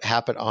for what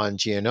happened on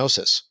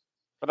Geonosis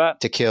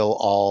to kill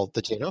all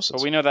the Geonosians?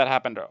 But we know that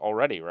happened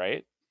already,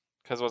 right?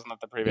 Because wasn't that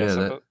the previous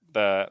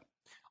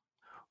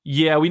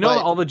Yeah, we know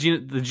that all the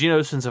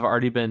Geonosians have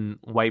already been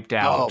wiped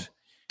out. Oh,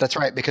 that's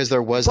right, because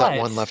there was that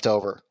one left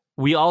over.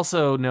 We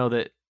also know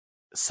that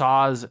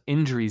Saw's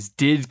injuries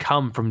did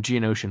come from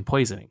Geonosian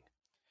poisoning,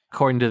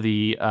 according to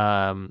the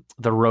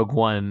Rogue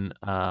One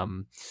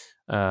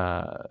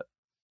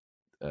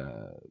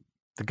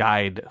the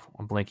guide.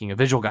 I'm blanking, a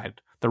visual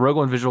guide. The Rogue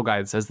One visual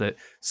guide says that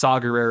Saw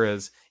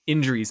Gerrera's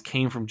injuries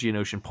came from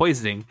Geonosian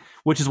poisoning,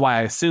 which is why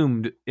I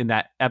assumed in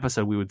that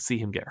episode we would see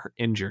him get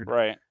injured.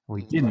 Right.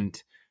 We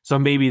didn't. So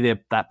maybe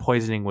that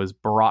poisoning was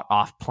brought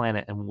off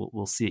planet, and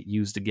we'll see it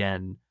used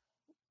again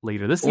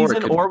later this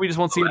season, or we just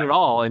won't see it at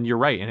all. And you're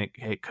right, and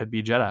it could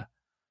be Jeddah.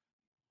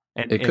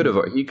 And he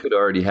could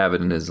already have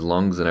it in his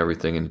lungs and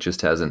everything, and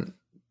just hasn't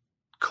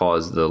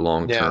caused the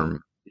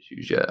long-term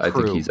issues yet. I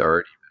think he's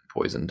already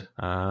been poisoned.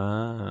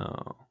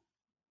 Oh.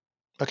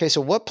 Okay,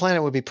 so what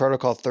planet would be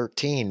Protocol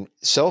 13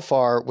 so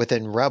far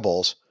within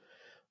Rebels?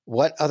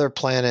 What other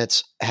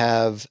planets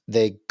have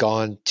they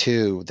gone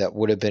to that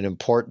would have been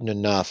important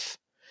enough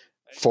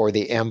for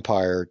the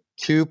Empire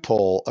to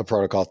pull a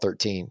Protocol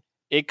 13?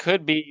 It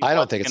could be. I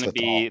don't think it's going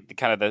to be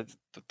kind of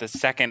the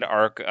second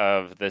arc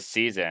of the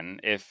season.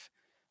 If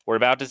we're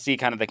about to see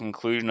kind of the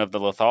conclusion of the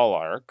Lothal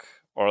arc,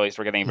 or at least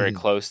we're getting very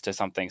close to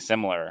something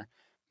similar,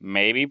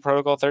 maybe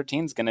Protocol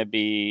 13 is going to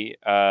be,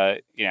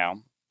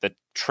 the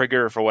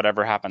trigger for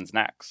whatever happens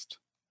next.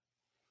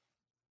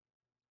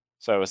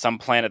 So some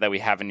planet that we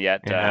haven't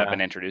yet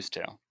been introduced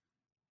to.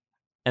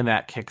 And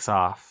that kicks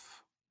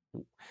off.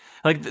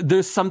 Like,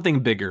 there's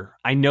something bigger.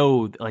 I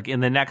know, like, in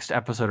the next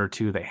episode or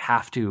two, they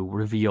have to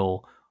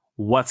reveal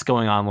what's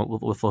going on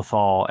with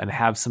Lothal and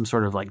have some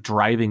sort of, like,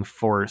 driving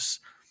force.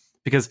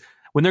 Because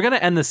when they're going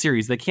to end the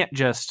series, they can't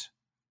just...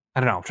 I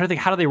don't know. I'm trying to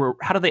think,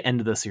 how do they end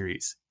the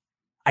series?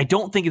 I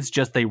don't think it's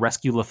just they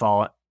rescue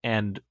Lothal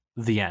and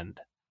the end.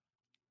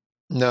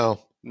 No.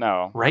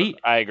 Right?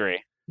 I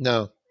agree.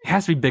 No. It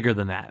has to be bigger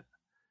than that.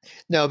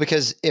 No,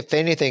 because if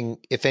anything,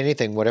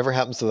 whatever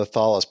happens to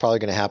Lothal is probably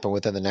going to happen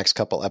within the next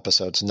couple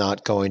episodes,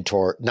 not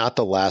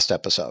the last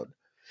episode.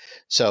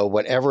 So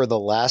whatever the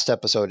last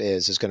episode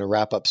is going to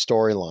wrap up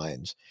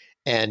storylines.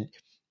 And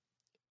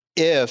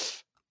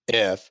if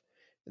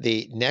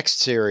the next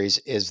series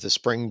is the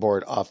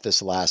springboard off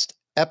this last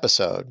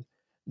episode,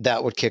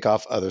 that would kick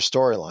off other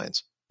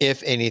storylines.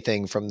 If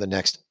anything from the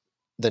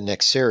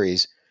next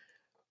series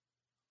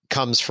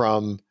comes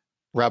from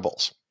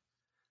Rebels,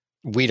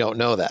 we don't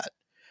know that.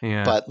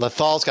 Yeah. But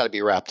Lothal's got to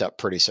be wrapped up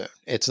pretty soon.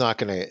 It's not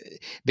going to,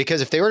 because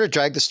if they were to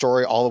drag the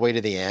story all the way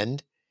to the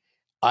end,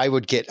 I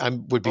would be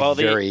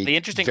very, the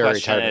interesting very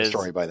question tired of the is,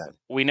 story by then.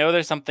 We know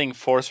there's something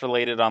force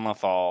related on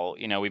Lothal.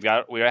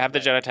 We have the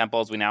Jeddah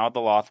temples. We now have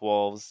the Loth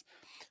Wolves.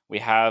 We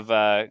have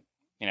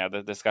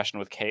the discussion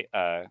with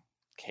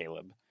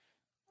Caleb,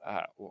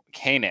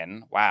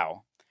 Kanan.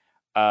 Wow.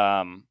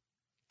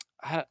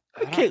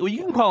 Okay, well,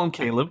 you can call him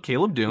Caleb.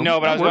 Caleb Doom. No,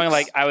 but That I was going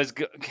works. I was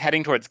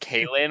heading towards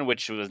Kaylin,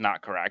 which was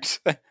not correct.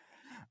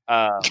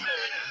 Let's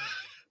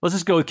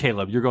just go with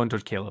Caleb. You're going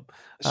towards Caleb.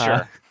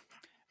 Sure.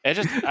 It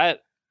just I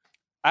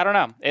don't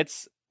know.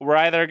 We're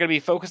either going to be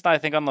focused on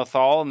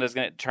Lothal, and there's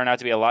going to turn out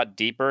to be a lot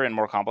deeper and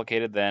more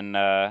complicated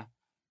than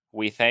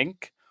we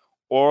think,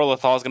 or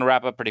Lothal is going to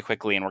wrap up pretty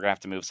quickly, and we're going to have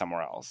to move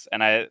somewhere else.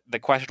 And the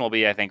question will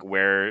be, I think,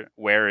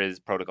 where is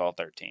Protocol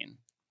 13?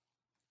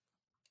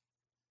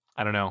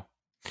 I don't know.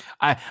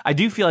 I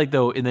do feel like,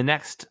 though, in the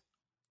next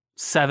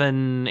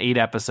 8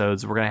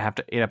 episodes, we're gonna have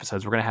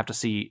to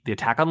see the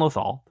attack on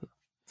Lothal.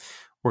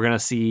 We're gonna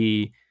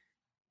see,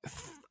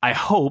 I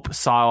hope,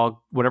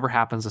 whatever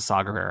happens to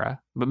Saw Gerrera,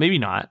 but maybe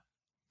not.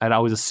 I'd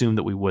always assume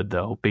that we would,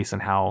 though, based on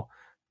how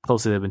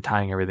closely they've been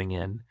tying everything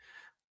in.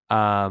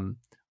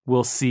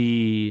 We'll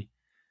see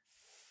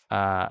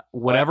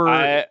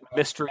whatever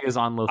mystery is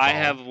on Lothal. I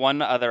have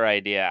one other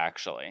idea,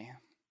 actually,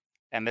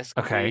 and this.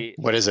 Okay,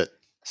 what is it?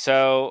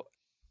 So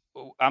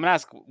I'm gonna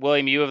ask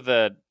William. You have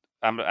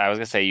I was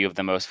gonna say you have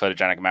the most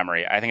photogenic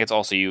memory. I think it's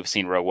also you've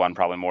seen Rogue One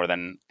probably more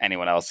than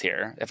anyone else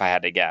here, if I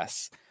had to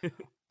guess.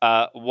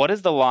 What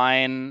is the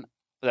line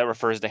that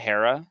refers to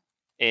Hera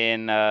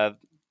in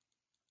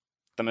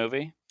the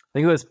movie? I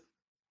think it was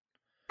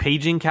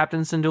paging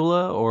Captain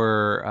Syndulla,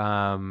 or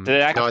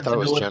no, I thought it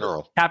was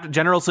General.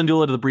 General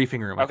Syndulla to the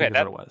briefing room. Okay,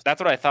 what it was. That's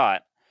what I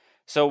thought.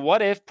 So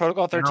what if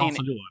Protocol 13?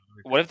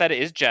 What if that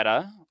is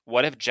Jedha?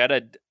 What if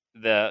Jedha,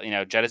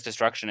 Jedha's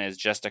destruction is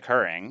just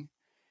occurring,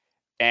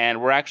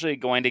 and we're actually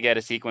going to get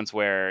a sequence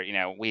where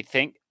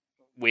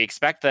we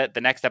expect that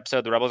the next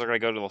episode the rebels are going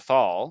to go to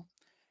Lothal,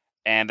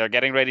 and they're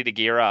getting ready to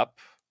gear up,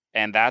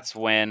 and that's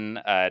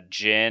when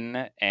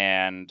Jyn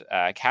and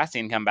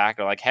Cassian come back.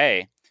 They're like,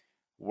 "Hey,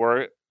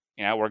 we're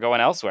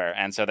going elsewhere,"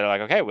 and so they're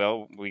like, "Okay,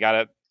 well, we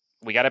gotta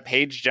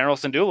page General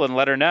Syndulla and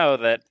let her know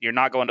that you're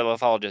not going to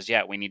Lothal just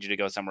yet. We need you to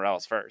go somewhere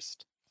else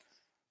first."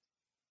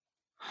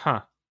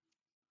 Huh.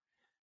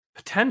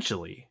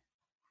 Potentially.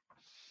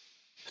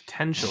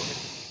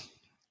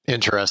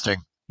 Interesting.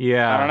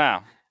 Yeah. I don't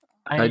know.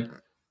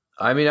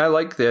 I mean, I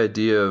like the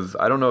idea of,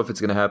 I don't know if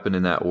it's going to happen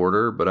in that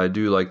order, but I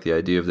do like the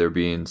idea of there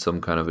being some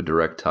kind of a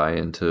direct tie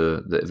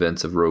into the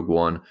events of Rogue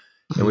One.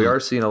 And we are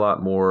seeing a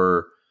lot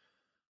more,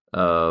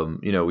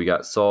 we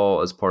got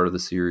Saul as part of the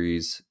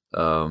series.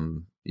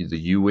 The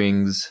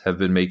U-Wings have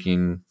been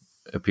making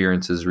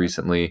appearances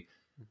recently.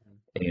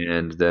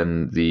 And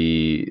then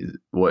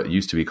what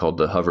used to be called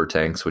the hover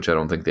tanks, which I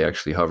don't think they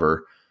actually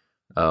hover,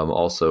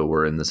 also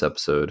were in this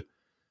episode.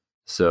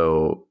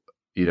 So,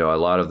 a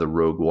lot of the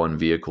Rogue One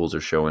vehicles are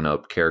showing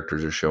up,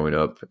 characters are showing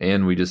up,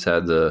 and we just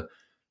had the,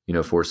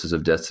 Forces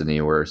of Destiny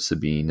where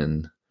Sabine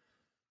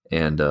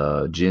and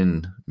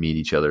Jyn meet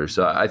each other.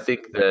 So I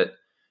think that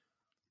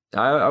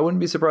I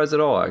wouldn't be surprised at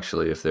all,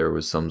 actually, if there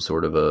was some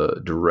sort of a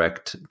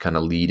direct kind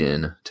of lead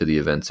in to the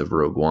events of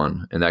Rogue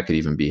One, and that could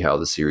even be how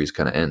the series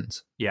kind of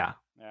ends. Yeah.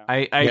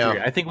 I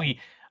agree.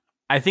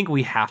 I think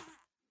we have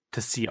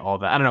to see all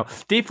that. I don't know.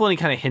 Dave Filoni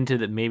kind of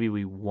hinted that maybe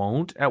we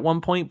won't at one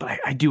point, but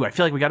I do. I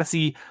feel like we got to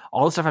see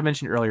all the stuff I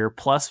mentioned earlier,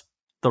 plus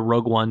the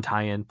Rogue One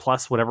tie-in,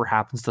 plus whatever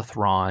happens to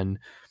Thrawn.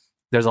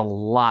 There's a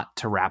lot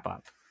to wrap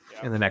up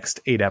in the next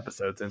 8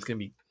 episodes, and it's going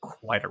to be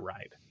quite a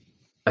ride.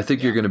 I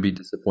think you're going to be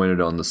disappointed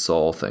on the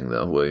Saul thing,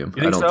 though, William.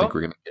 I don't think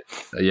we're going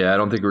to get. I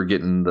don't think we're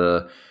getting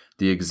the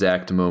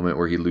exact moment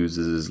where he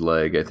loses his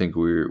leg. I think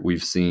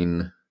we've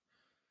seen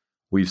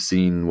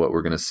what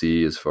we're going to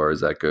see as far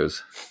as that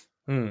goes.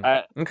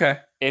 Okay.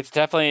 It's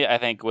definitely, I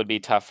think, would be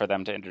tough for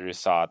them to introduce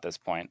Saw at this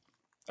point.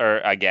 Or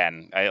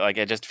again,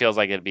 it just feels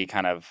like it'd be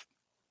kind of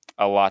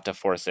a lot to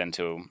force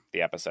into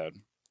the episode.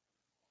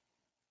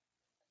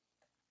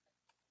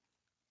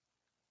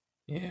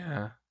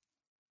 Yeah.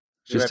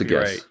 Just a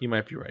guess. Right. You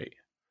might be right.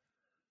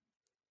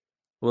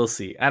 We'll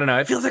see. I don't know.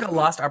 It feels like a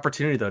lost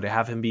opportunity, though, to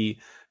have him be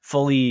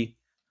fully,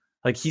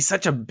 he's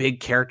such a big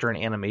character in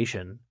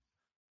animation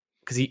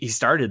because he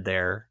started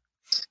there.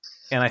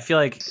 And I feel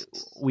like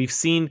we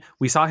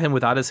saw him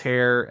without his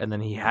hair, and then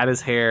he had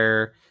his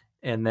hair,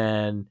 and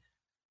then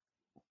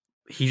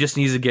he just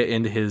needs to get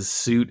into his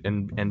suit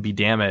and be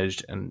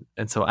damaged. And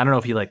so I don't know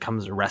if he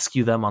comes to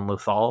rescue them on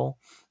Lothal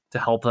to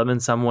help them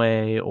in some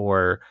way,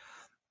 or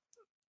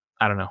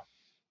I don't know.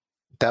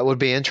 That would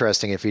be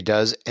interesting if he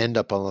does end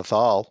up on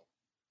Lothal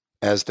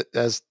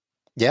that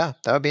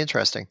would be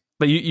interesting.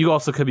 But you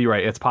also could be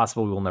right. It's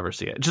possible we will never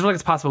see it. Just like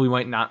it's possible we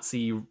might not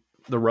see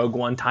the Rogue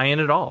One tie-in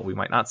at all. We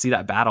might not see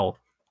that battle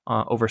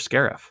over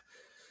Scarif.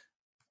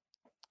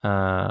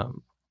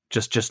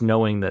 Just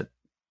knowing that,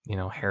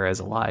 Hera is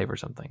alive or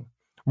something.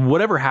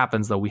 Whatever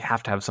happens, though, we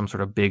have to have some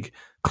sort of big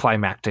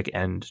climactic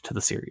end to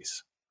the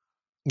series.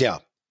 Yeah.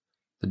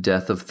 The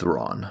death of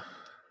Thrawn.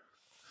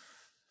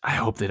 I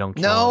hope they don't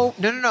kill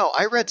him. No.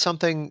 I read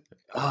something.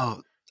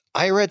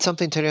 I read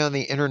something today on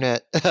the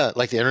internet,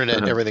 like the internet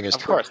and everything is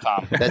Of course,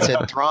 Tom. that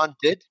said Thrawn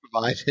did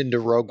survive into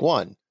Rogue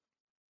One.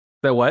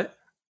 That what?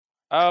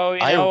 Oh,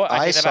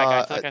 I take that saw-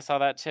 back. I feel like I saw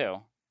that too.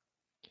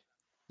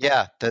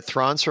 Yeah, that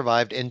Thrawn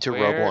survived into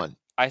Rogue Where- One.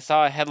 I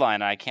saw a headline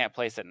and I can't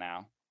place it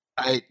now.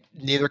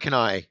 Neither can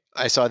I.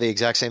 I saw the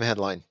exact same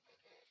headline.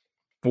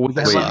 What was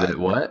the I Wait, saw- headline?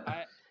 that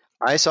what?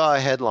 I saw a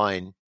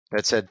headline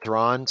that said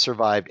Thrawn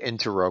survived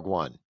into Rogue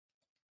One.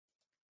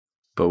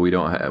 But we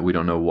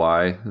don't know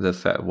why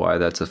why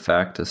that's a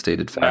fact, a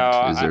stated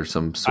fact. No, Is there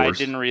some source? I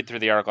didn't read through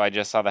the article. I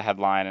just saw the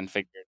headline and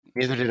figured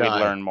Neither did we'd I.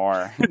 learn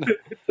more.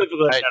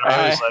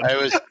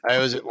 I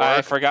was at work.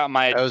 I forgot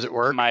I was at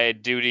work. my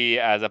duty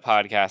as a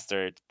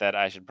podcaster that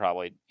I should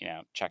probably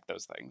check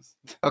those things.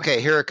 Okay,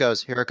 here it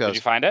goes. Here it Did goes.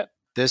 you find it?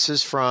 This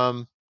is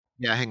from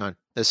hang on.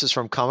 This is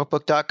from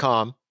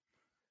comicbook.com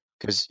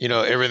because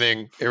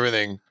everything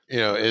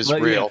is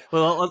real.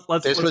 Well,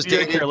 let's This was be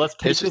very dated- clear. Let's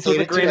take this was this with a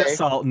dated grain of today.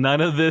 salt.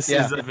 None of this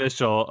Yeah. is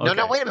official. No,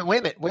 Okay. wait a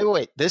minute.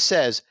 Wait. This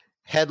says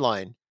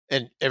headline,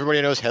 and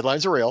everybody knows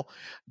headlines are real.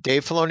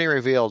 Dave Filoni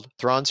revealed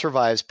Thrawn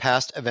survives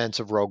past events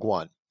of Rogue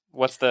One.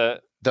 What's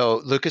the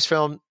Though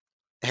Lucasfilm,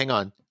 hang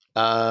on.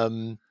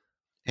 Hang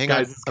Guys,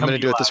 on. it's I'm going to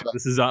coming do it live. this way.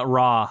 This is on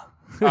Raw.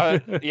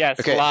 yes,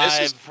 Okay, live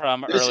this is-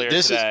 from earlier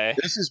today.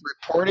 This is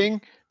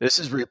reporting. This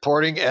is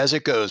reporting as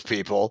it goes,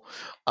 people.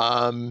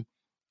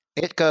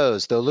 It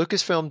goes, though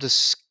Lucasfilm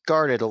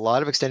discarded a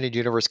lot of extended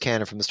universe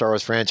canon from the Star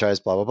Wars franchise,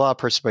 blah, blah, blah,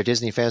 purchased by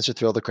Disney, fans are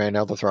thrilled that Grand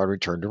Admiral Thrawn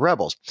returned to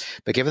Rebels.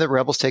 But given that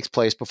Rebels takes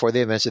place before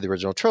the events of the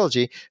original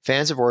trilogy,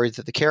 fans have worried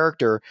that the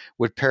character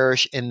would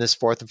perish in this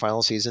fourth and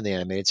final season of the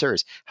animated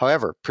series.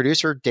 However,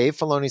 producer Dave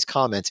Filoni's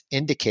comments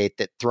indicate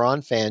that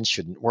Thrawn fans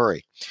shouldn't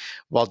worry.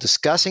 While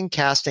discussing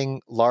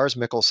casting Lars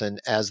Mikkelsen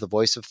as the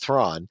voice of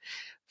Thrawn,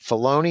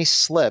 Filoni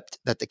slipped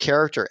that the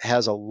character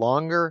has a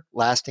longer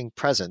lasting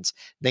presence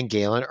than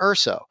Galen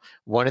Erso,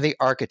 one of the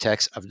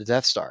architects of the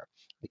Death Star.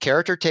 The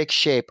character takes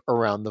shape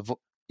around the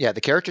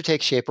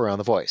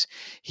voice.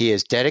 He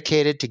is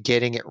dedicated to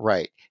getting it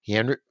right.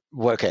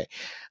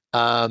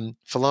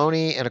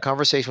 Filoni in a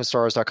conversation with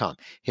StarWars.com,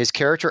 his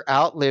character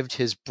outlived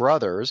his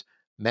brothers,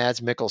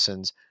 Mads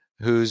Mikkelsen's,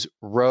 who's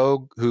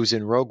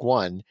in Rogue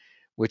One,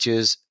 which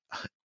is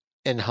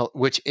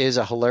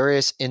a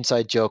hilarious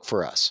inside joke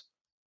for us.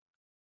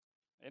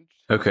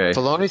 Okay.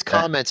 Filoni's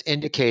comments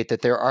indicate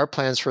that there are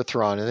plans for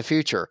Thrawn in the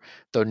future,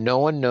 though no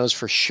one knows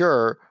for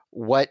sure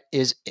what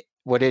it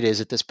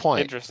is at this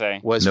point.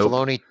 Interesting. Was Nope.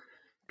 Filoni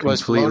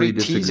Completely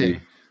teasing? disagree.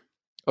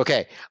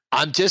 Okay,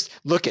 I'm just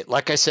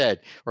like I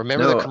said.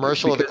 Remember No, the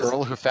commercial of the because-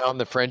 girl who found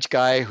the French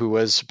guy who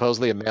was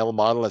supposedly a male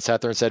model and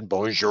sat there and said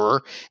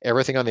bonjour?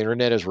 Everything on the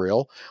internet is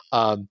real.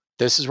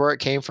 This is where it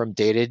came from.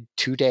 Dated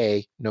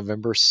today,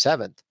 November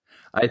 7th.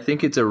 I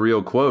think it's a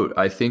real quote.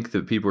 I think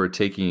that people are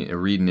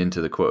reading into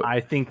the quote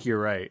I think you're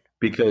right.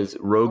 because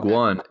Rogue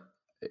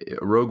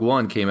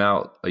One came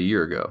out a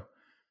year ago.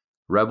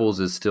 Rebels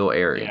is still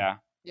airing.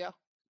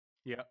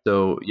 Yeah.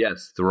 So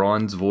yes,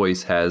 Thrawn's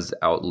voice has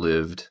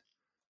outlived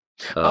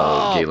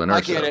Galen Erso.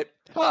 I get it.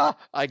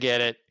 I get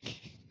it.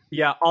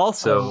 Yeah.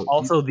 Also,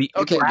 the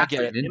Okay, I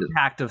get it.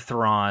 impact of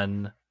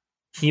Thrawn,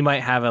 he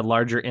might have a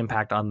larger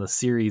impact on the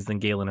series than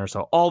Galen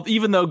Erso.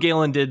 Even though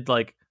Galen did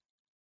put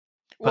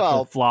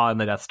the flaw in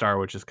the Death Star,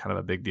 which is kind of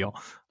a big deal.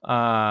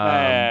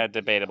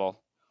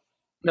 Debatable.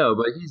 No,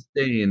 but he's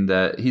saying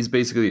that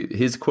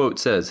his quote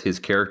says his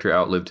character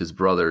outlived his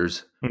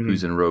brothers, Mhm.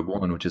 who's in Rogue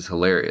One, which is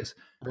hilarious.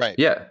 Right.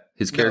 Yeah,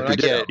 his No, character I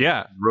did get outlive it.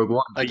 Yeah, Rogue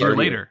One a year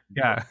later.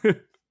 Yeah,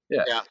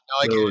 Yeah. No,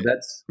 I get So it.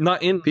 that's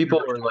not in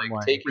people are like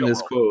taking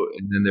this quote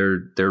and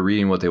then they're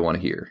reading what they want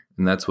to hear,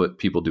 and that's what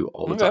people do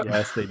all the time.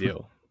 Yes, they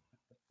do.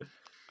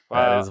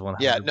 Wow. That is 100%.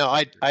 Yeah. No,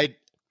 I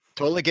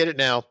totally get it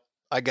now.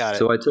 I got it.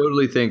 So I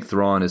totally think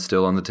Thrawn is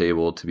still on the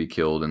table to be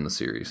killed in the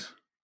series.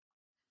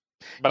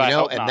 But I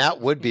hope and not.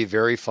 that would be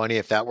very funny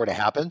if that were to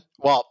happen.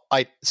 Well,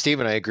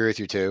 Stephen, I agree with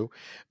you too.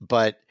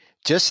 But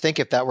just think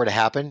if that were to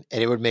happen,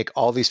 and it would make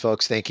all these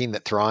folks thinking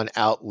that Thrawn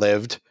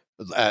outlived,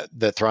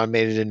 that Thrawn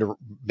made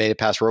it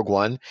past Rogue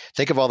One.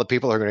 Think of all the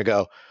people who are going to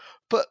go,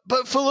 but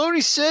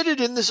Filoni said it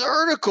in this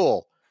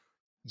article.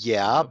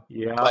 Yeah,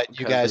 but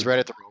you guys read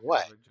it the wrong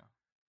way.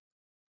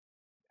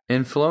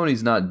 And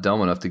Filoni's not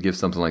dumb enough to give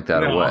something like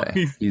that No,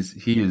 away. He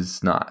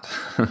is not.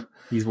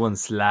 He's one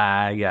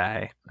sly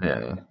guy.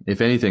 Yeah.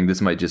 If anything,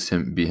 this might just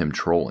be him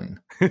trolling.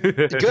 Good.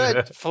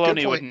 Filoni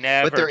Good would point.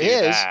 never But there do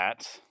is-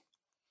 that.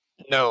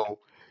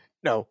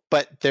 No,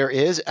 but there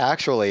is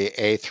actually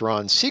a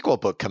Thrawn sequel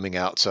book coming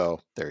out. So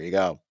there you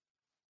go.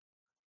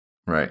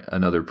 Right.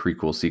 Another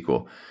prequel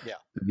sequel. Yeah.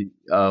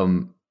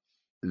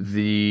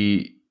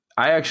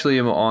 I actually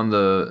am on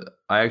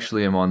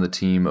the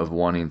team of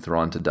wanting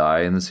Thrawn to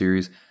die in the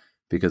series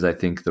because I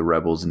think the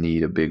Rebels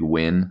need a big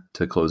win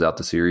to close out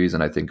the series,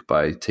 and I think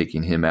by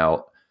taking him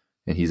out,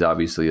 and he's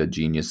obviously a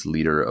genius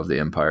leader of the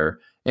Empire,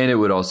 and it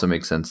would also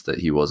make sense that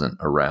he wasn't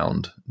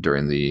around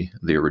during the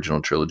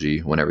original trilogy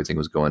when everything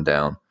was going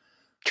down.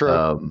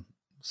 True.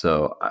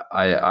 So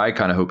I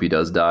kind of hope he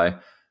does die,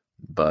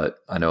 but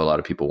I know a lot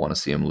of people want to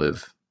see him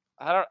live.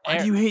 I don't. Why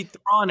do you hate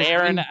Thrawn?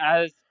 Aaron,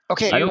 as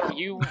Okay.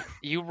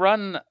 you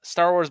run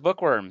Star Wars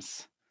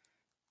Bookworms,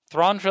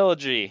 Thrawn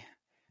trilogy.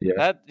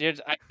 Yeah. I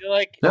feel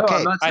like No, Okay.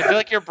 I'm not I feel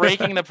like you're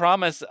breaking the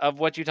promise of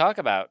what you talk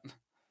about.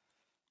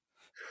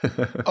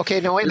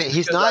 Okay, no, wait a minute. Just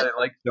He's because not. I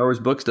like Star Wars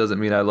books doesn't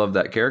mean I love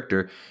that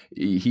character.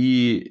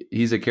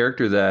 He's a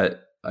character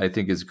that I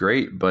think is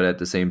great, but at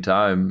the same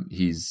time,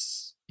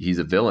 he's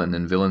a villain,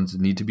 and villains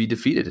need to be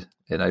defeated.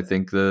 And I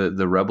think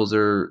the Rebels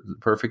are the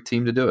perfect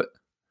team to do it.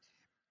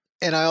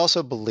 And I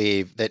also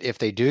believe that if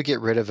they do get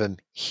rid of him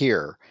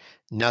here,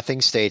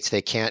 nothing states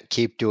they can't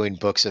keep doing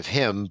books of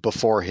him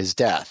before his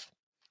death.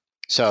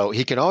 So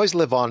he can always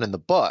live on in the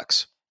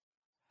books,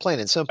 plain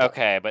and simple.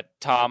 Okay, but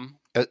Tom,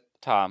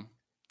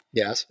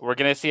 Yes. we're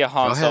gonna see a Go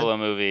Han ahead. Solo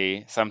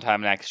movie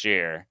sometime next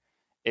year.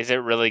 Is it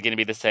really gonna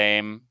be the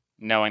same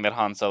knowing that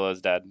Han Solo is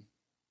dead?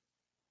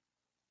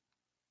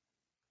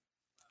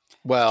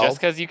 Well, Just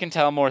because you can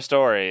tell more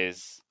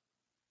stories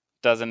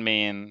doesn't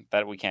mean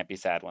that we can't be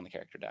sad when the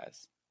character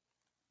dies.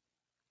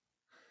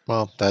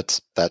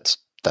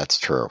 that's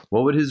true.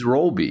 What would his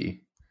role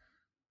be?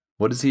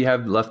 What does he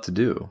have left to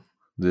do?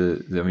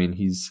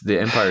 The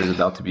Empire is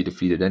about to be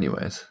defeated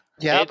anyes.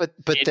 Yeah, It-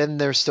 but then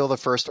there's still the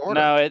First Order.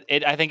 No,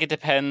 I think it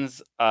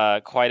depends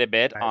quite a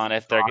bit Nice. on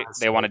if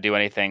they want to do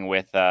anything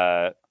with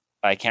I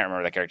can't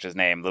remember the character's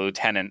name, the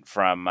lieutenant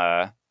from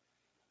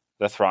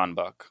the Thrawn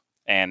book,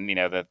 and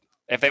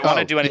if they want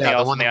to do anything the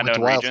else in one the that went to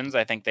unknown Wild- regions,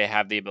 I think they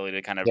have the ability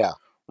to kind of Yeah.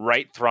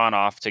 write Thrawn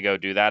off to go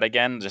do that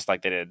again, just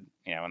like they did,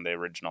 in the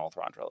original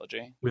Thrawn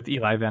trilogy. With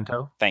Eli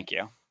Vanto. Thank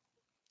you.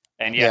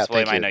 And Yeah, yes, thank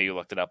William, I you. know you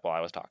looked it up while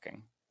I was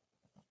talking.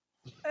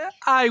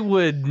 I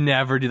would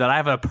never do that. I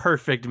have a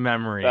perfect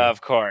memory.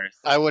 Of course.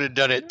 I would have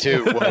done it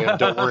too, William.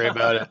 Don't worry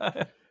about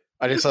it.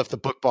 I just left the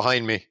book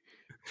behind me.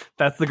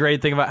 That's the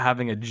great thing about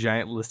having a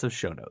giant list of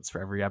show notes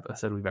for every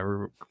episode we've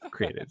ever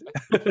created.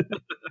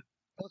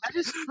 Well, that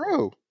is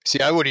true. See,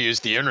 I would have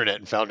used the internet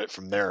and found it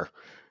from there.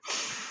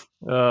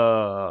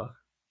 So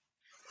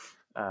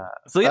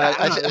yeah,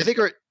 I think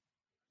we're.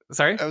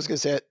 sorry. I was going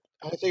to say.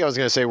 I think I was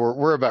going to say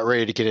we're about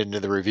ready to get into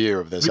the review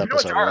of this We pretty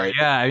much episode, are, right?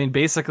 Yeah, I mean,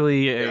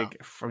 basically, Yeah.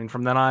 from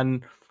then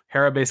on,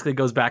 Hera basically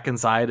goes back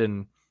inside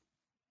and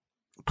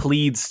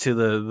pleads to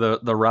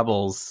the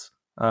rebels,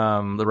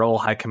 the rebel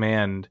high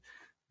command,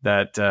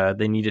 that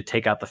they need to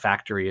take out the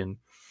factory. And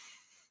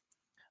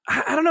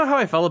I don't know how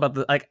I felt about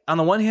the on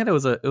the one hand, it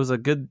was a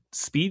good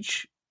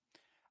speech,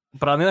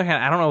 but on the other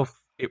hand, I don't know if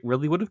it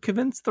really would have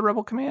convinced the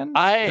rebel command.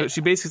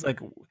 She basically's like,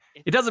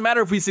 it doesn't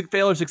matter if we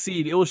fail or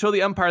succeed. It will show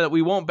the Empire that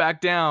we won't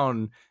back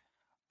down.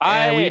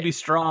 And we need to be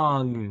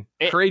strong,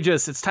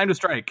 courageous. It's time to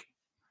strike.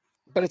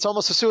 But it's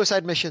almost a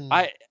suicide mission.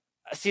 I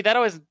see that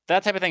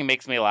type of thing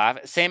makes me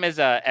laugh. Same as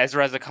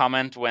Ezra has a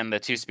comment when the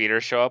two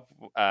speeders show up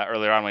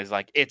earlier on when he's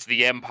like, "It's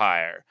the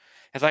Empire."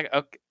 It's like,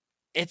 okay,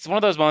 it's one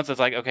of those moments that's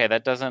like, okay,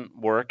 that doesn't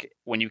work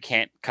when you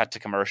can't cut to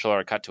commercial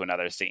or cut to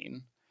another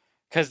scene,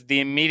 because the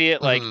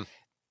immediate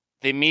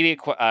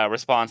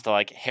response to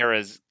like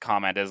Hera's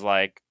comment is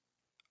like,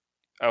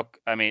 "Oh,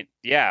 I mean,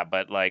 yeah,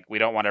 but like we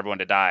don't want everyone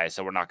to die,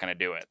 so we're not going to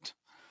do it."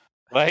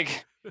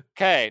 Like,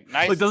 okay,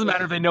 nice. It doesn't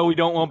matter if they know we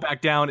won't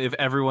back down if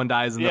everyone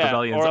dies and the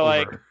rebellion's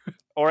over.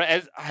 Or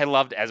as I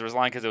loved Ezra's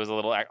line because it was a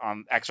little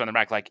extra on the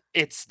back, like,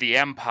 "It's the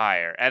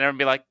Empire," and everyone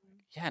be like,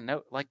 "Yeah,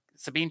 no, like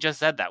Sabine just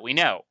said that. We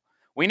know.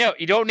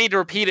 You don't need to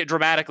repeat it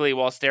dramatically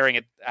while staring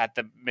at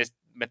the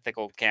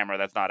mythical camera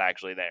that's not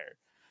actually there."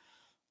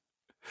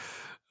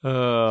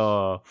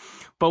 But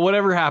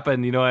whatever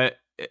happened,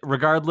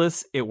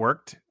 regardless, it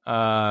worked.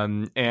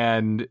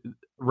 And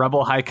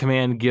Rebel High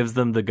Command gives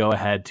them the go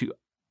ahead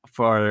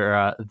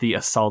for the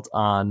assault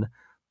on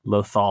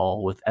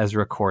Lothal, with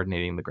Ezra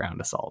coordinating the ground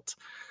assault.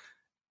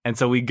 And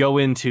so we go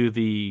into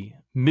the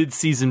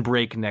mid-season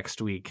break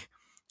next week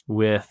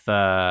with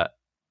the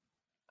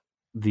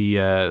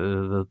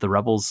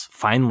rebels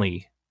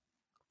finally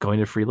going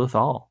to free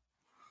Lothal.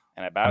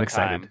 And about I'm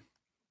excited. time.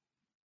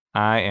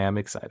 I am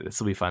excited. This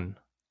will be fun.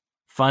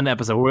 Fun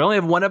episode. We only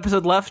have one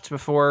episode left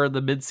before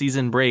the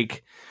mid-season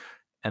break,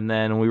 and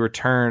then we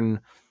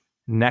return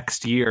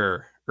next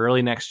year.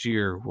 Early next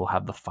year, we'll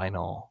have the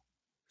final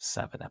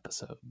 7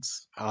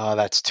 episodes. Oh,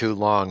 that's too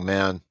long,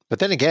 man. But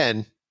then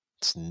again,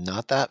 it's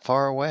not that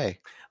far away.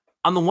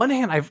 On the one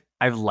hand,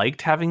 I've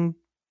liked having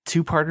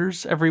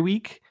 2-parters every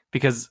week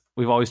because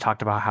we've always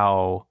talked about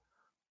how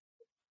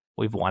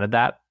we've wanted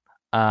that.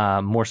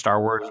 More Star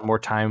Wars, more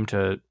time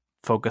to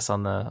focus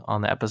on the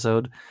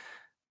episode.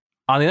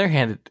 On the other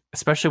hand,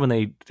 especially when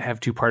they have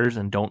 2-parters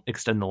and don't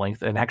extend the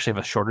length and actually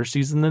have a shorter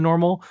season than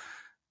normal,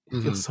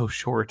 it feels so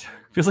short.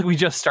 It feels like we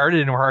just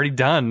started and we're already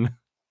done.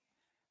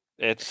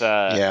 It's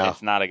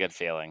not a good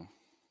feeling.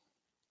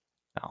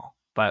 No,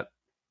 but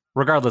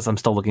regardless, I'm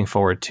still looking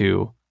forward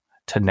to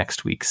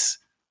next week's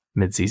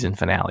mid-season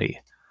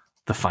finale,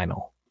 the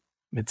final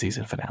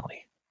mid-season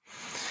finale.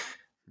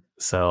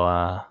 So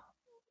I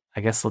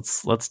guess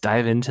let's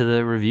dive into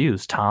the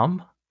reviews.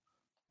 Tom,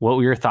 what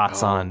were your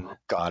thoughts on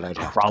God, I'd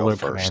have Crawler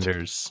to go first.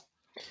 Commanders?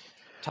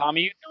 Tom,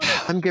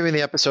 I'm giving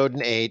the episode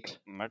an 8.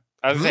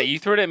 I was gonna say, you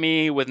threw it at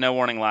me with no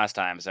warning last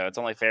time, so it's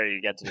only fair you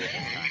get to do it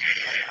this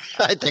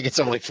time. I think it's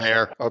only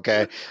fair.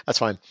 Okay, that's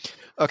fine.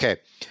 Okay,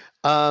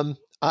 I'm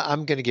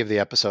going to give the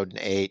episode an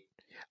 8.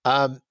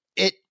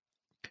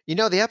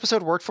 The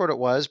episode worked for what it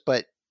was,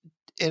 but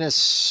in a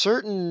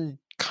certain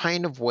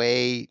kind of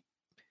way,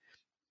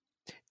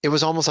 it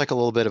was almost like a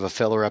little bit of a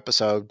filler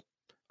episode.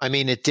 I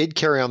mean, it did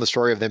carry on the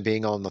story of them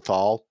being on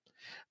Lothal,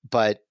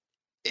 but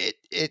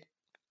it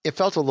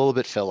felt a little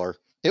bit filler.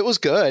 It was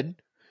good,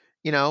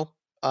 you know.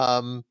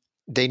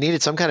 They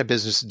needed some kind of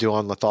business to do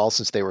on Lothal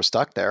since they were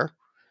stuck there.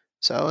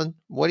 So, and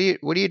what do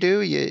you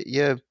do?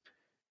 You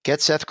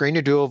get Seth Green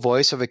to do a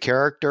voice of a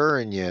character,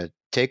 and you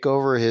take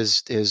over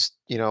his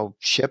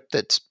ship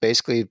that's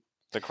basically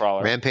The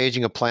crawler.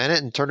 rampaging a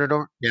planet, and turn it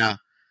over. Yeah,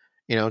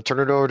 turn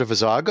it over to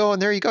Vizago,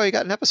 and there you go. You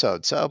got an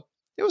episode. So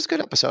it was a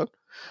good episode.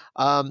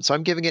 So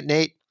I'm giving it an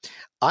 8.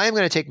 I am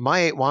going to take my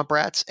 8 Womp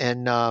Rats,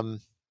 and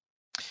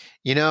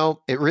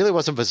it really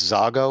wasn't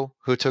Vizago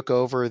who took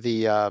over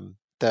the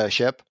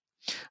ship.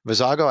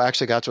 Vizago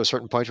actually got to a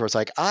certain point where it's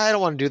like, I don't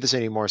want to do this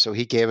anymore, so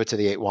he gave it to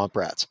the 8 Womp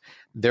Rats.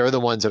 They're the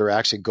ones that are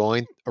actually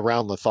going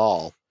around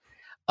Lothal,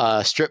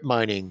 strip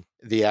mining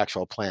the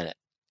actual planet,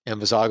 and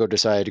Vizago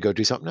decided to go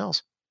do something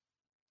else.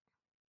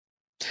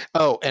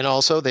 Oh, and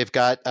also they've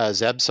got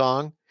Zeb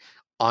Song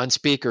on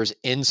speakers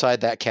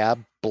inside that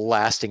cab,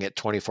 blasting it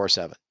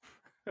 24/7.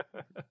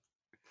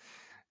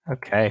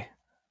 Okay.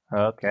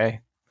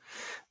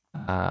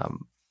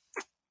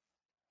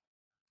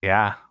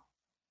 Yeah.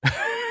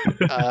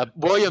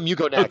 William, you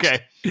go next. Okay.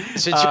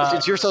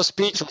 Since you're so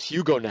speechless,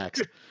 you go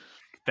next.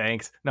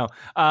 Thanks. No.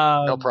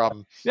 No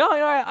problem. No,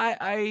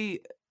 I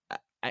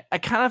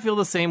kind of feel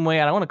the same way.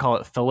 I don't want to call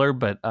it filler,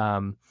 but I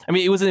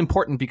mean, it was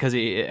important because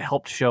it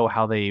helped show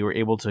how they were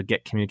able to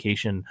get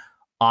communication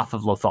off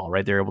of Lothal,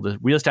 right? They were able to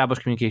reestablish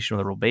communication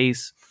with the real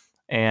base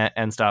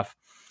and stuff.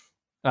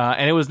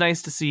 And it was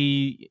nice to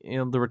see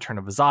the return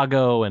of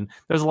Vizago, and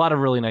there's a lot of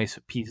really nice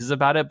pieces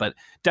about it. But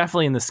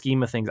definitely in the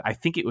scheme of things, I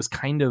think it was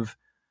kind of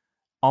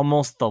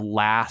almost the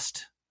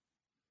last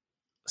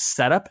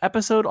setup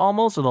episode,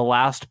 almost, or the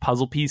last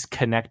puzzle piece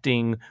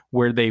connecting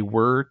where they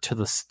were to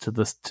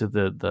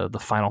the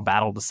final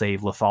battle to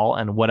save Lothal,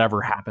 and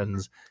whatever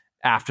happens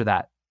after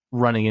that,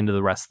 running into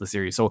the rest of the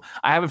series. So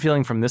I have a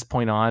feeling from this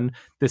point on,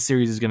 this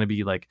series is going to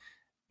be like,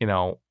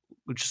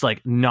 just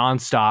like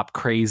nonstop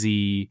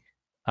crazy.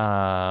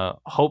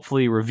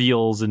 Hopefully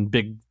reveals and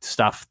big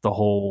stuff the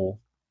whole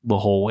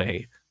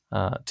way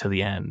to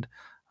the end.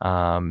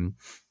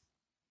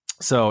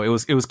 So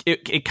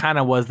it kind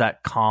of was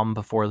that calm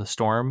before the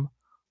storm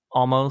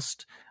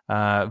almost.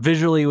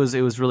 Visually it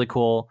was really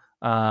cool.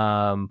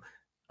 I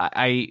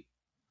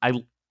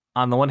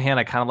on the one hand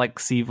I kind of like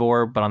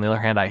Seevor, but on the other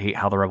hand I hate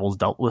how the rebels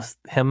dealt with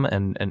him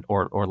and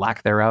or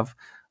lack thereof.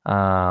 So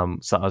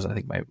that was, I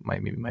think,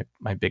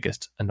 my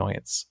biggest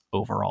annoyance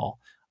overall.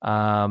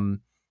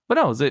 But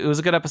no, it was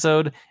a good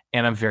episode,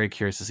 and I'm very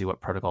curious to see what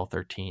Protocol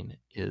 13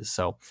 is.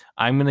 So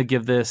I'm going to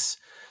give this,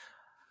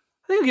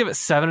 I think I'll give it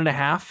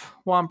 7.5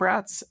 Womp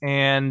Rats,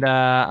 and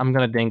I'm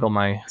going to dangle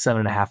my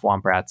 7.5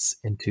 Womp Rats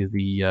into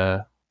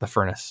the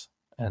furnace.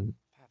 And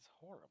That's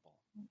horrible.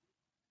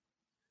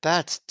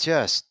 That's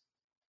just...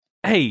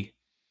 Hey,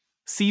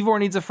 Seevor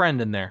needs a friend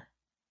in there.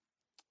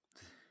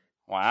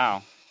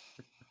 Wow.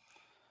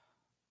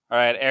 All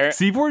right, Eric.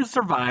 Seevor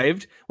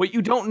survived. What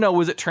you don't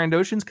know is that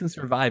Trandoshans can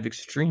survive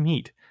extreme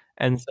heat.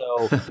 And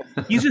so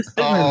he's just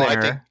sitting in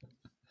there.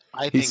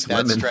 I think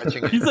that's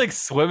stretching it. He's like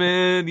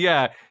swimming.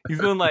 Yeah. He's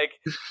doing like,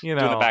 Doing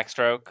the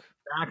backstroke.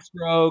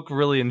 Backstroke,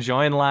 really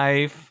enjoying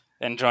life.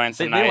 Enjoying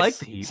some They nice, like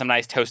the heat. some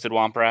nice toasted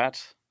Womp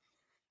Rat.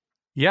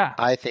 Yeah.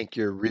 I think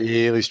you're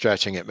really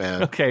stretching it,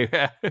 man. Okay.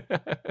 All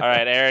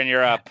right, Aaron,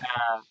 you're up.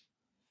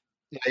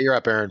 Yeah, you're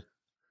up, Aaron.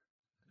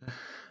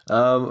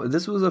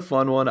 This was a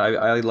fun one.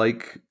 I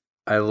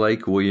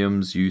like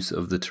Williams' use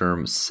of the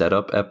term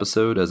setup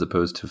episode as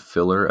opposed to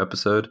filler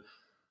episode,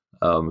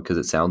 because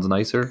it sounds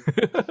nicer,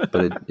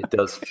 but it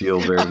does feel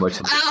very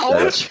much like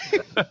a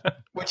setup.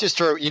 Which is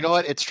true. You know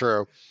what? It's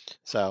true.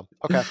 So,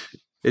 okay.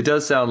 It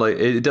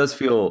does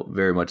feel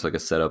very much like a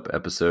setup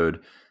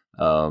episode.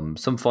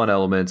 Some fun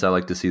elements. I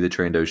like to see the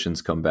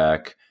Trandoshans come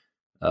back.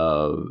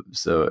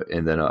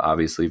 And then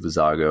obviously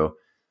Vizago.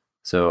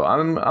 So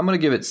I'm going to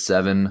give it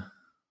 7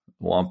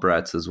 Womp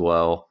Rats as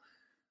well.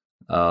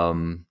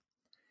 And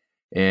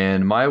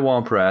my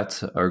Womp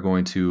Rats are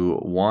going to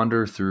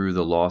wander through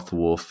the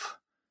Lothwolf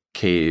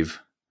cave,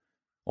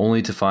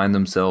 only to find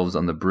themselves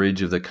on the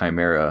bridge of the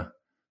Chimera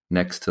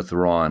next to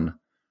Thrawn,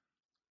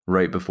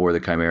 right before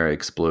the Chimera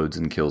explodes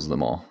and kills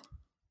them all.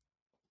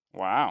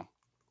 Wow.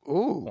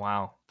 Ooh.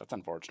 Wow. That's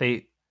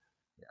unfortunate.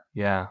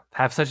 They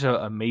have such an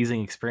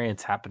amazing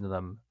experience happen to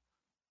them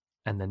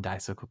and then die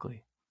so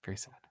quickly. Very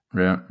sad.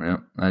 Yeah.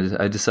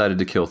 I decided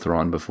to kill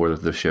Thrawn before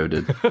the show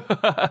did.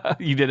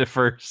 You did it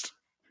first.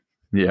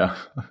 Yeah.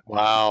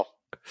 Wow.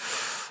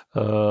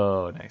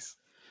 Oh, nice.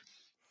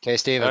 Okay,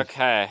 Steven.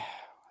 Okay.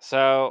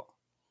 So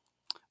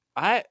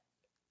I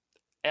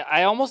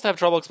almost have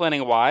trouble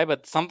explaining why,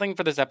 but something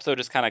for this episode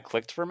just kind of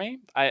clicked for me.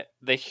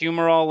 The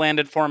humor all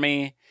landed for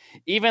me.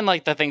 Even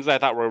like the things that I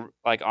thought were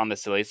like on the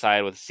silly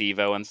side with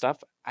Sevo and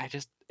stuff.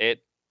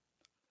 It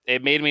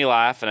made me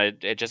laugh, and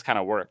it just kind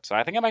of worked. So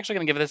I think I'm actually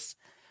going to give this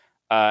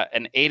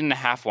an 8.5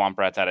 Womp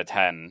Rats out of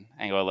 10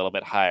 and go a little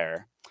bit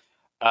higher.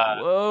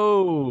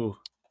 Whoa.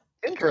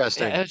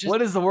 Interesting. Yeah, it was just-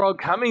 What is the world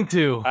coming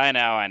to? I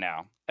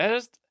know. It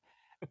was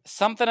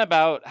something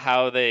about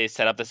how they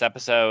set up this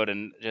episode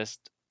and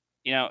just,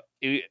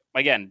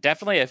 again,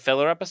 definitely a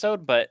filler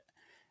episode, but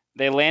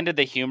they landed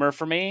the humor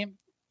for me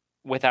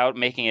without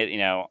making it,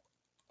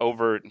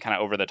 over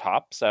the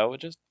top. So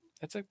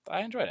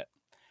I enjoyed it.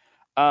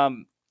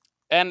 And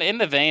in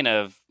the vein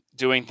of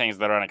doing things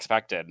that are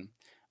unexpected,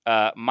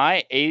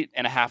 my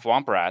 8.5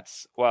 Womp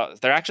Rats, well,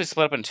 they're actually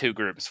split up in two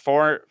groups,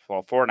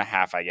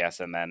 4.5, I guess,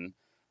 and then,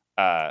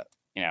 the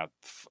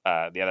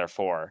other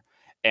 4.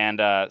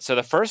 And so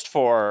the first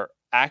 4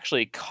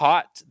 actually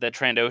caught the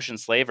Trandoshan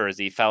slaver as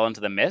he fell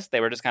into the mist. They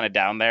were just kind of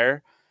down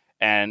there,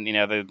 and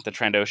the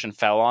Trandoshan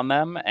fell on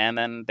them, and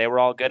then they were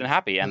all good and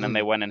happy, and then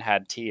they went and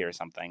had tea or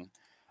something.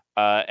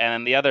 And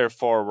then the other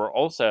 4 were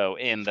also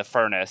in the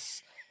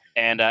furnace,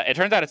 and it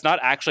turns out it's not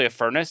actually a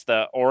furnace.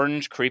 The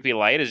orange creepy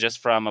light is just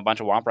from a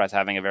bunch of Womp Rats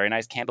having a very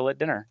nice candlelit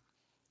dinner.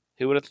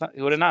 Who would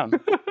have known?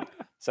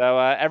 So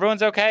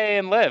everyone's okay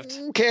and lived.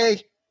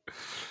 Okay.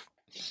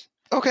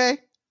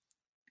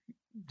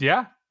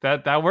 Yeah,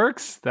 that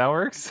works. That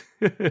works.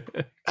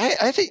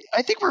 I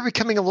think we're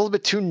becoming a little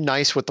bit too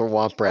nice with the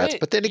Womp Rats,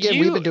 but then again,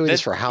 we've been doing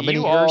this for how many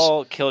years? You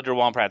all killed your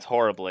Womp Rats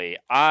horribly.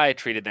 I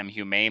treated them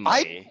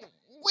humanely.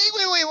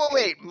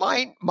 Wait.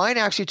 Mine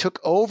actually took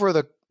over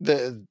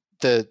the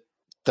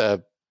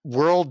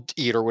World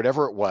Eater,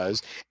 whatever it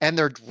was, and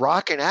they're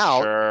rocking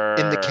out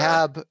in the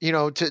cab,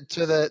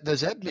 to the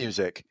Zeb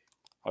music.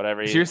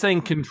 Whatever. So you're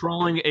saying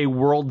controlling a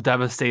world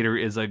devastator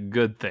is a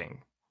good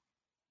thing?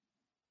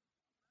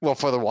 Well,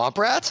 for the Womp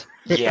Rats?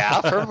 Yeah.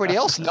 For everybody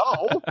else,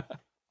 no.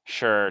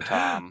 Sure,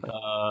 Tom.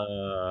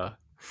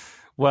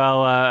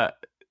 Well,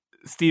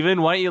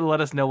 Steven, why don't you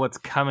let us know what's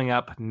coming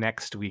up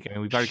next week? I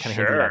mean, we've already kind of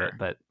hinted at it,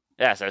 but...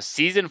 Yeah, so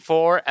Season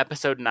 4,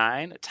 Episode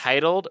 9,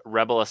 titled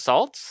Rebel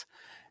Assaults.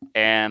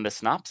 And the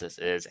synopsis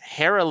is,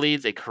 Hera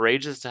leads a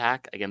courageous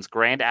attack against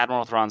Grand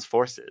Admiral Thrawn's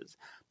forces.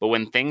 But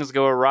when things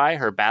go awry,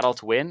 her battle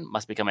to win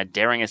must become a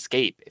daring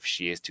escape if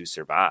she is to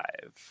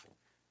survive.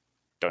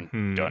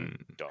 Dun, dun,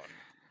 dun.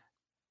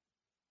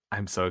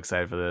 I'm so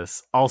excited for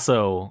this.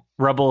 Also,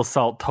 Rebel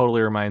Assault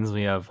totally reminds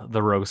me of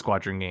the Rogue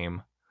Squadron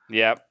game.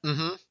 Yep.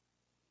 Mm-hmm.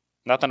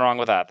 Nothing wrong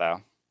with that, though.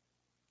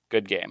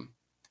 Good game.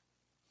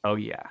 Oh,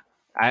 yeah.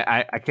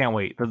 I can't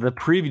wait. The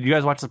preview. Do you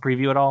guys watch the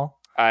preview at all?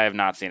 I have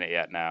not seen it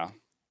yet, no.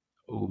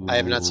 Ooh. I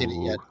have not seen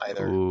it yet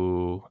either.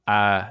 Ooh.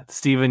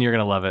 Steven, you're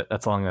going to love it.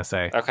 That's all I'm going to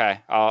say.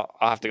 Okay. I'll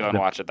have to go and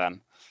watch it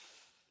then.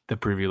 The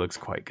preview looks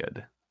quite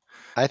good.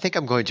 I think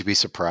I'm going to be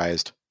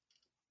surprised.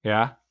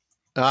 Yeah?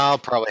 I'll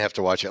probably have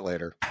to watch it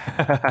later.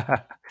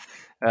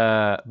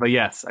 But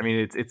yes, I mean,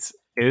 it is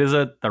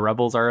the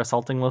rebels are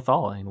assaulting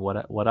Lothal. I mean,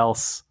 what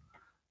else?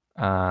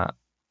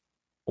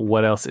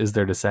 What else is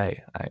there to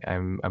say?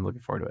 I'm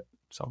looking forward to it.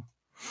 So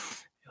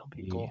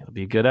it'll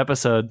be a good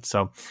episode.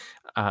 So,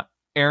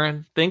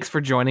 Aaron, thanks for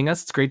joining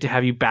us. It's great to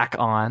have you back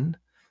on,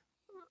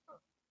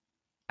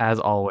 as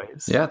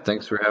always. Yeah,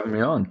 thanks for having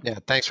me on. Yeah,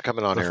 thanks for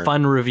coming on, Aaron.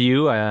 Fun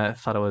review. I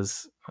thought it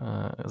was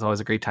always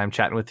a great time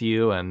chatting with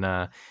you. And do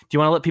you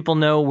want to let people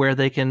know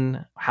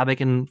how they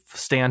can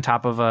stay on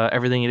top of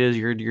everything it is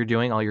you're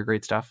doing, all your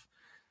great stuff?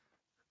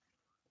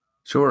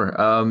 Sure.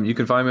 You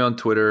can find me on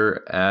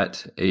Twitter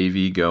at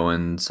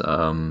avgoins.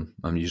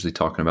 I'm usually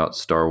talking about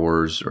Star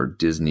Wars or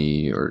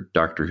Disney or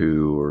Doctor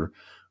Who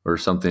or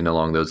something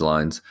along those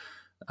lines.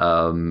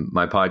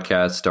 My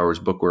podcast, Star Wars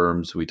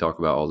Bookworms, we talk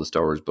about all the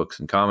Star Wars books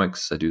and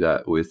comics. I do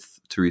that with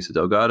Teresa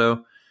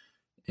Delgado.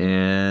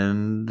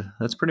 And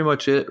that's pretty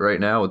much it right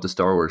now with the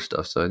Star Wars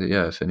stuff. So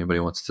yeah, if anybody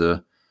wants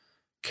to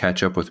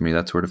catch up with me,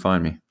 that's where to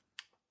find me.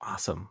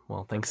 Awesome.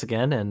 Well, thanks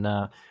again. And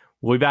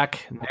we'll be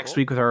back next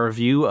week with our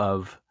review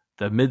of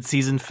the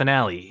mid-season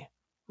finale,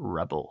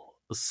 Rebel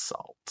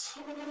Assault.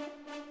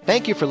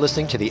 Thank you for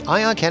listening to the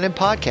Ion Cannon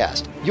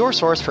Podcast, your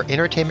source for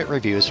entertainment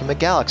reviews from a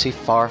galaxy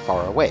far,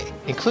 far away,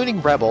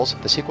 including Rebels,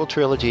 the sequel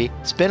trilogy,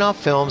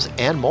 spin-off films,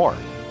 and more.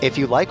 If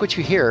you like what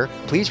you hear,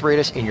 please rate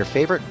us in your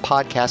favorite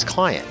podcast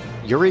client.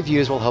 Your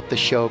reviews will help the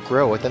show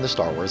grow within the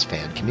Star Wars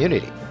fan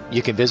community.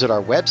 You can visit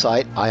our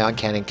website,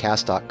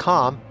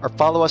 ioncanoncast.com, or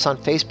follow us on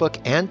Facebook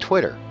and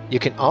Twitter. You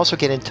can also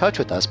get in touch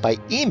with us by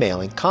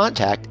emailing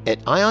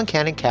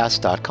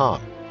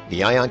contact@ioncanoncast.com.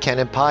 The Ion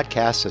Cannon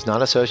Podcast is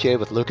not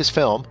associated with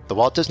Lucasfilm, the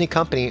Walt Disney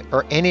Company,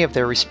 or any of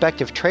their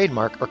respective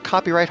trademark or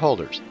copyright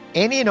holders.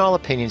 Any and all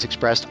opinions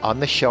expressed on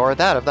the show are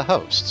that of the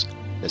hosts.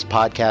 This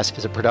podcast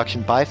is a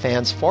production by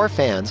fans for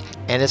fans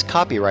and is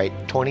copyright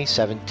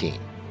 2017.